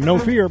 Have no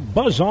fear,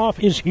 Buzz Off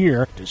is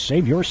here to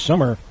save your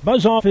summer.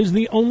 Buzz Off is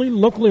the only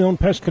locally owned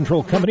pest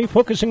control company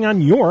focusing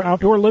on your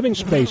outdoor living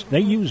space. They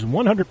use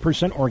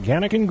 100%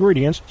 organic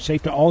ingredients,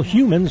 safe to all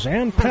humans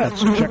and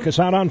pets. Check us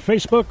out on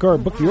Facebook or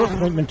book your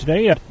appointment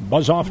today at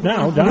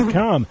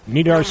buzzoffnow.com.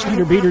 Need our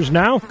cedar beaters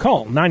now?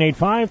 Call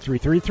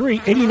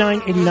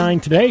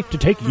 985-333-8989 today to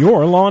take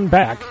your lawn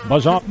back.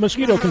 Buzz Off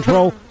Mosquito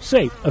Control.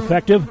 Safe,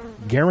 effective,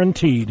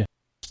 guaranteed.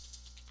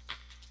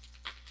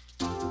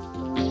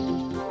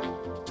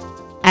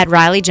 At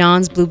Riley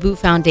John's Blue Boot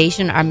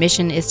Foundation, our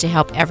mission is to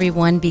help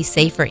everyone be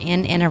safer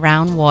in and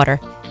around water.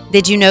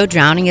 Did you know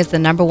drowning is the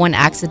 #1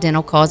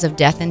 accidental cause of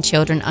death in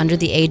children under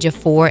the age of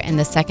 4 and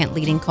the second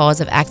leading cause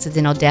of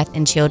accidental death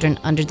in children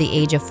under the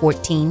age of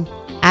 14?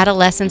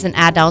 Adolescents and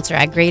adults are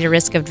at greater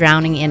risk of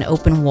drowning in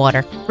open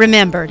water.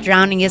 Remember,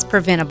 drowning is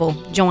preventable.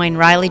 Join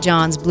Riley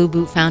John's Blue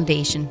Boot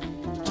Foundation.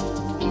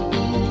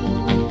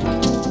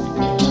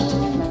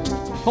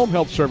 Home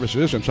health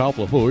services in South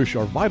Lafourche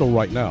are vital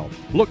right now.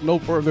 Look no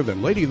further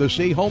than Lady of the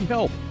Sea Home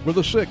Health. For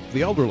the sick,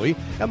 the elderly,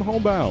 and the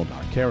homebound,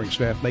 our caring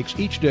staff makes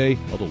each day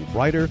a little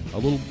brighter, a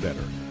little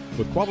better.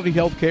 With quality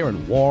health care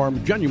and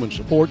warm, genuine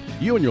support,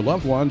 you and your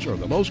loved ones are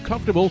the most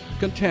comfortable,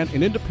 content,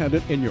 and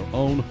independent in your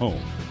own home.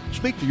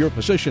 Speak to your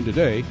physician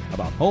today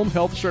about home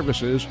health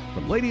services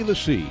from Lady of the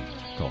Sea.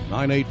 Call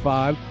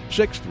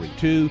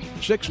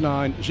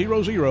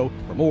 985-632-6900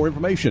 for more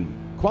information.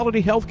 Quality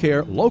health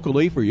care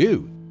locally for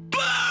you.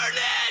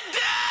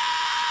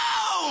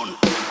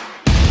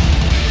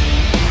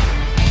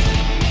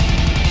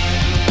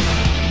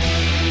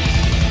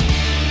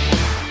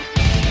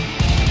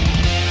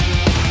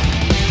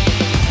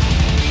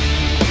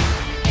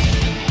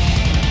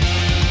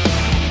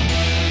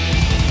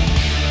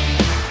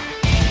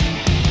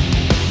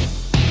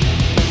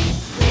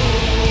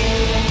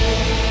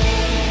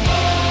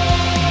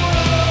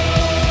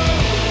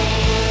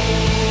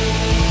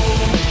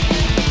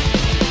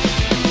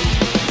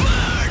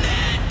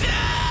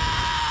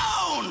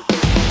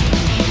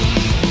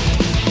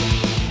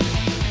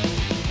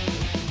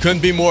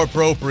 Couldn't be more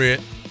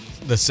appropriate.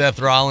 The Seth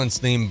Rollins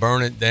theme,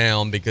 Burn It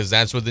Down, because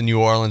that's what the New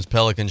Orleans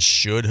Pelicans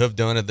should have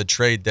done at the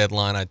trade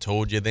deadline. I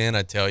told you then,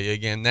 I tell you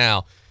again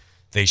now.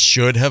 They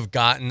should have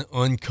gotten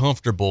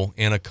uncomfortable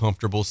in a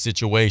comfortable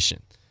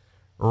situation.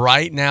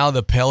 Right now,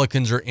 the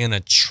Pelicans are in a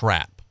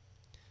trap.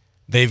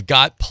 They've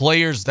got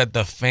players that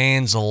the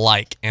fans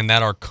like and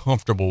that are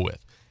comfortable with.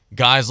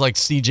 Guys like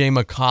C.J.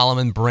 McCollum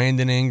and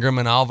Brandon Ingram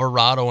and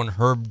Alvarado and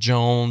Herb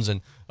Jones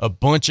and a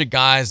bunch of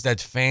guys that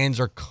fans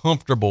are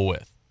comfortable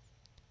with,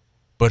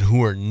 but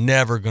who are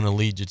never going to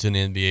lead you to an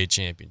NBA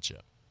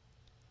championship.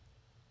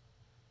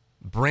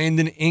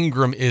 Brandon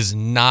Ingram is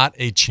not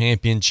a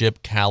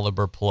championship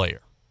caliber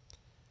player.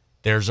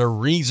 There's a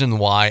reason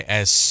why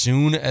as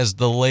soon as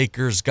the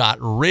Lakers got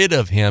rid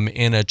of him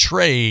in a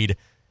trade,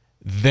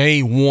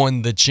 they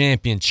won the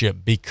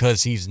championship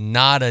because he's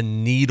not a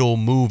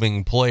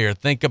needle-moving player.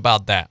 Think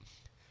about that.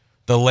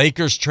 The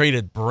Lakers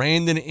traded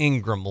Brandon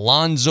Ingram,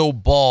 Lonzo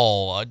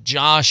Ball,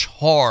 Josh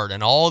Hart,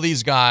 and all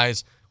these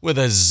guys with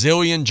a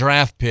zillion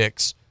draft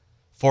picks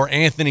for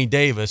Anthony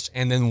Davis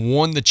and then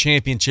won the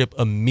championship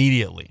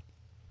immediately.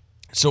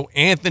 So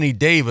Anthony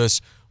Davis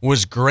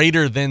was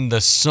greater than the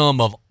sum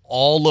of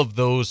all of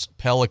those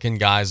Pelican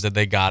guys that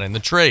they got in the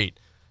trade.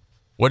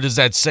 What does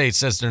that say? It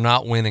says they're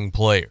not winning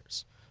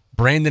players.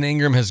 Brandon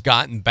Ingram has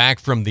gotten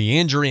back from the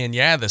injury, and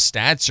yeah, the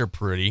stats are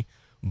pretty,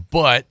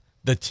 but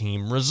the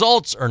team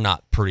results are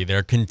not pretty.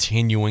 They're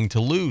continuing to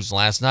lose.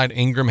 Last night,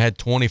 Ingram had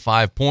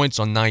 25 points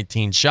on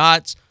 19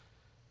 shots.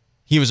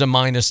 He was a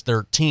minus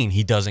 13.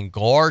 He doesn't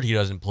guard. He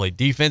doesn't play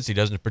defense. He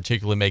doesn't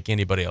particularly make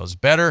anybody else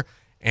better.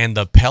 And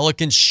the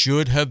Pelicans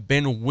should have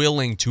been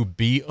willing to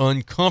be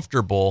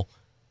uncomfortable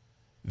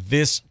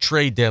this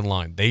trade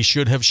deadline. They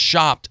should have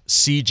shopped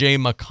C.J.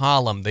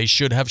 McCollum. They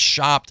should have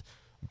shopped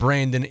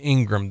Brandon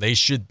Ingram. They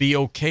should be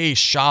okay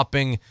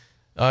shopping,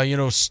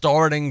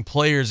 starting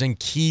players and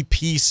key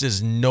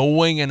pieces,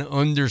 knowing and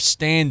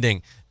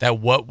understanding that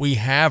what we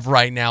have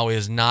right now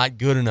is not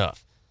good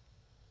enough.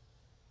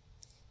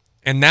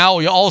 And now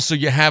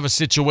you have a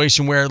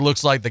situation where it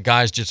looks like the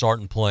guys just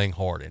aren't playing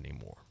hard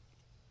anymore.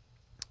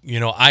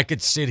 I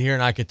could sit here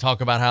and I could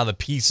talk about how the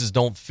pieces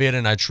don't fit,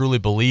 and I truly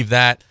believe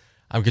that.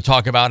 I could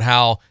talk about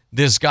how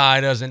this guy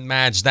doesn't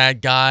match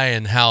that guy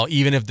and how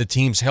even if the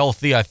team's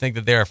healthy, I think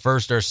that they're a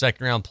first or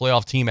second round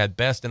playoff team at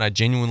best, and I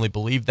genuinely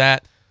believe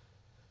that.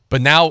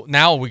 But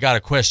now we got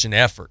to question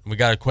effort. We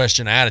got to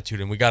question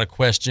attitude, and we got to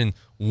question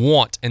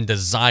want and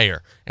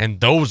desire. And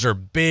those are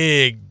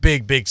big,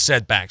 big, big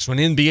setbacks. When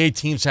NBA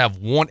teams have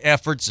want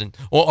efforts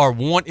or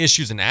want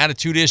issues and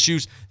attitude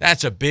issues,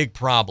 that's a big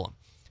problem.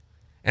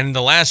 And in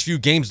the last few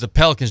games, the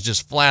Pelicans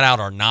just flat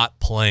out are not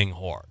playing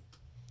hard.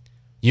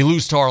 You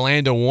lose to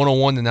Orlando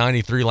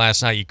 101-93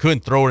 last night. You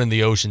couldn't throw it in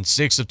the ocean.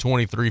 6 of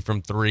 23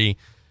 from 3,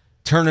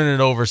 turning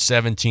it over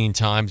 17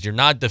 times. You're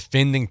not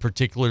defending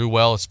particularly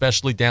well,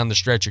 especially down the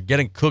stretch. You're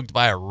getting cooked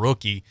by a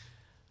rookie.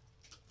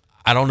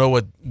 I don't know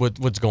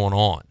what's going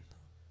on.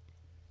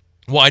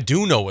 Well, I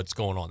do know what's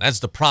going on. That's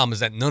the problem,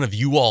 is that none of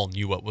you all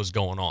knew what was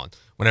going on.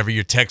 Whenever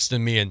you're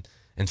texting me and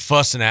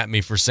fussing at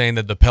me for saying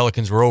that the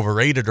Pelicans were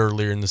overrated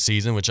earlier in the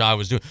season, which I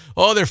was doing.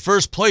 Oh, they're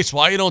first place.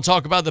 Why you don't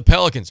talk about the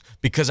Pelicans?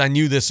 Because I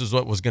knew this is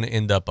what was going to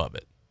end up of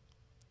it.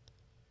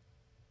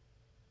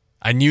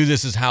 I knew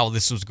this is how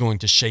this was going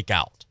to shake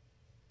out.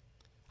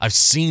 I've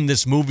seen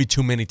this movie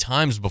too many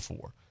times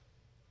before.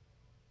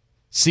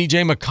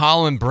 C.J.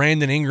 McCollum and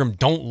Brandon Ingram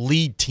don't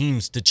lead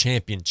teams to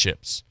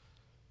championships.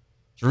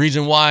 It's the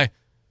reason why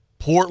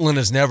Portland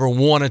has never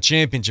won a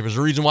championship. It's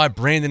the reason why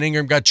Brandon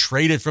Ingram got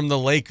traded from the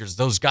Lakers.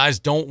 Those guys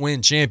don't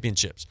win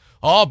championships.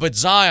 Oh, but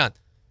Zion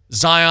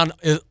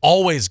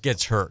always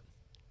gets hurt.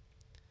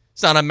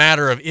 It's not a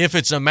matter of if,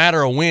 it's a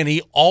matter of when.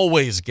 He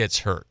always gets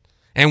hurt.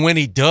 And when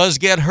he does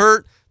get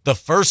hurt, the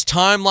first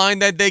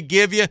timeline that they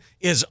give you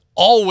is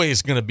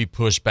always going to be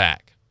pushed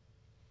back.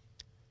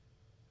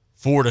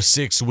 4 to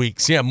 6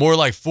 weeks. Yeah, more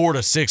like 4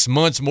 to 6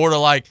 months, more to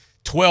like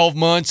 12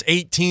 months,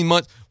 18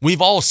 months.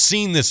 We've all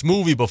seen this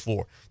movie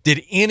before.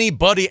 Did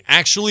anybody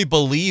actually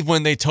believe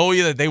when they told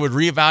you that they would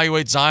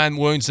reevaluate Zion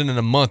Williamson in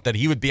a month that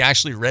he would be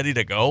actually ready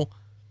to go?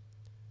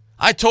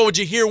 I told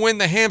you here when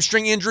the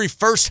hamstring injury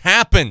first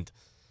happened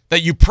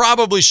that you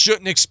probably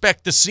shouldn't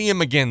expect to see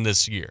him again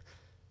this year.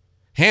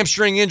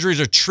 Hamstring injuries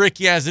are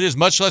tricky as it is,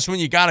 much less when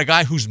you got a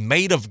guy who's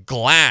made of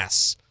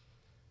glass,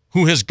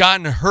 who has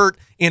gotten hurt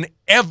in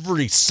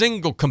every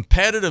single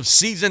competitive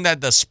season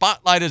that the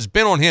spotlight has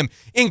been on him,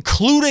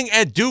 including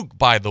at Duke,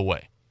 by the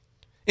way.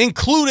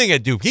 Including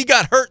at Duke. He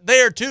got hurt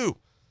there too.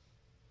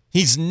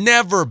 He's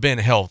never been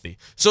healthy.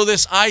 So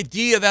this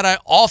idea that I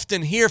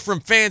often hear from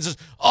fans is,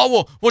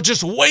 oh, well,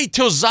 just wait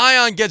till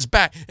Zion gets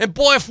back. And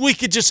boy, if we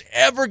could just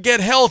ever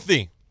get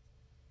healthy.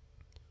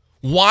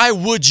 Why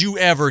would you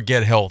ever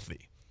get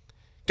healthy?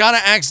 Got to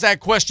ask that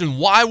question.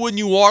 Why would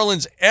New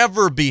Orleans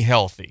ever be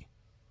healthy?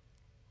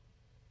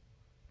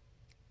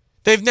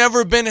 They've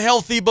never been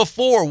healthy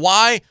before.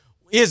 Why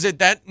is it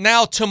that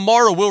now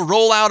tomorrow we'll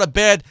roll out of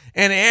bed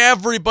and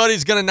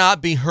everybody's going to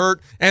not be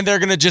hurt and they're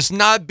going to just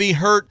not be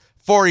hurt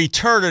for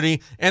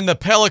eternity and the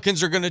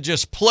Pelicans are going to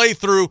just play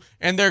through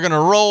and they're going to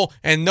roll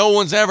and no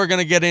one's ever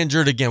going to get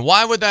injured again?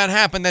 Why would that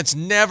happen? That's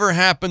never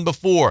happened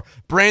before.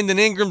 Brandon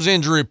Ingram's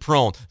injury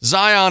prone.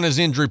 Zion is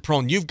injury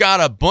prone. You've got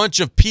a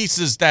bunch of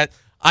pieces that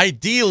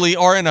ideally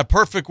are in a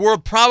perfect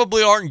world,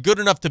 probably aren't good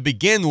enough to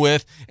begin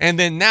with, and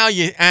then now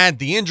you add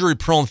the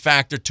injury-prone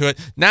factor to it.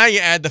 Now you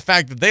add the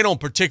fact that they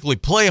don't particularly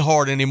play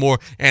hard anymore,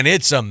 and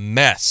it's a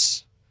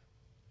mess.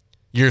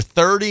 You're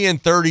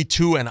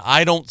 30-32, and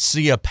I don't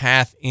see a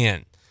path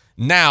in.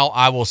 Now,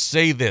 I will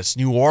say this.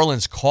 New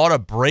Orleans caught a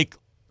break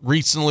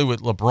recently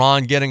with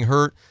LeBron getting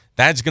hurt.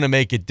 That's going to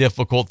make it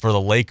difficult for the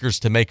Lakers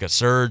to make a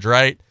surge,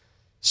 right?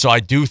 So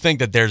I do think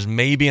that there's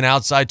maybe an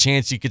outside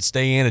chance you could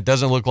stay in. It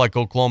doesn't look like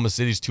Oklahoma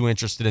City's too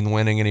interested in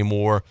winning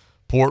anymore.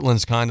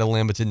 Portland's kind of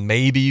limited.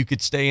 Maybe you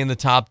could stay in the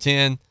top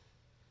 10.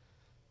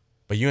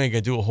 But you ain't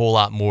going to do a whole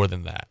lot more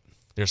than that.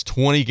 There's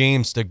 20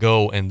 games to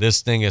go, and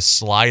this thing is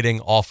sliding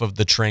off of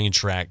the train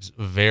tracks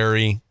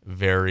very,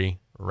 very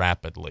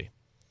rapidly.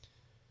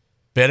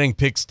 Betting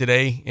picks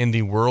today in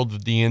the world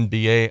of the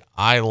NBA,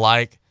 I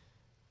like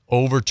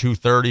over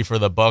 230 for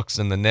the Bucks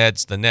and the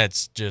Nets. The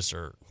Nets just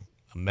are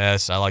a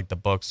mess. I like the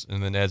Bucks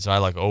and the Nets. I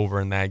like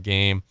over in that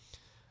game.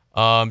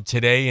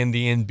 Today in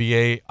the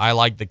NBA, I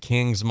like the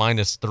Kings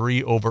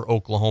 -3 over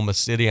Oklahoma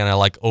City, and I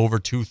like over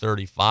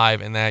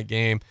 235 in that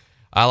game.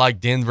 I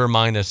like Denver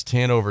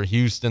 -10 over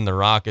Houston. The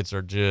Rockets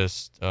are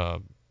just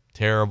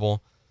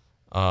terrible.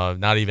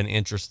 Not even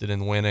interested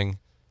in winning.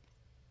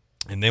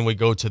 And then we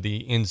go to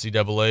the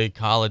NCAA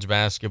college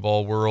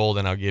basketball world,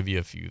 and I'll give you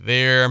a few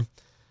there.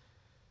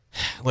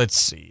 Let's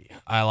see.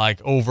 I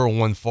like over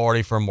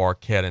 140 for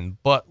Marquette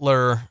and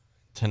Butler.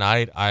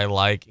 Tonight, I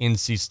like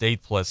NC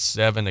State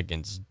 +7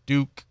 against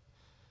Duke.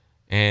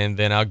 And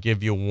then I'll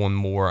give you one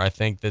more. I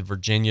think that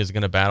Virginia is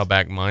going to battle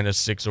back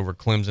 -6 over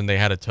Clemson. They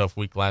had a tough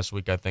week last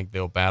week. I think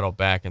they'll battle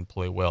back and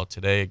play well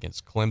today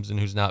against Clemson,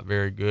 who's not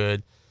very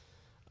good.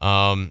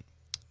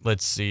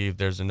 Let's see if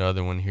there's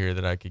another one here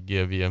that I could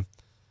give you.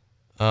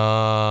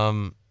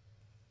 Over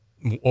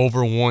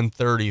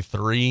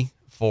 133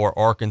 for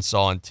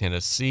Arkansas and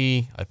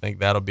Tennessee. I think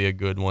that'll be a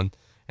good one.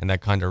 And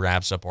that kind of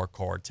wraps up our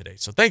card today.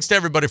 So thanks to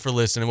everybody for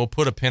listening. We'll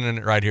put a pin in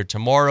it right here.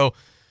 Tomorrow,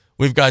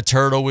 we've got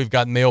Turtle. We've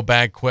got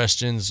mailbag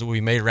questions. We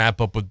may wrap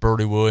up with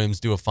Bertie Williams,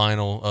 do a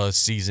final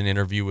season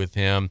interview with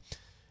him.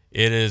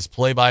 It is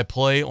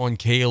play-by-play on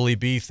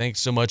KLEB.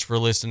 Thanks so much for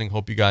listening.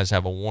 Hope you guys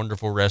have a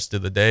wonderful rest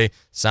of the day.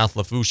 South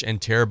Lafourche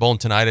and Terrebonne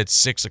tonight at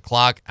 6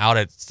 o'clock out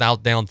at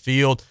South Down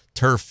Field,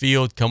 Turf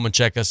Field. Come and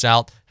check us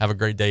out. Have a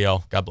great day,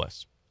 y'all. God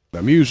bless.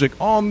 The music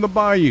on the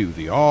Bayou,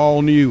 the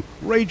all-new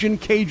Ragin'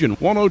 Cajun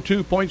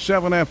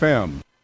 102.7 FM.